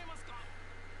士に見えますか。よ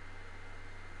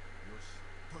し、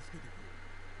助けてく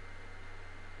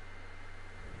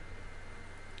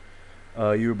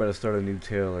れ。You were about to start a new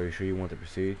tale. Are you sure you want to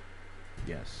proceed?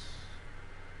 Yes.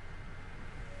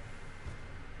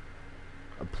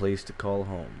 A place to call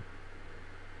home.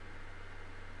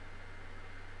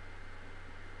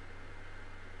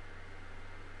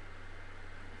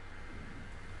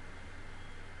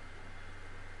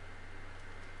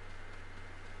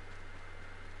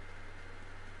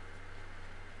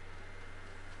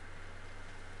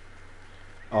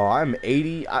 Oh, I'm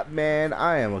 80. Man,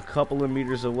 I am a couple of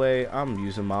meters away. I'm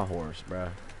using my horse,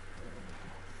 bruh.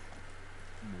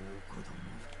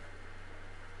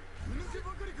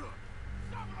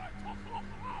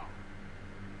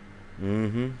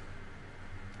 Mm-hmm.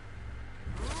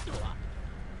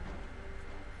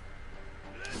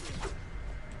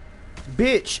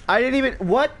 Bitch, I didn't even...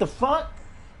 What the fuck?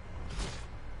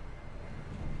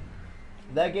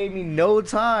 That gave me no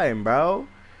time, bro.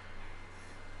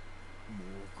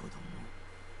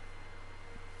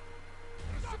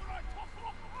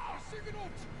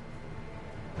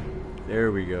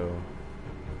 There we go.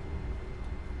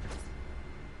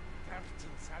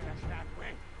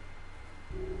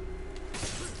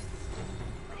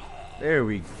 There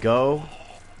we go.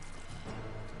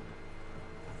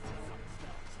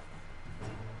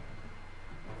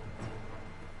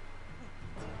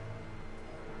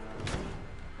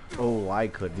 Oh, I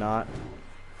could not.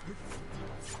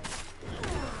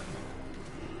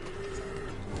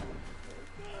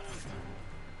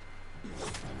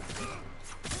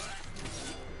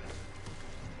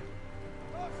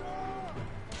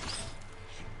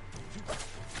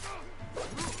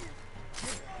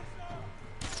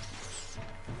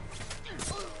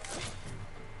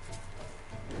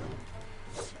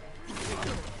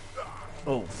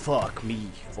 Oh, fuck me.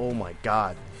 Oh my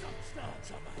god.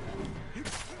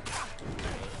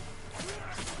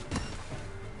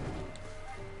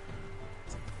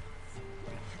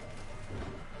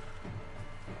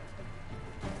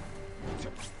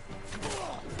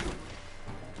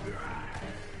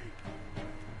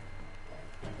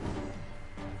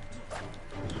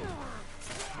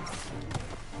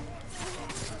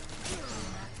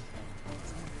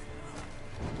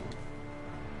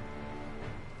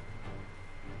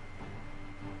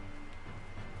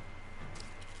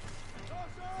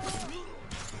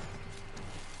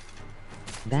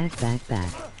 Back, back,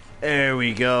 back. There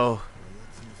we go.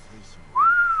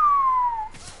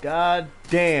 God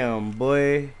damn,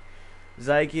 boy.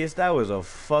 Zykeus, that was a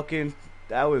fucking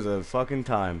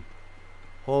time.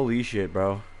 Holy shit,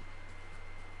 bro.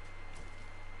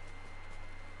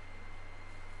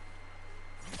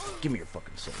 Give me your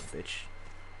fucking soul, bitch.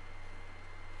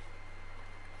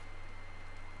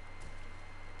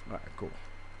 Alright, cool.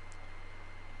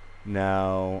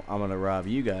 Now, I'm gonna rob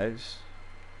you guys.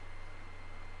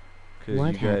 Because you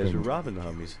guys happened? are robbing the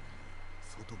homies.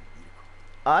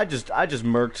 I just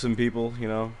murked some people, you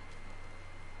know.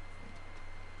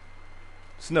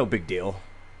 It's no big deal.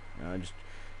 I just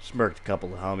murked a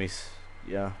couple of homies.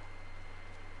 Yeah.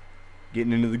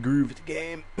 Getting into the groove of the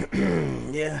game.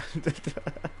 Yeah.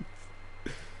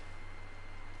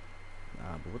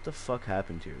 Nah, but what the fuck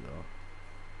happened here, though?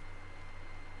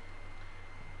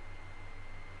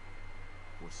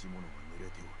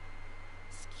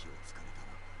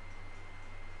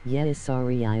 Yeah,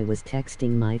 sorry, I was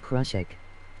texting my crushik.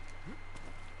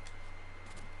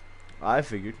 I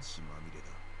figured.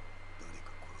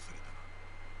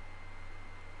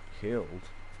 Killed.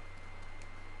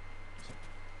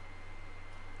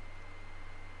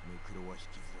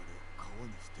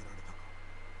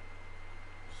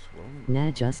 Swollen. Nah,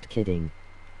 just kidding.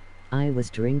 I was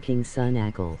drinking Sun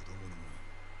Apple.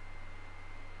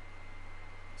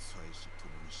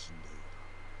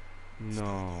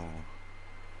 No.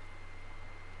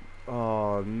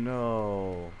 Oh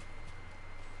no.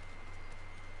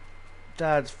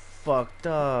 That's fucked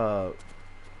up.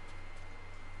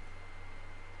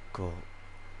 Go.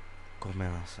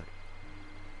 Gomenasai.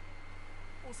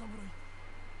 お侍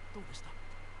どうでした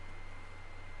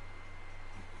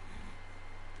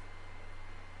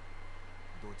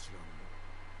どちらも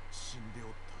死んでおっ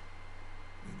た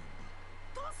無念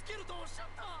だ助けるとおっしゃっ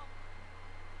た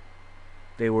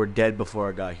They were dead before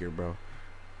I got here, bro.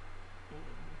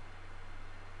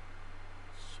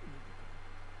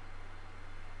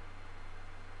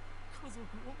 家族を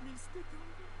見捨てたんだ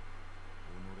己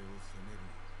を責めるな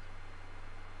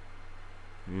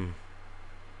Mm. 二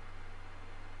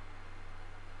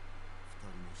人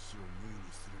の死を無意に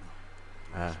する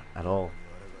な At all.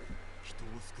 人を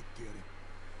救ってやれ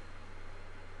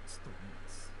務めま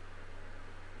す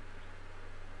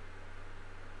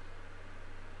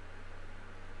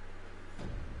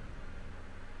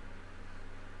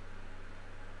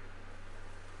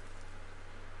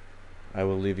I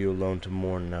will leave you alone to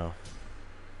mourn now.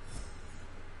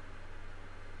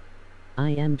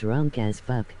 I am drunk as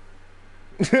fuck.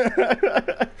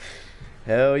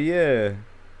 Hell yeah.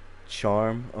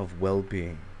 Charm of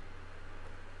well-being.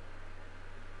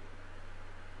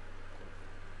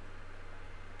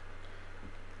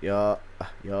 Yeah.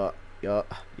 I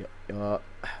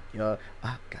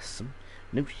got some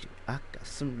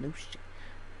new shit.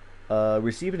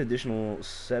 Receive an additional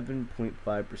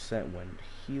 7.5% when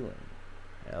healing.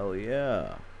 Hell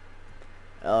yeah.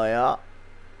 Hell yeah.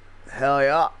 Hell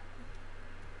yeah.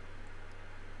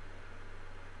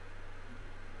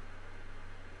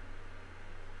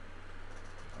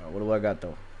 Alright, what do I got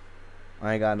though?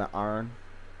 I ain't got an iron.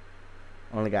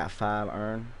 Only got 5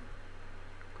 iron.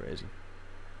 Crazy.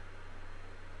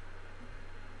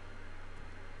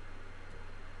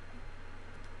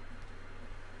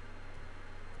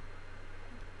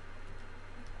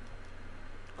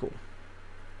 Cool.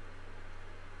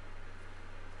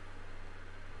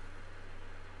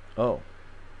 Oh.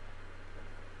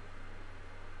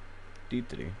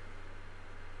 D3.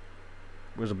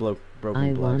 Where's the broken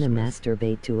I wanna blacksmith?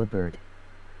 masturbate to a bird.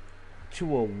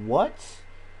 To a what?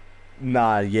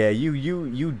 Nah, yeah,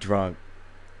 you drunk.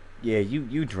 Yeah,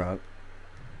 you drunk.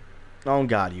 Oh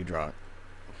God, you drunk.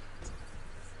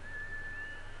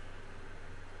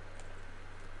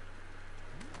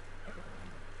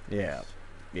 Yeah,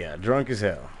 yeah, drunk as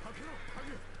hell.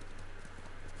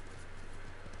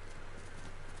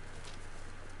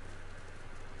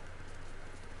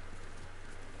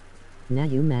 Now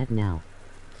you mad now.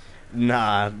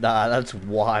 Nah, that's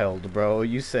wild, bro.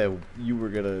 You said you were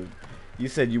gonna. You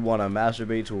said you want to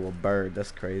masturbate to a bird.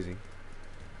 That's crazy.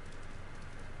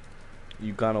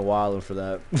 You kind of wildin' for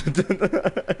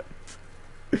that.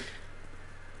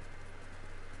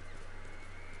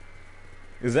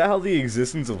 Is that how the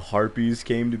existence of harpies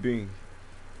came to be?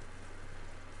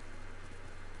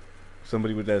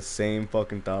 Somebody with that same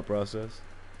fucking thought process?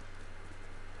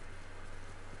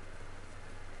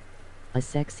 A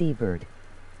sexy bird.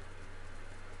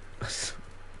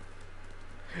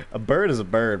 A bird is a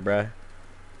bird, bruh.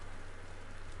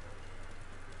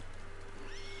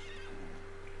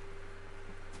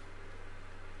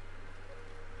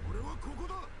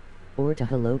 Or to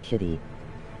Hello Kitty.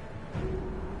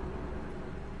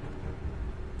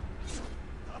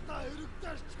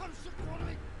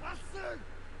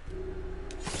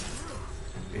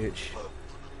 bitch.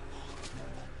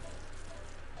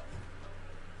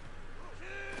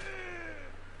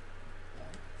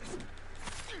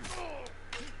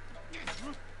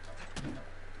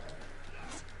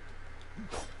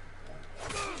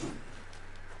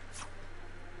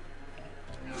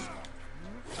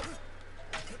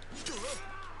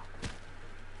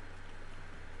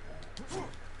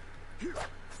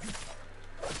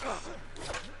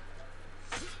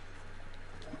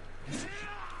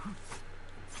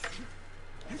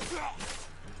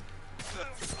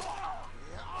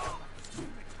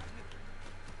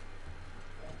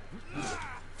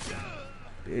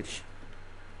 Bitch.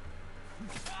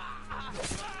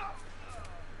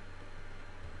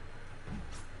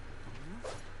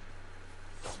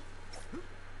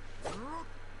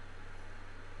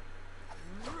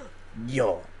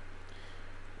 Yo.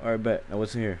 Alright, bet. Now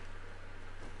what's in here?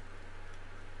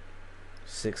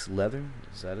 6 leather?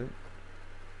 Is that it?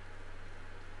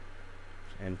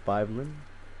 And 5 linen?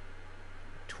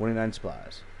 29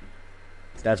 supplies.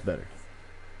 That's better.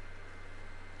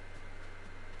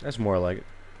 That's more like it.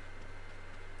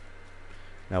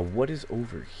 Now what is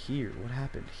over here? What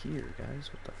happened here, guys?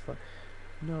 What the fuck?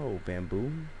 No,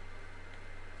 bamboo.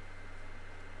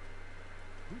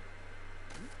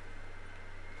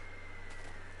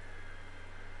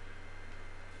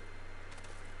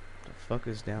 The fuck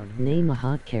is down here? Name a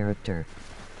hot character.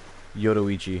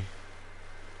 Yodoichi.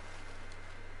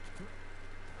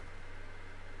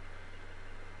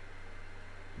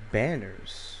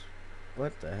 Banners.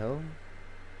 What the hell?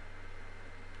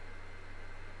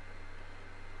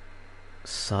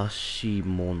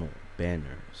 Sashimono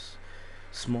banners.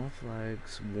 Small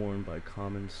flags worn by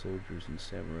common soldiers and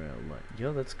samurai alike.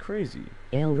 Yo, that's crazy.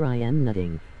 Elrym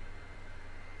nutting.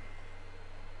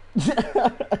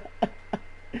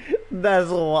 That's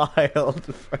wild,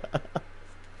 bro.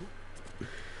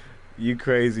 You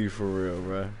crazy for real,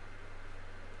 bro.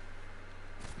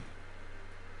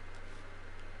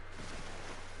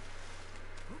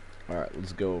 Alright,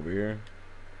 let's go over here.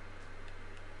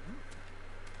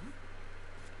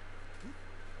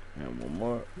 And one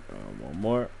more, and one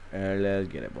more, and let's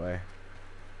get it, boy.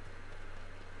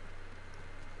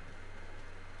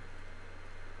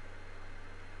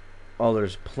 Oh,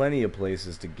 there's plenty of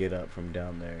places to get up from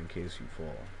down there in case you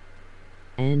fall.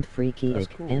 And freaky That's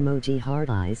ick. cool. Emoji hard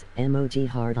eyes, emoji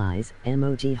hard eyes,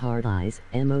 emoji hard eyes,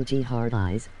 emoji hard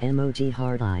eyes, emoji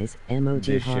hard eyes, emoji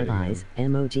This hard shit eyes,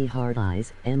 again. emoji hard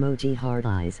eyes, emoji hard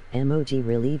eyes, emoji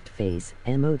relieved face,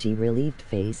 emoji relieved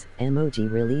face, emoji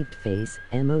relieved face,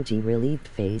 emoji relieved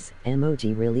face,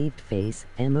 emoji relieved face,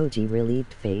 emoji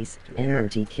relieved face,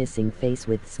 emoji kissing face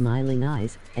with smiling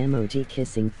eyes, emoji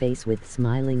kissing face with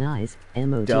smiling eyes,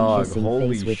 emoji Dog, kissing holy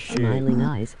face with shit. smiling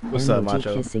eyes, What's up, emoji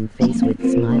macho? kissing face with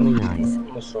smiling eyes.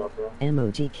 What's up, bro?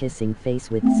 Emoji kissing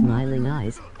face with smiling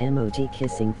eyes. Emoji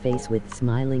kissing face with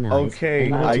smiling eyes. Okay,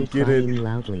 Emoji I get crying it.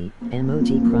 loudly.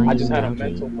 Emoji I crying just had a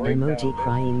loudly. mental breakdown. Emoji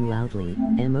crying loudly.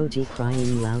 Emoji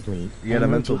crying loudly. You had a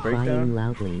mental Emoji breakdown? crying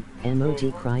loudly.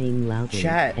 Emoji crying loudly.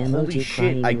 Chat, Emoji holy shit,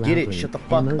 crying I get it. loudly. Shut the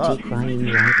fuck Emoji up. crying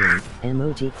loudly.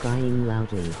 Emoji crying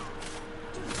loudly.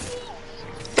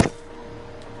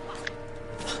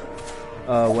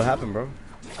 What happened, bro?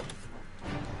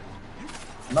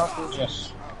 Nothing,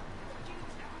 just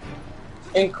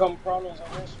income problems,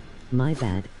 I guess. My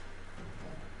bad.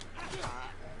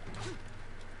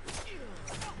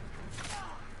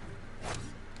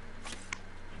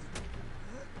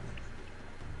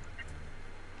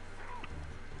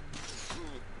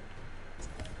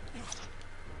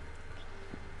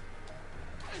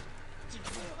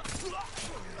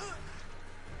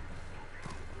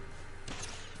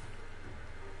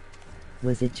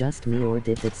 Was it just me or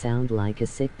did it sound like a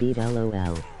sick beat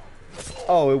lol?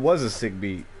 Oh, it was a sick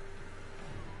beat.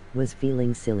 Was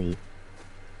feeling silly.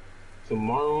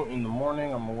 Tomorrow in the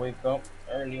morning, I'm gonna wake up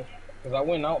early. Because I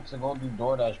went out to go do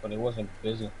DoorDash, but it wasn't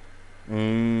busy.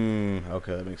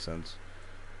 Okay, that makes sense.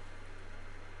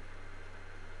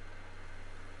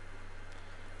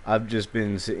 I've just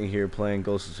been sitting here playing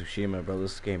Ghost of Tsushima, bro.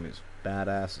 This game is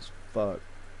badass as fuck.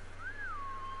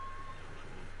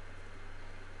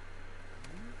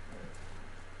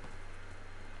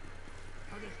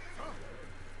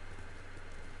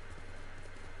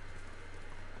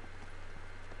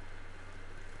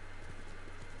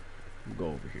 Go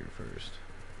over here first.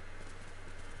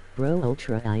 Bro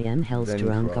ultra I am hell's Then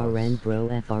drunk cross. RN bro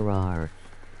FRR.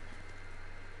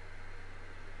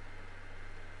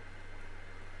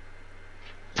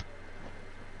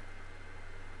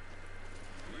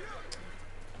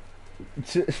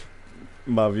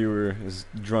 My viewer is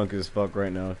drunk as fuck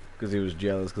right now because he was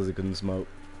jealous because he couldn't smoke.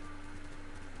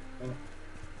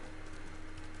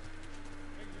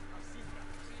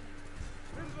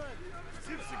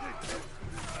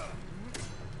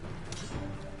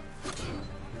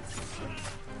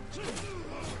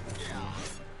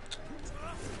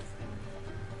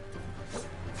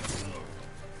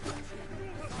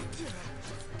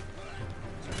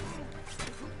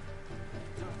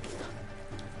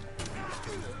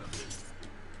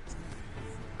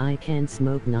 I can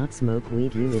smoke, not smoke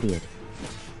weed, you idiot.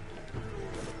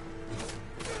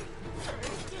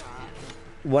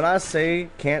 When I say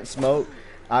can't smoke,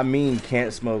 I mean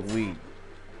can't smoke weed.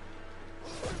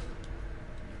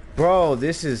 Bro,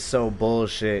 this is so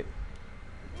bullshit.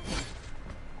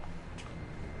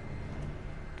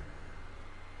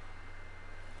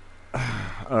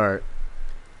 Alright.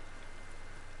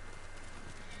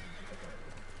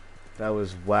 That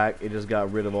was whack. It just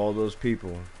got rid of all those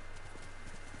people.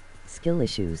 Skill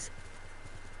issues.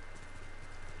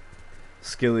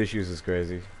 Skill issues is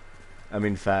crazy. I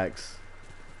mean, facts.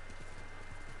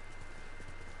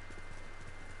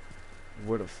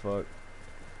 Where the fuck?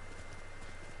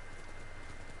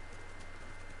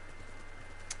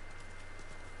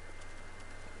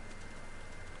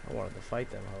 I wanted to fight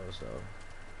them hoes though.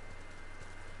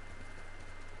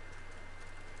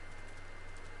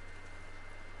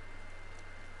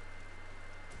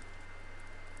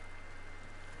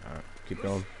 Alright, keep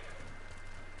going.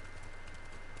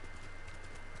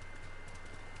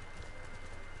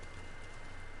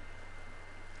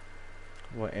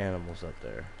 What animal's up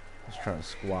there? It's trying to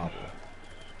squabble.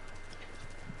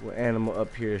 What animal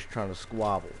up here is trying to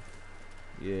squabble?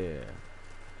 Yeah.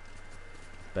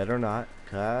 Better not,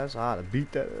 cause I ought to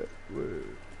beat that up.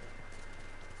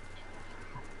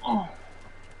 Oh.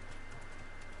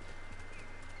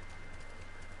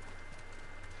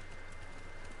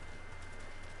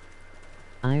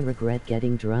 I regret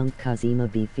getting drunk, cause I'ma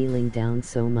be feeling down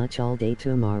so much all day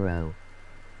tomorrow.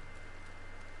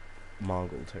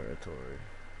 Mongol territory.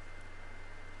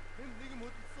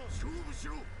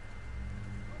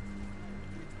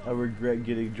 I regret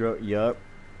getting drunk. Yup.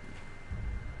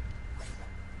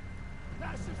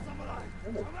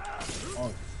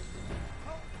 Oh.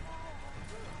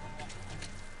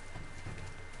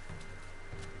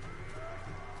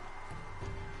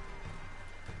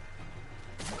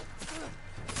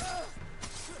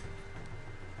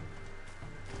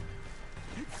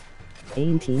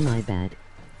 18, my bad.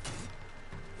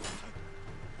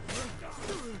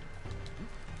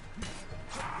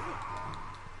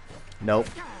 Nope.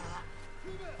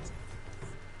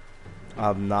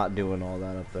 I'm not doing all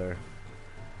that up there.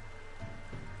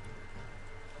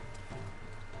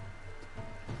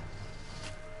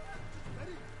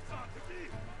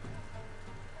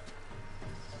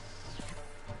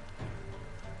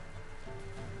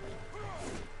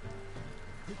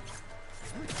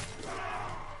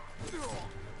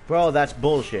 Bro, that's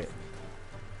bullshit.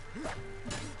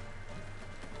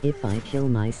 If I kill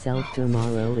myself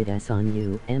tomorrow, it's on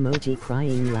you. Emoji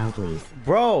crying loudly.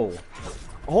 Bro.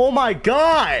 Oh my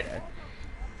god.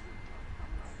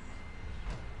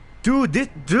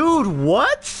 Dude,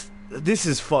 what? This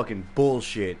is fucking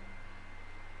bullshit.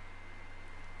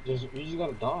 You just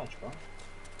gotta dodge, bro.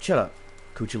 Shut up,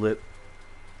 coochie lip.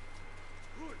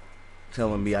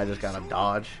 Telling me I just gotta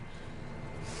dodge.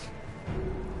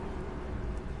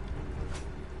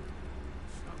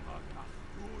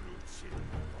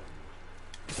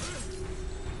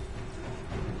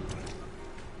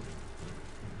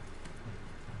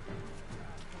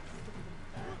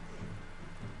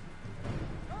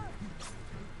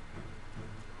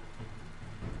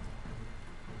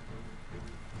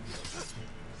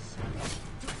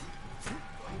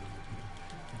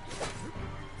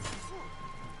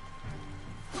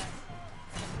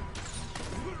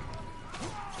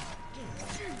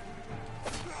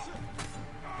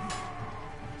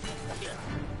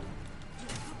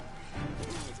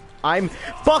 I'm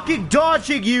fucking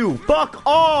dodging you! Fuck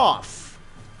off!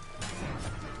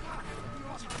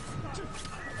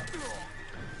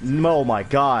 Oh my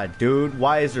god, dude.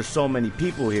 Why is there so many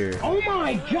people here? Oh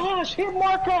my gosh! Hit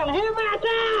marker! Hit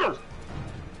marker!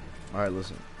 Alright,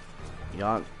 listen.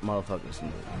 Y'all motherfuckers.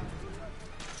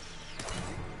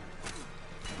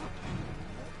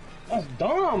 That's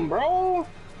dumb, bro!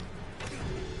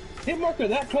 Hit marker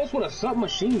that close with a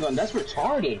submachine gun. That's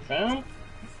retarded, fam.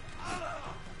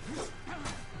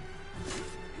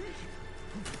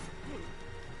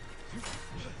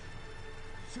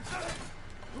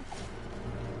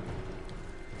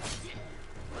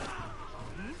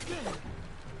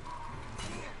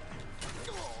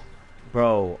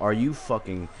 Bro, are you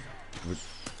fucking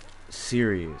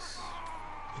serious?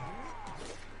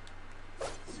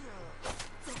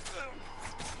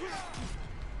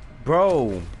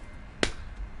 Bro.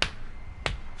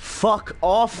 Fuck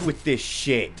off with this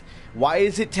shit. Why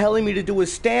is it telling me to do a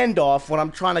standoff when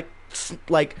I'm trying to,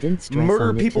 like,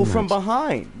 murder people from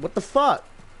behind? What the fuck?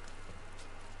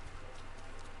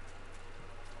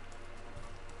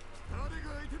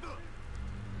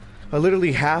 I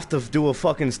literally have to do a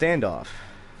fucking standoff.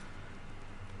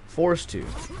 Forced to.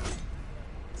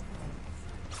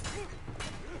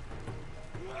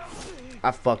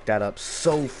 I fucked that up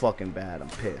so fucking bad. I'm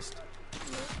pissed.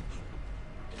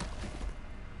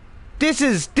 This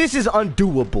is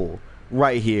undoable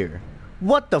right here.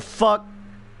 What the fuck?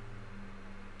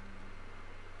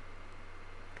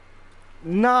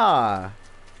 Nah.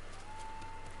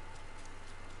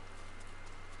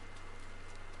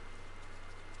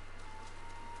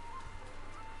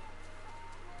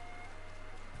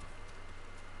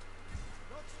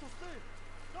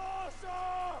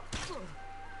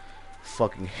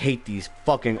 Fucking hate these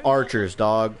fucking archers,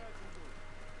 dog.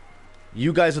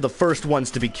 You guys are the first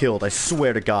ones to be killed, I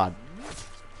swear to God.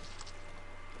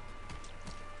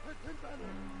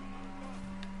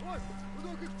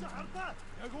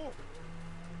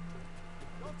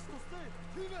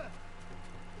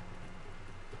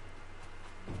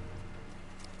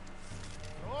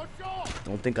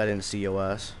 Don't think I didn't see your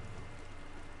ass.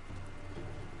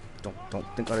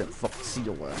 Don't think I didn't fucking see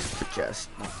your ass, bitch ass.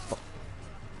 Fuck.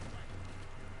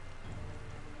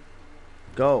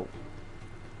 Go.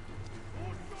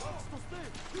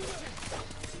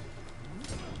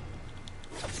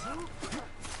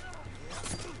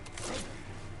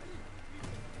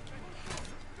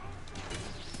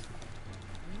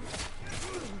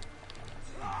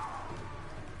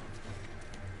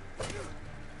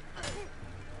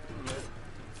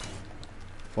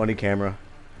 Funny camera.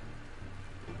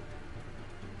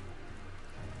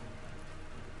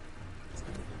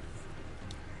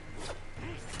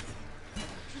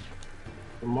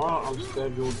 Tomorrow I'm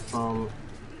scheduled from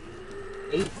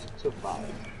 8 to 5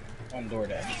 on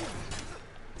DoorDash.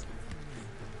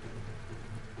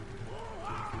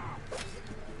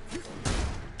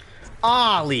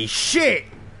 Holy shit!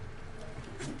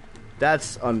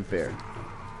 That's unfair.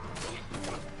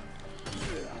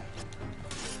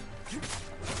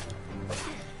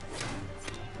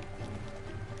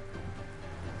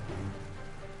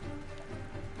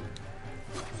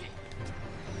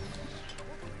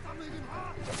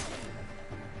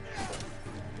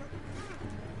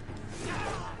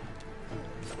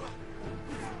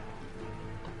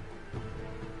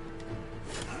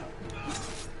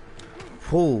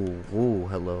 Ooh,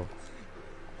 hello.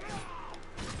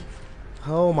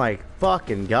 Oh my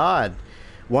fucking God.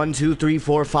 1, 2, 3,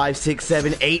 4, 5, 6,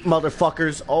 7, 8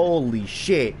 motherfuckers. Holy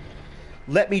shit.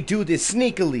 Let me do this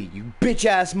sneakily, you bitch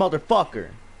ass motherfucker.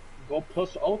 Go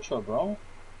plus ultra, bro.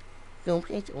 Go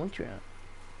plus ultra.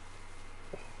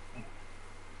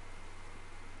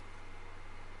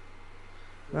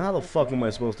 Now how the fuck am I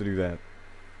supposed to do that?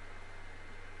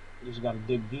 You just gotta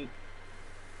dig deep.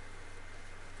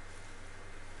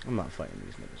 I'm not fighting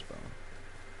these niggas, bro.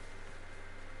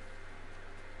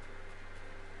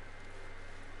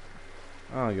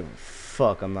 I don't give a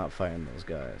fuck. I'm not fighting those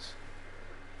guys.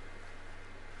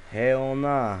 Hell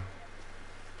nah.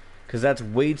 Cause that's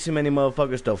way too many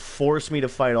motherfuckers to force me to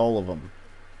fight all of them.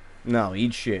 No,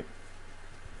 eat shit.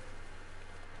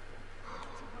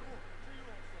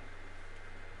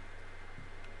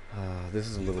 This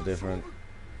is a little different.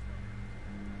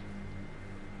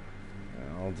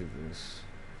 Yeah, I'll do this.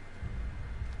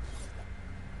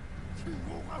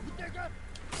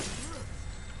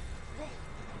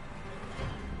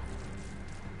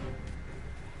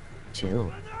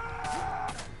 Chill.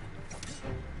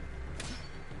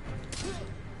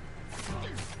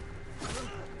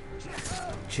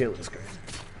 Chill is great.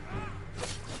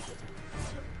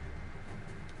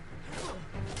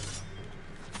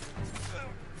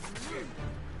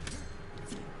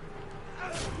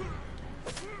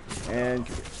 And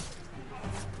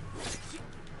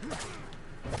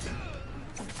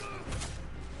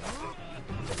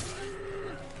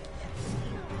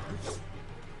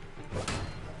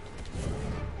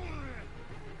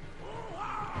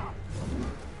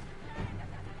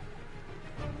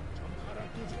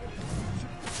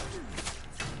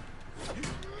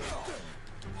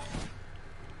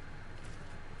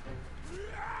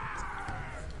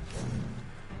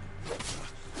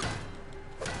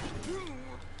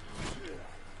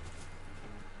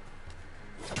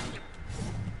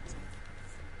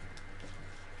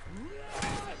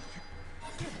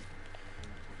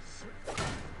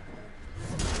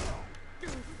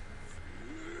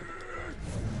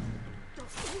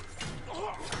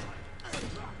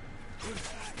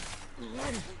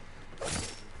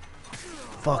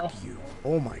fuck you.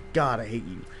 Oh my God, I hate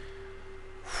you.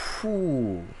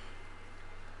 Whew.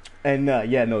 And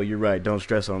yeah, no, you're right. Don't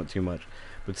stress on it too much.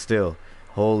 But still,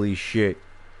 holy shit.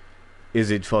 Is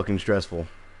it fucking stressful.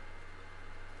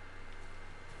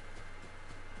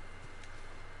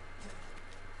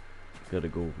 Gotta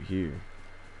go over here.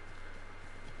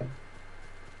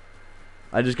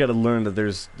 I just gotta learn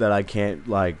that I can't,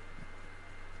 like,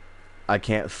 I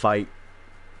can't fight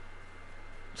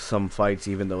some fights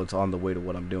even though it's on the way to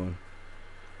what I'm doing.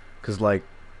 Cause like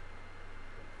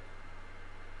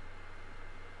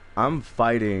I'm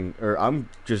fighting, or I'm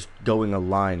just going a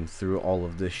line through all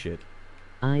of this shit.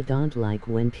 I don't like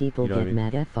when people You know what I get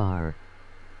mean? mad FR.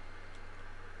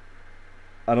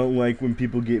 I don't like when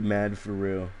people get mad for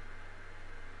real.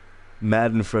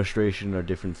 Mad and frustration are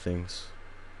different things.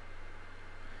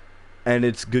 And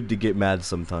it's good to get mad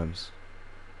sometimes.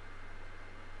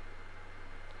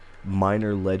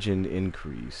 Minor legend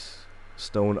increase.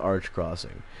 Stone Arch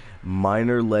Crossing.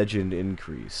 Minor legend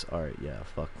increase. Alright, yeah,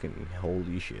 fucking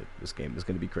holy shit. This game is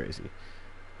gonna be crazy.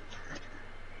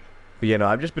 But yeah, no,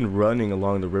 I've just been running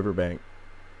along the riverbank,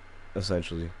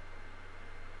 essentially.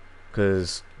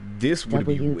 Cause this would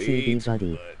be way too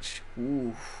buddy. much.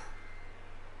 Oof.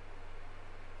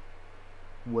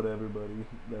 Whatever, buddy.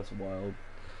 That's wild.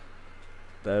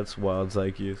 That's wild,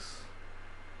 Zykius.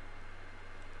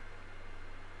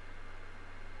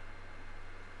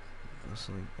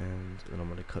 And I'm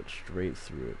gonna cut straight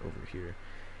through it over here.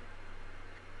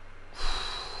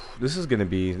 This is gonna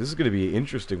be an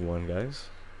interesting one, guys.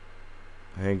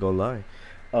 I ain't gonna lie.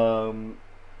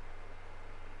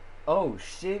 Oh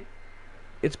shit!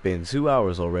 It's been 2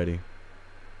 hours already.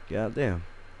 God damn.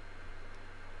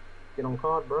 Get on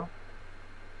COD, bro.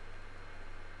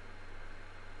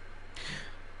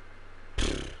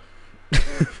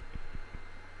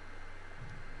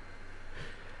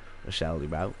 A shally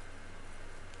bout.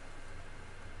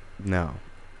 Now,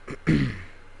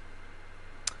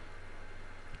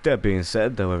 that being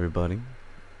said, though, everybody,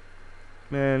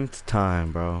 man, it's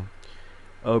time, bro.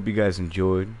 I hope you guys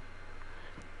enjoyed,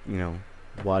 you know,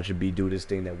 watching B do this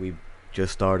thing that we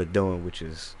just started doing, which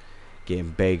is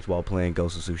getting baked while playing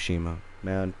Ghost of Tsushima.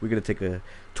 Man, we're gonna take a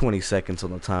 20 seconds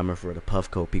on the timer for the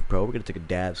Puffco Peak Pro. We're gonna take a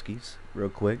dabskis real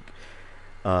quick.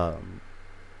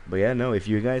 But yeah, no, if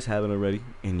you guys haven't already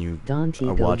and you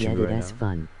are watching me right now,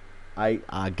 fun.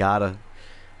 I gotta.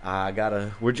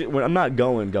 I'm not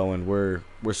going. We're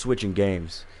switching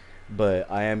games,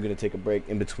 but I am gonna take a break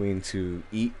in between to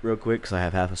eat real quick because I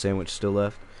have half a sandwich still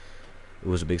left. It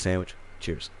was a big sandwich.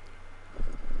 Cheers.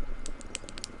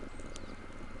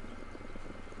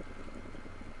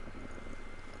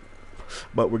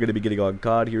 But we're gonna be getting on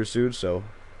COD here soon, so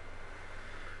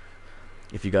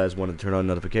if you guys want to turn on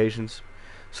notifications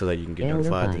so that you can get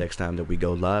notified the next time that we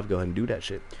go live, go ahead and do that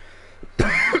shit.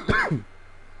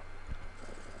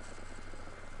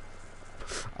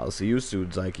 I'll see you soon,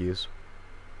 Zykius.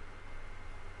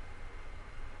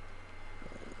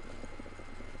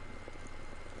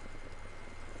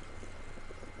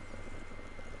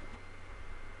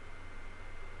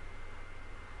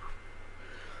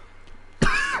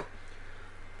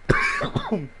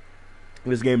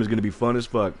 This game is gonna be fun as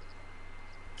fuck.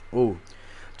 Oh,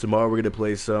 tomorrow we're gonna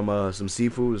play some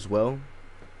seafood as well.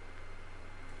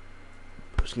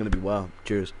 It's gonna be wild.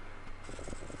 Cheers.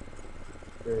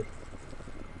 Cheers.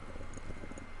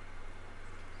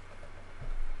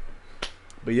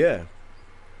 But yeah,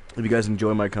 if you guys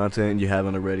enjoy my content and you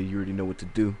haven't already, you already know what to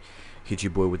do. Hit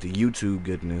your boy with the YouTube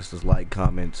goodness. Just like,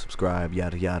 comment, subscribe,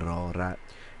 yada yada, all that.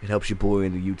 It helps your boy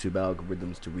in the YouTube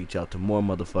algorithms to reach out to more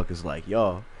motherfuckers like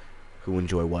y'all who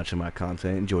enjoy watching my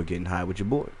content, enjoy getting high with your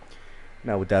boy.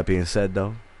 Now, with that being said,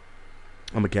 though,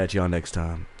 I'm gonna catch y'all next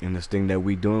time in this thing that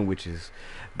we doing, which is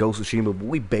Ghost of Tsushima. But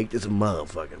we baked as a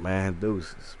motherfucker, man.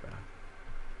 Deuces, bro.